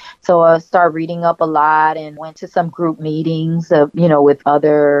 And so I started reading up a lot and went to some group meetings with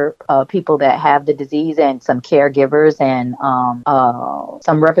other people that have the disease and some caregivers and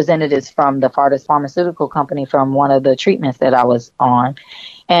some representatives from the pharmaceutical company from one of the treatments that I was on.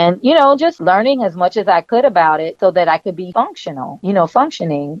 And, just learning as much as I could about it so that I could be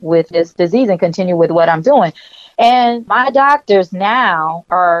functioning with this disease and continue with what I'm doing. And my doctors now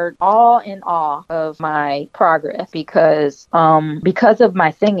are all in awe of my progress because of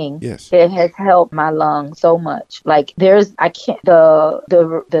my singing. Yes. It has helped my lungs so much. Like the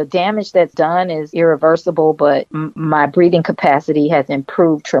damage that's done is irreversible, but my breathing capacity has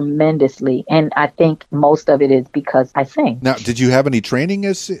improved tremendously. And I think most of it is because I sing. Now, did you have any training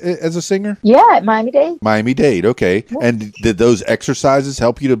as a singer? Yeah, at Miami-Dade. Miami-Dade, okay. Yeah. And did those exercises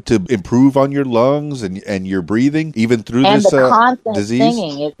help you to improve on your lungs and your breathing even through and this the constant disease?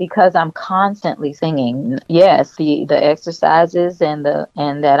 Singing is because I'm constantly singing. Yes, the exercises and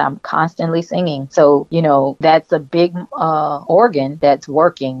that I'm constantly singing. So that's a big organ that's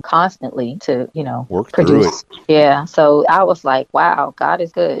working constantly to work produce. through it. Yeah. So I was like, wow, God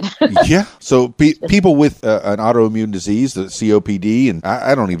is good. Yeah. So people with an autoimmune disease, the COPD, and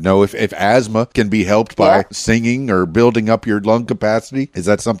I don't even know if asthma can be helped by singing or building up your lung capacity. Is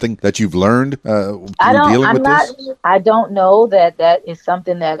that something that you've learned through dealing with this? I don't know that is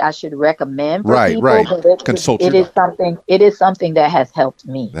something that I should recommend for people. Right. But it is something that has helped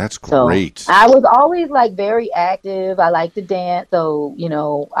me. That's great. So I was always like very active. I like to dance. So,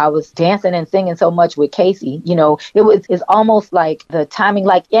 I was dancing and singing so much with Casey. It's almost like the timing,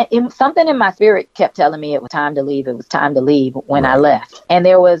 like something in my spirit kept telling me it was time to leave. It was time to leave when I left. And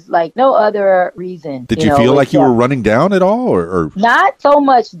there was like no other reason. Did you feel like you were running down at all or? Not so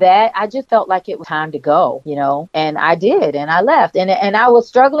much that. I just felt like it was time to go, and I did, and I left. And I was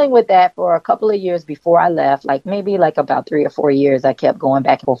struggling with that for a couple of years before I left, like maybe like about 3 or 4 years. I kept going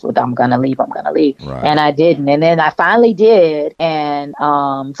back and forth with, I'm going to leave. Right. And I didn't. And then I finally did. And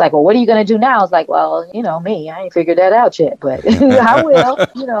it's like, well, what are you going to do now? I was like, well, me, I ain't figured that out yet, but I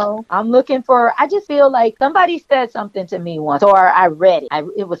will. I'm looking for, I just feel like somebody said something to me once, or I read it.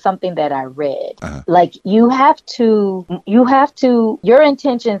 It was something that I read. Uh-huh. Like your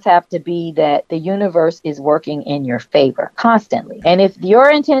intentions have to be that the universe is working in your favor constantly. And if your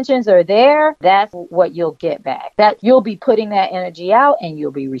intentions are there, that's what you'll get back. That you'll be putting that energy out and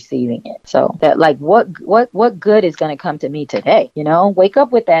you'll be receiving it. So that like what good is going to come to me today? Wake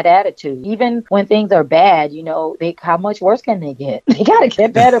up with that attitude. Even when things are bad, how much worse can they get? They got to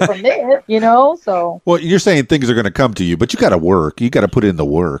get better from this, so. Well, you're saying things are going to come to you, but you got to work. You got to put in the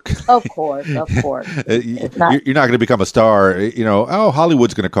work. Of course. You're not going to become a star,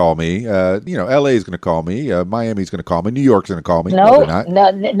 Hollywood's going to call me, LA is going to call me, me. Miami's going to call me. New York's going to call me. No, they're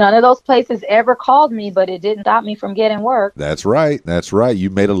No, not. none of those places ever called me, but it didn't stop me from getting work. That's right. That's right. You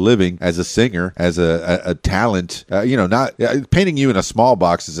made a living as a singer, as a talent. Not painting you in a small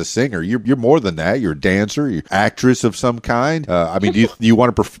box as a singer. You're more than that. You're a dancer. You're actress of some kind. Do you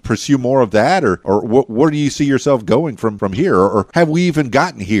want to pursue more of that, or where do you see yourself going from here, or have we even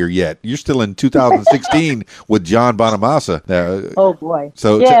gotten here yet? You're still in 2016 with John Bonamassa. Oh boy.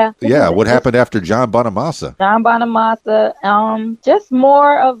 So what happened after John Bonamassa? John Bonamassa, just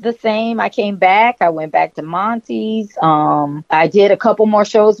more of the same. I came back. I went back to Monty's. I did a couple more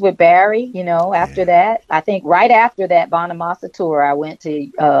shows with Barry. After that, I think right after that Bonamassa tour, I went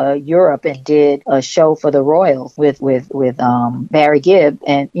to Europe and did a show for the Royals with Barry Gibb,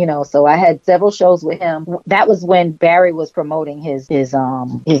 and so I had several shows with him. That was when Barry was promoting his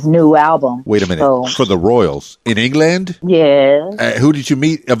new album. Wait a minute, for the Royals in England? Yes. Who did you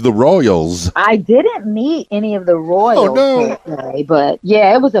meet of the Royals? I didn't meet any of the Royals. Oh no! Per se, but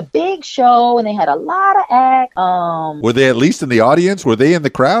yeah, it was a big show, and they had a lot of acts. Were they at least in the audience? Were they in the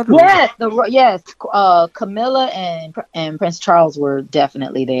crowd? Yes, Camilla and Prince Charles were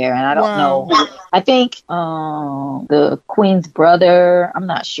definitely there, and I don't know. I think the Queen's brother. I'm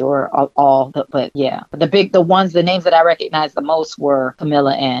not sure but yeah, the names that I recognized the most were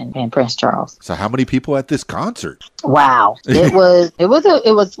Camilla and Prince Charles. So how many people at this concert? Wow, it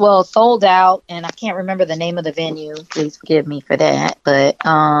was sold out, and I can't remember the name of the venue. Please forgive me for that. But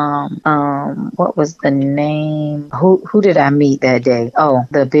what was the name? Who did I meet that day? Oh,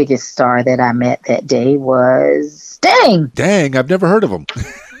 the biggest star that I met that day was Sting. Dang, I've never heard of him.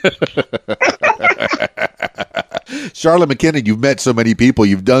 Charlotte Mckinnon, you've met so many people,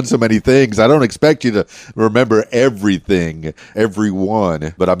 you've done so many things. I don't expect you to remember everything,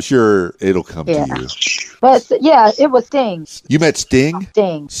 everyone, but I'm sure it'll come to you. But yeah, it was Sting. You met Sting?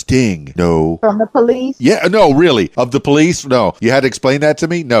 Sting. No. From the Police? Yeah, no, really. Of the Police? No. You had to explain that to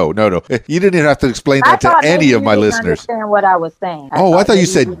me? No. You didn't even have to explain that to any of my listeners. I understand what I was saying. I thought you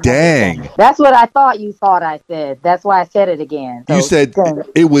said dang. That's what I thought you thought I said. That's why I said it again. So you said Sting.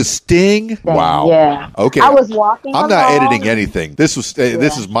 It was Sting? Wow. Yeah. Okay. I was walking I'm not editing anything. This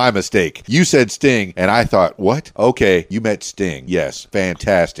is my mistake. You said Sting, and I thought, what? Okay, you met Sting. Yes,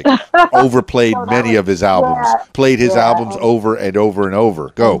 fantastic. Overplayed many of his albums. Played his albums over and over and over.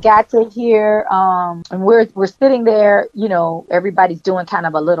 Go. Got to hear, and we're sitting there, everybody's doing kind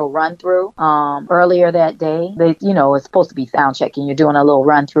of a little run through. Earlier that day, it's supposed to be sound checking. You're doing a little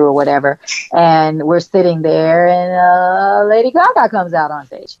run through or whatever, and we're sitting there, and Lady Gaga comes out on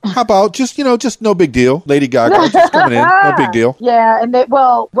stage. How about just no big deal, Lady Gaga just coming in, no big deal. Yeah, and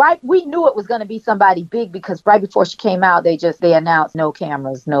we knew it was going to be somebody big because right before she came out, they announced no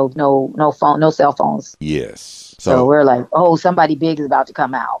cameras, no phone, no cell phones. Yes. So we're like, oh, somebody big is about to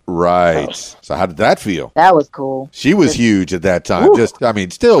come out. Right. So how did that feel? That was cool. She was huge at that time. Ooh.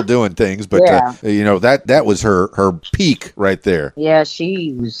 Still doing things, but that was her peak right there. Yeah,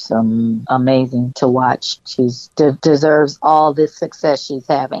 she was amazing to watch. She deserves all this success she's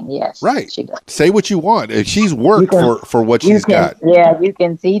having. Yes, right. She does. Say what you want. She's worked for what she's got. Yeah, you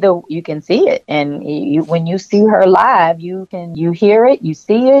can see it, and when you see her live, you hear it, you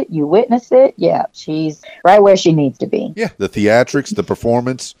see it, you witness it. Yeah, she's right where she needs to be. Yeah, the theatrics, the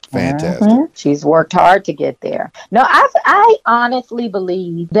performance, fantastic. Mm-hmm. She's worked hard to get there. No, I honestly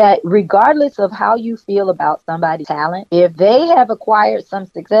believe that regardless of how you feel about somebody's talent, if they have acquired some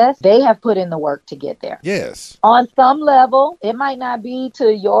success, they have put in the work to get there. Yes. On some level, it might not be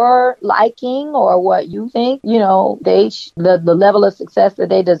to your liking or what you think, the level of success that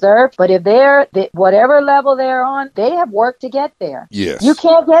they deserve, but if whatever level they're on, they have worked to get there. Yes. You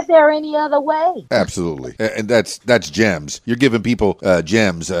can't get there any other way. Absolutely. And that's gems. You're giving people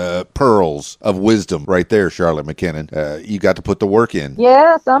gems, pearls of wisdom right there, Charlotte Mckinnon. You got to put the work in.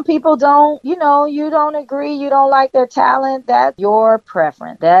 Yeah, some people don't, you don't agree, you don't like their talent. That's your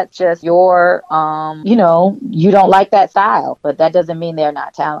preference. That's just your, you don't like that style, but that doesn't mean they're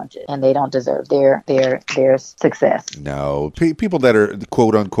not talented and they don't deserve their success. No, people that are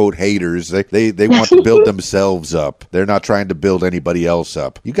quote unquote haters, they want to build themselves up. They're not trying to build anybody else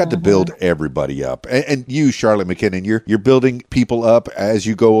up. You got to build everybody up. And you, Charlotte McKinnon, you're building people up as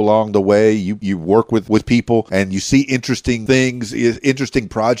you go along the way. You work with people and you see interesting things, interesting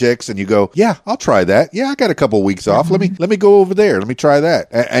projects, and you go, yeah, I'll try that. Yeah, I got a couple of weeks off. Let me go over there. Let me try that.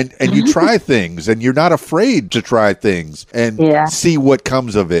 And you try things, and you're not afraid to try things and see what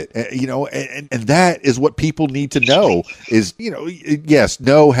comes of it. And that is what people need to know is, yes,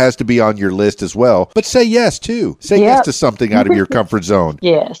 no has to be on your list as well, but say yes too. Say yes to something out of your comfort zone.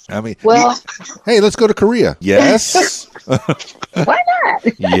 Yes. I mean, hey, let's go to Korea. Yes. Why not?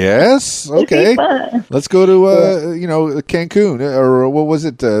 Yes. Okay. Fun. Let's go to Cancun or what was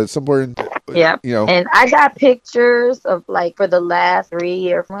it? Somewhere in Yeah. you know. And I got pictures of like for the last 3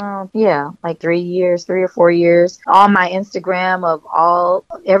 years. Well, yeah, like 3 years, 3 or 4 years on my Instagram of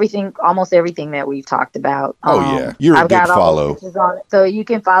almost everything that we've talked about. Oh yeah, you're a I've good got all those follow. pictures on it. So you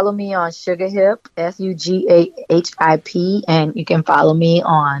can follow me on Sugar Hip, SUGAHIP, and you can follow me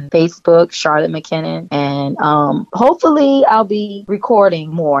on Facebook, Charlotte McKinnon. And hopefully I'll be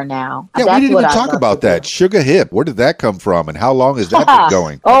recording more now. Yeah, we That's didn't what even I'd talk love about to that. do. Sugar Hip. Where did that come from, and how long has that been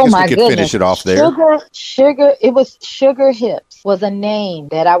going? I Oh guess we my could goodness. finish it off there. It was Sugar Hips was a name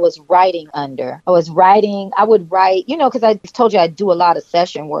that I was writing under. I would write, because I told you I do a lot of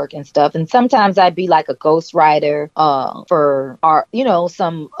session work and stuff. And sometimes I'd be like a ghostwriter for art,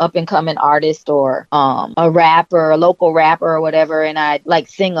 some up and coming artist or a rapper, a local rapper or whatever. And I'd like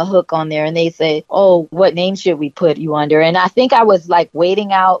sing a hook on there and they say, oh, what name should we put you under? And I think I was like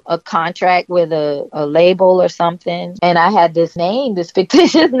waiting out a contract with a label or something. And I had this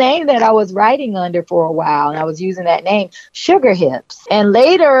fictitious name that I was writing under for a while. And I was using that name, Sugar Hips. And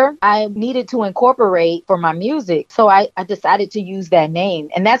later I needed to incorporate for my music. So I decided to use that name.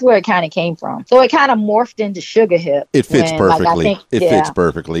 And that's where it kind of came from. So it kind of morphed into Sugar Hip. It fits perfectly. It fits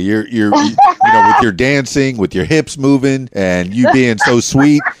perfectly. You're with your dancing, with your hips moving, and you being so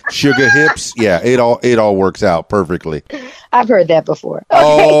sweet, Sugar Hips. Yeah, it all works out perfectly. I've heard that before. Okay.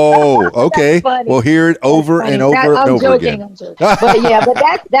 Oh, okay. We'll hear it over and over and over again. I'm joking.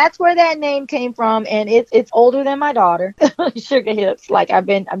 But that's where that name came from, and it's older than my daughter, Sugar Hips. Like I've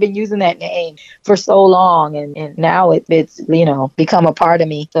been using that name for so long, and now it's become a part of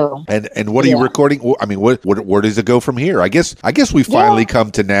me. So and what are you recording? I mean, where does it go from here? I guess we finally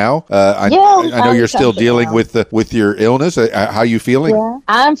come to now. I know you're still dealing with your illness. How are you feeling? Yeah,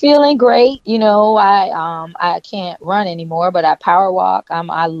 I'm feeling great. I can't run anymore, but I power walk.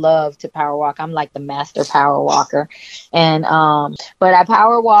 I love to power walk. I'm like the master power walker, and but I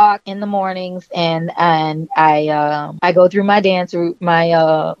power walk in the mornings, and I go through my dance route,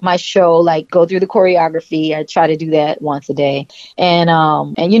 my show, like go through the choreography. I try to do that once a day, and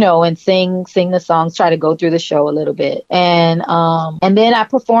sing the songs. Try to go through the show a little bit, and then I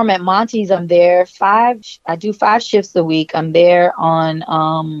perform at Monty's. I'm there I do 5 shifts a week. I'm there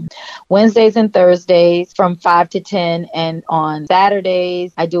on Wednesdays and Thursdays from 5 to 10, and on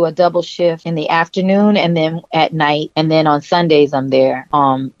Saturdays I do a double shift in the afternoon and then at night, and then on Sundays I'm there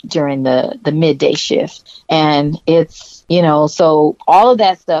during the midday shift. And it's so all of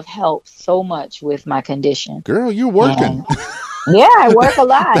that stuff helps so much with my condition. Girl, you're working. Yeah, I work a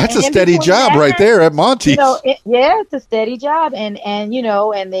lot. That's a steady job right there at Monty's. It's a steady job, and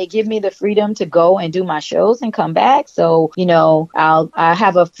they give me the freedom to go and do my shows and come back. So I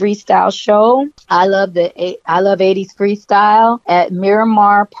have a freestyle show. I love 80s freestyle at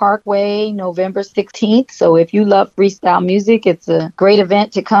Miramar Parkway, November 16th. So if you love freestyle music, it's a great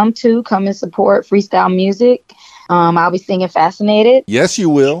event to come to. Come and support freestyle music. I'll be singing Fascinated. Yes, you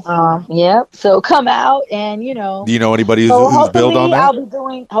will. Yep. So come out and, Do you know anybody who's billed on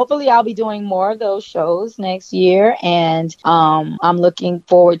that? Hopefully I'll be doing more of those shows next year. And I'm looking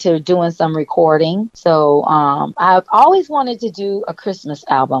forward to doing some recording. So I've always wanted to do a Christmas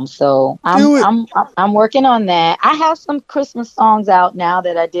album. So I'm working on that. I have some Christmas songs out now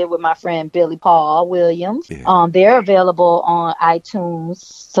that I did with my friend Billy Paul Williams. Yeah. They're available on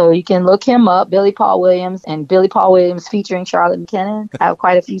iTunes. So you can look him up, Billy Paul Williams, and Billy Paul Williams featuring Charlotte McKinnon. I have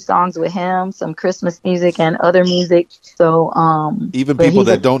quite a few songs with him, some Christmas music and other music. So even people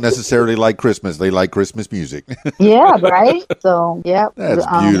that don't necessarily like Christmas, they like Christmas music. Yeah, right. So that's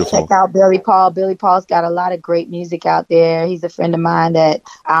beautiful. Check out Billy Paul. Billy Paul's got a lot of great music out there. He's a friend of mine that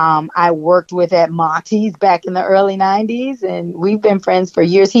I worked with at Monty's back in the early 90s, and we've been friends for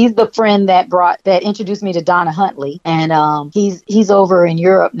years. He's the friend that introduced me to Donna Huntley, and he's over in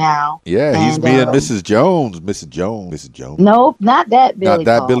Europe now. Yeah, he's me and Mrs. Jones. Nope, not that Billy Paul. Not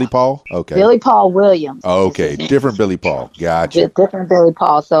that Billy Paul? Okay. Billy Paul Williams. Okay, different Billy Paul. Gotcha. Different Billy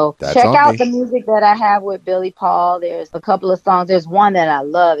Paul. So check out the music that I have with Billy Paul. There's a couple of songs. There's one that I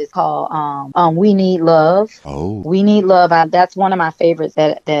love. It's called We Need Love. Oh. We Need Love. That's one of my favorites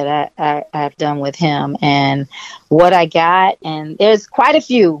that I've done with him. And What I Got. And there's quite a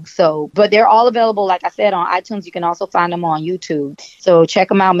few. But they're all available, like I said, on iTunes. You can also find them on YouTube. So check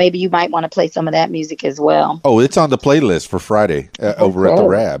them out. Maybe you might want to play some of that music as well. Oh, it's on the playlist for Friday over at the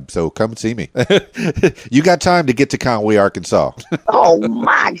Rab. So come and see me. You got time to get to Conway, Arkansas. Oh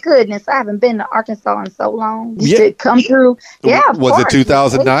my goodness, I haven't been to Arkansas in so long. You should come through. Yeah, was it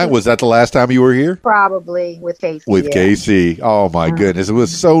 2009? Was that the last time you were here? Probably with Casey. With Casey. Oh my goodness, it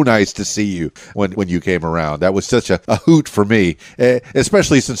was so nice to see you when you came around. That was such a hoot for me,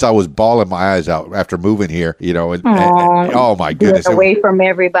 especially since I was bawling my eyes out after moving here. You know, and oh my goodness, away from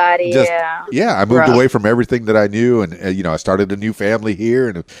everybody. I moved away from everything that I knew, and you know, I started a new family here,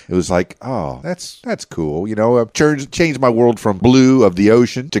 and it was like, oh, that's cool. You know, I've changed my world from blue of the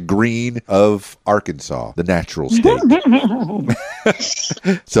ocean to green of Arkansas, the natural state.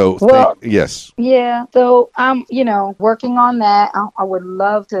 So, yes. Yeah. So I'm, working on that. I would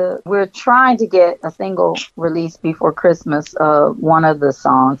love to. We're trying to get a single released before Christmas of one of the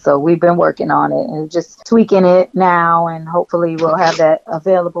songs. So we've been working on it and just tweaking it now, and hopefully we'll have that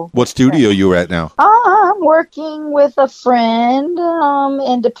available. What studio are you at now? I'm working with a friend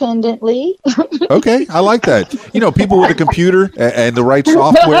independently. Okay, I like that. You know, people with a computer and the right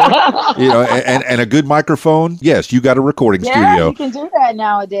software, you know, and a good microphone. Yes, you got a recording studio. Yeah, you can do that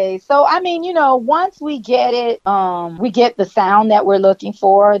nowadays. So, I mean, once we get it, we get the sound that we're looking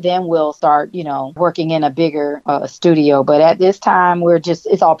for, then we'll start, working in a bigger studio. But at this time,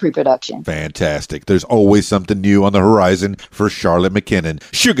 it's all pre-production. Fantastic. There's always something new on the horizon for Charlotte Mckinnon.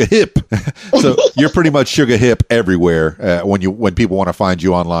 Sugar Hip. So you're pretty much Sugar Hip everywhere when people want to find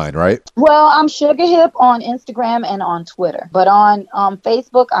you online, right? Well, I'm Sugar Hip on Instagram and on Twitter. But on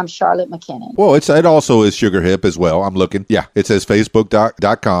Facebook, I'm Charlotte Mckinnon. Well, it also is Sugar Hip as well. I'm looking. Yeah, it says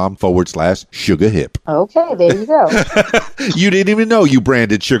facebook.com/Sugar Hip. Okay, there you go. You didn't even know you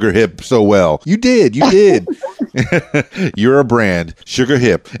branded Sugar Hip so well. You did. You're a brand, Sugar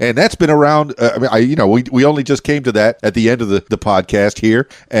Hip. And that's been around. We only just came to that at the end of the podcast here.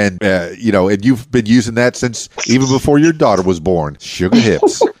 And, and you've been using that since even before your daughter was born. Sugar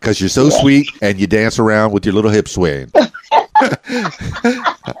Hips. Because you're so sweet and you dance around with your little hip swaying.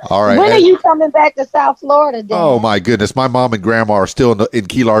 All right. When are you coming back to South Florida, Dan? Oh, my goodness. My mom and grandma are still in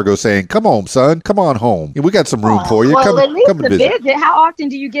Key Largo saying, come on, son. Come on home. We got some room for you. Well, at least to visit. How often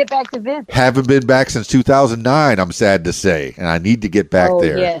do you get back to visit? Haven't been back since 2009, I'm sad to say. And I need to get back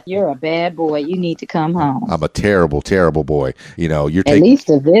there. Yeah, you're a bad boy. You need to come home. I'm a terrible, terrible boy. You're at least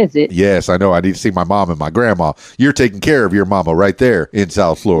to visit. Yes, I know. I need to see my mom and my grandma. You're taking care of your mama right there in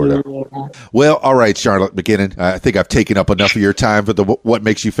South Florida. Yeah. Well, all right, Charlotte Mckinnon. I think I've taken up enough of your time for the What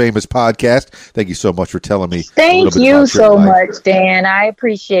Makes You Famous podcast. Thank you so much for telling me. Thank you so much, Dan. I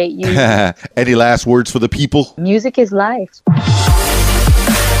appreciate you. Any last words for the people? Music is life.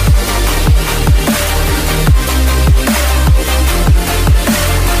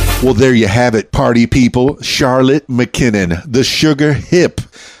 Well, there you have it, party people. Charlotte Mckinnon, the Sugar Hip.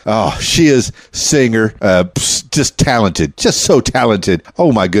 Oh, she is singer, just talented, just so talented.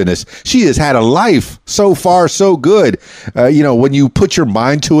 Oh, my goodness. She has had a life so far, so good. When you put your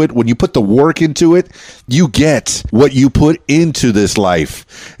mind to it, when you put the work into it, you get what you put into this life.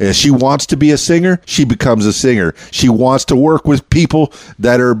 She wants to be a singer. She becomes a singer. She wants to work with people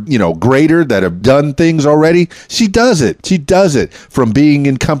that are, greater, that have done things already. She does it. She does it from being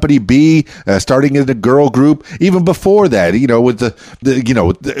in Company B, starting in a girl group, even before that, with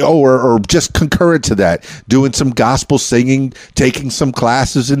or just concurrent to that, doing some gospel singing, taking some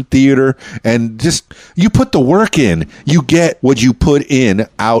classes in theater, and just you put the work in, you get what you put in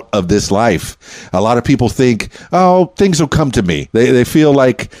out of this life. A lot of people think, oh, things will come to me. They feel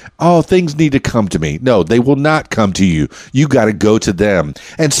like, oh, things need to come to me. No, they will not come to you. You got to go to them.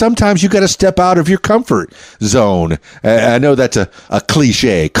 And sometimes you got to step out of your comfort zone. I know that's a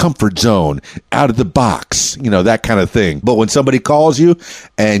cliche, comfort zone, out of the box, that kind of thing. But when somebody calls you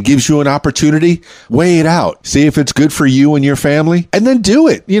and gives you an opportunity, weigh it out. See if it's good for you and your family, and then do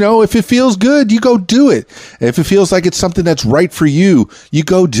it. If it feels good, you go do it. If it feels like it's something that's right for you, you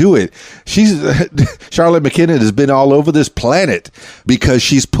go do it. Charlotte Mckinnon has been all over this planet because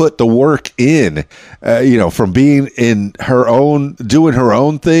she's put the work in, from being in her own, doing her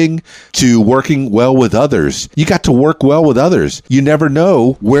own thing to working well with others. You got to work well with others. You never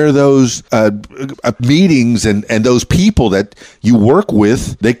know where those meetings and those people that you work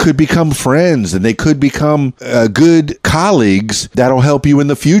with, they could become friends and they could become good colleagues that'll help you in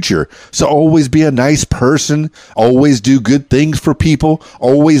the future. So always be a nice person. Always do good things for people.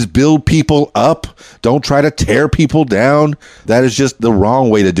 Always build people up. Don't try to tear people down. That is just the wrong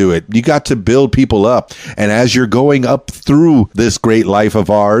way to do it. You got to build people up. And as you're going up through this great life of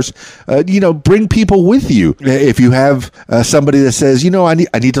ours, bring people with you. If you have somebody that says,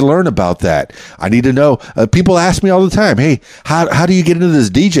 I need to learn about that. I need to know. People ask me all the time, hey, how do you get into this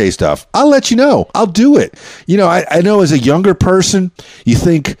DJ stuff, I'll let you know. I'll do it. You know, I know as a younger person, you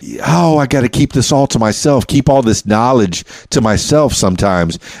think, oh, I got to keep this all to myself, keep all this knowledge to myself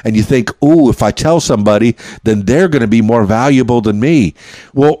sometimes. And you think, oh, if I tell somebody, then they're going to be more valuable than me.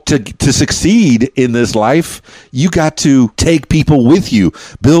 Well, to succeed in this life, you got to take people with you,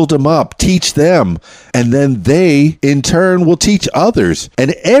 build them up, teach them, and then they, in turn, will teach others.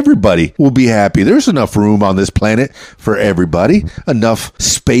 And everybody will be happy. There's enough room on this planet for everybody, enough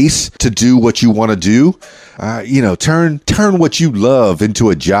space to do what you want to do. Turn what you love into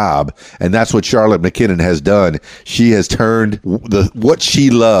a job. And that's what Charlotte Mckinnon has done. She has turned what she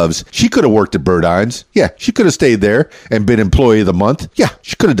loves. She could have worked at Burdines. Yeah, she could have stayed there and been employee of the month. Yeah,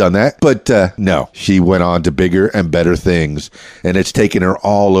 she could have done that. But no, she went on to bigger and better things. And it's taken her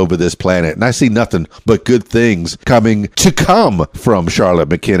all over this planet. And I see nothing but good things come from Charlotte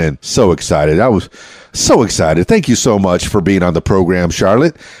Mckinnon. So excited. I was so excited. Thank you so much for being on the program,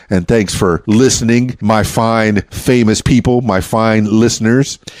 Charlotte. And thanks for listening, my fine, famous people, my fine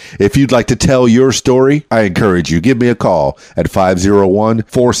listeners. If you'd like to tell your story, I encourage you. Give me a call at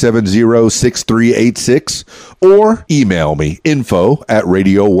 501-470-6386 or email me,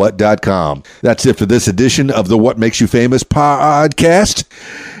 info@radiowhat.com. That's it for this edition of the What Makes You Famous podcast.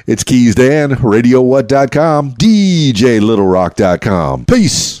 It's Keys Dan, RadioWhat.com, DJLittleRock.com.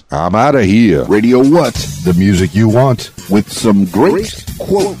 Peace. I'm out of here. Radio What, the music you want, with some great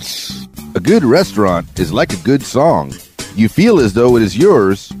quotes. A good restaurant is like a good song. You feel as though it is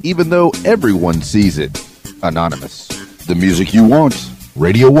yours, even though everyone sees it. Anonymous. The music you want,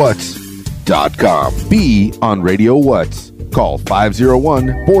 RadioWhat.com. Be on Radio What. Call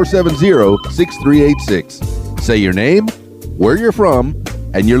 501-470-6386. Say your name, where you're from,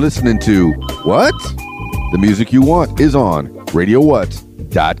 and you're listening to What? The music you want is on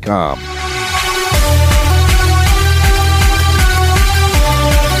RadioWhat.com.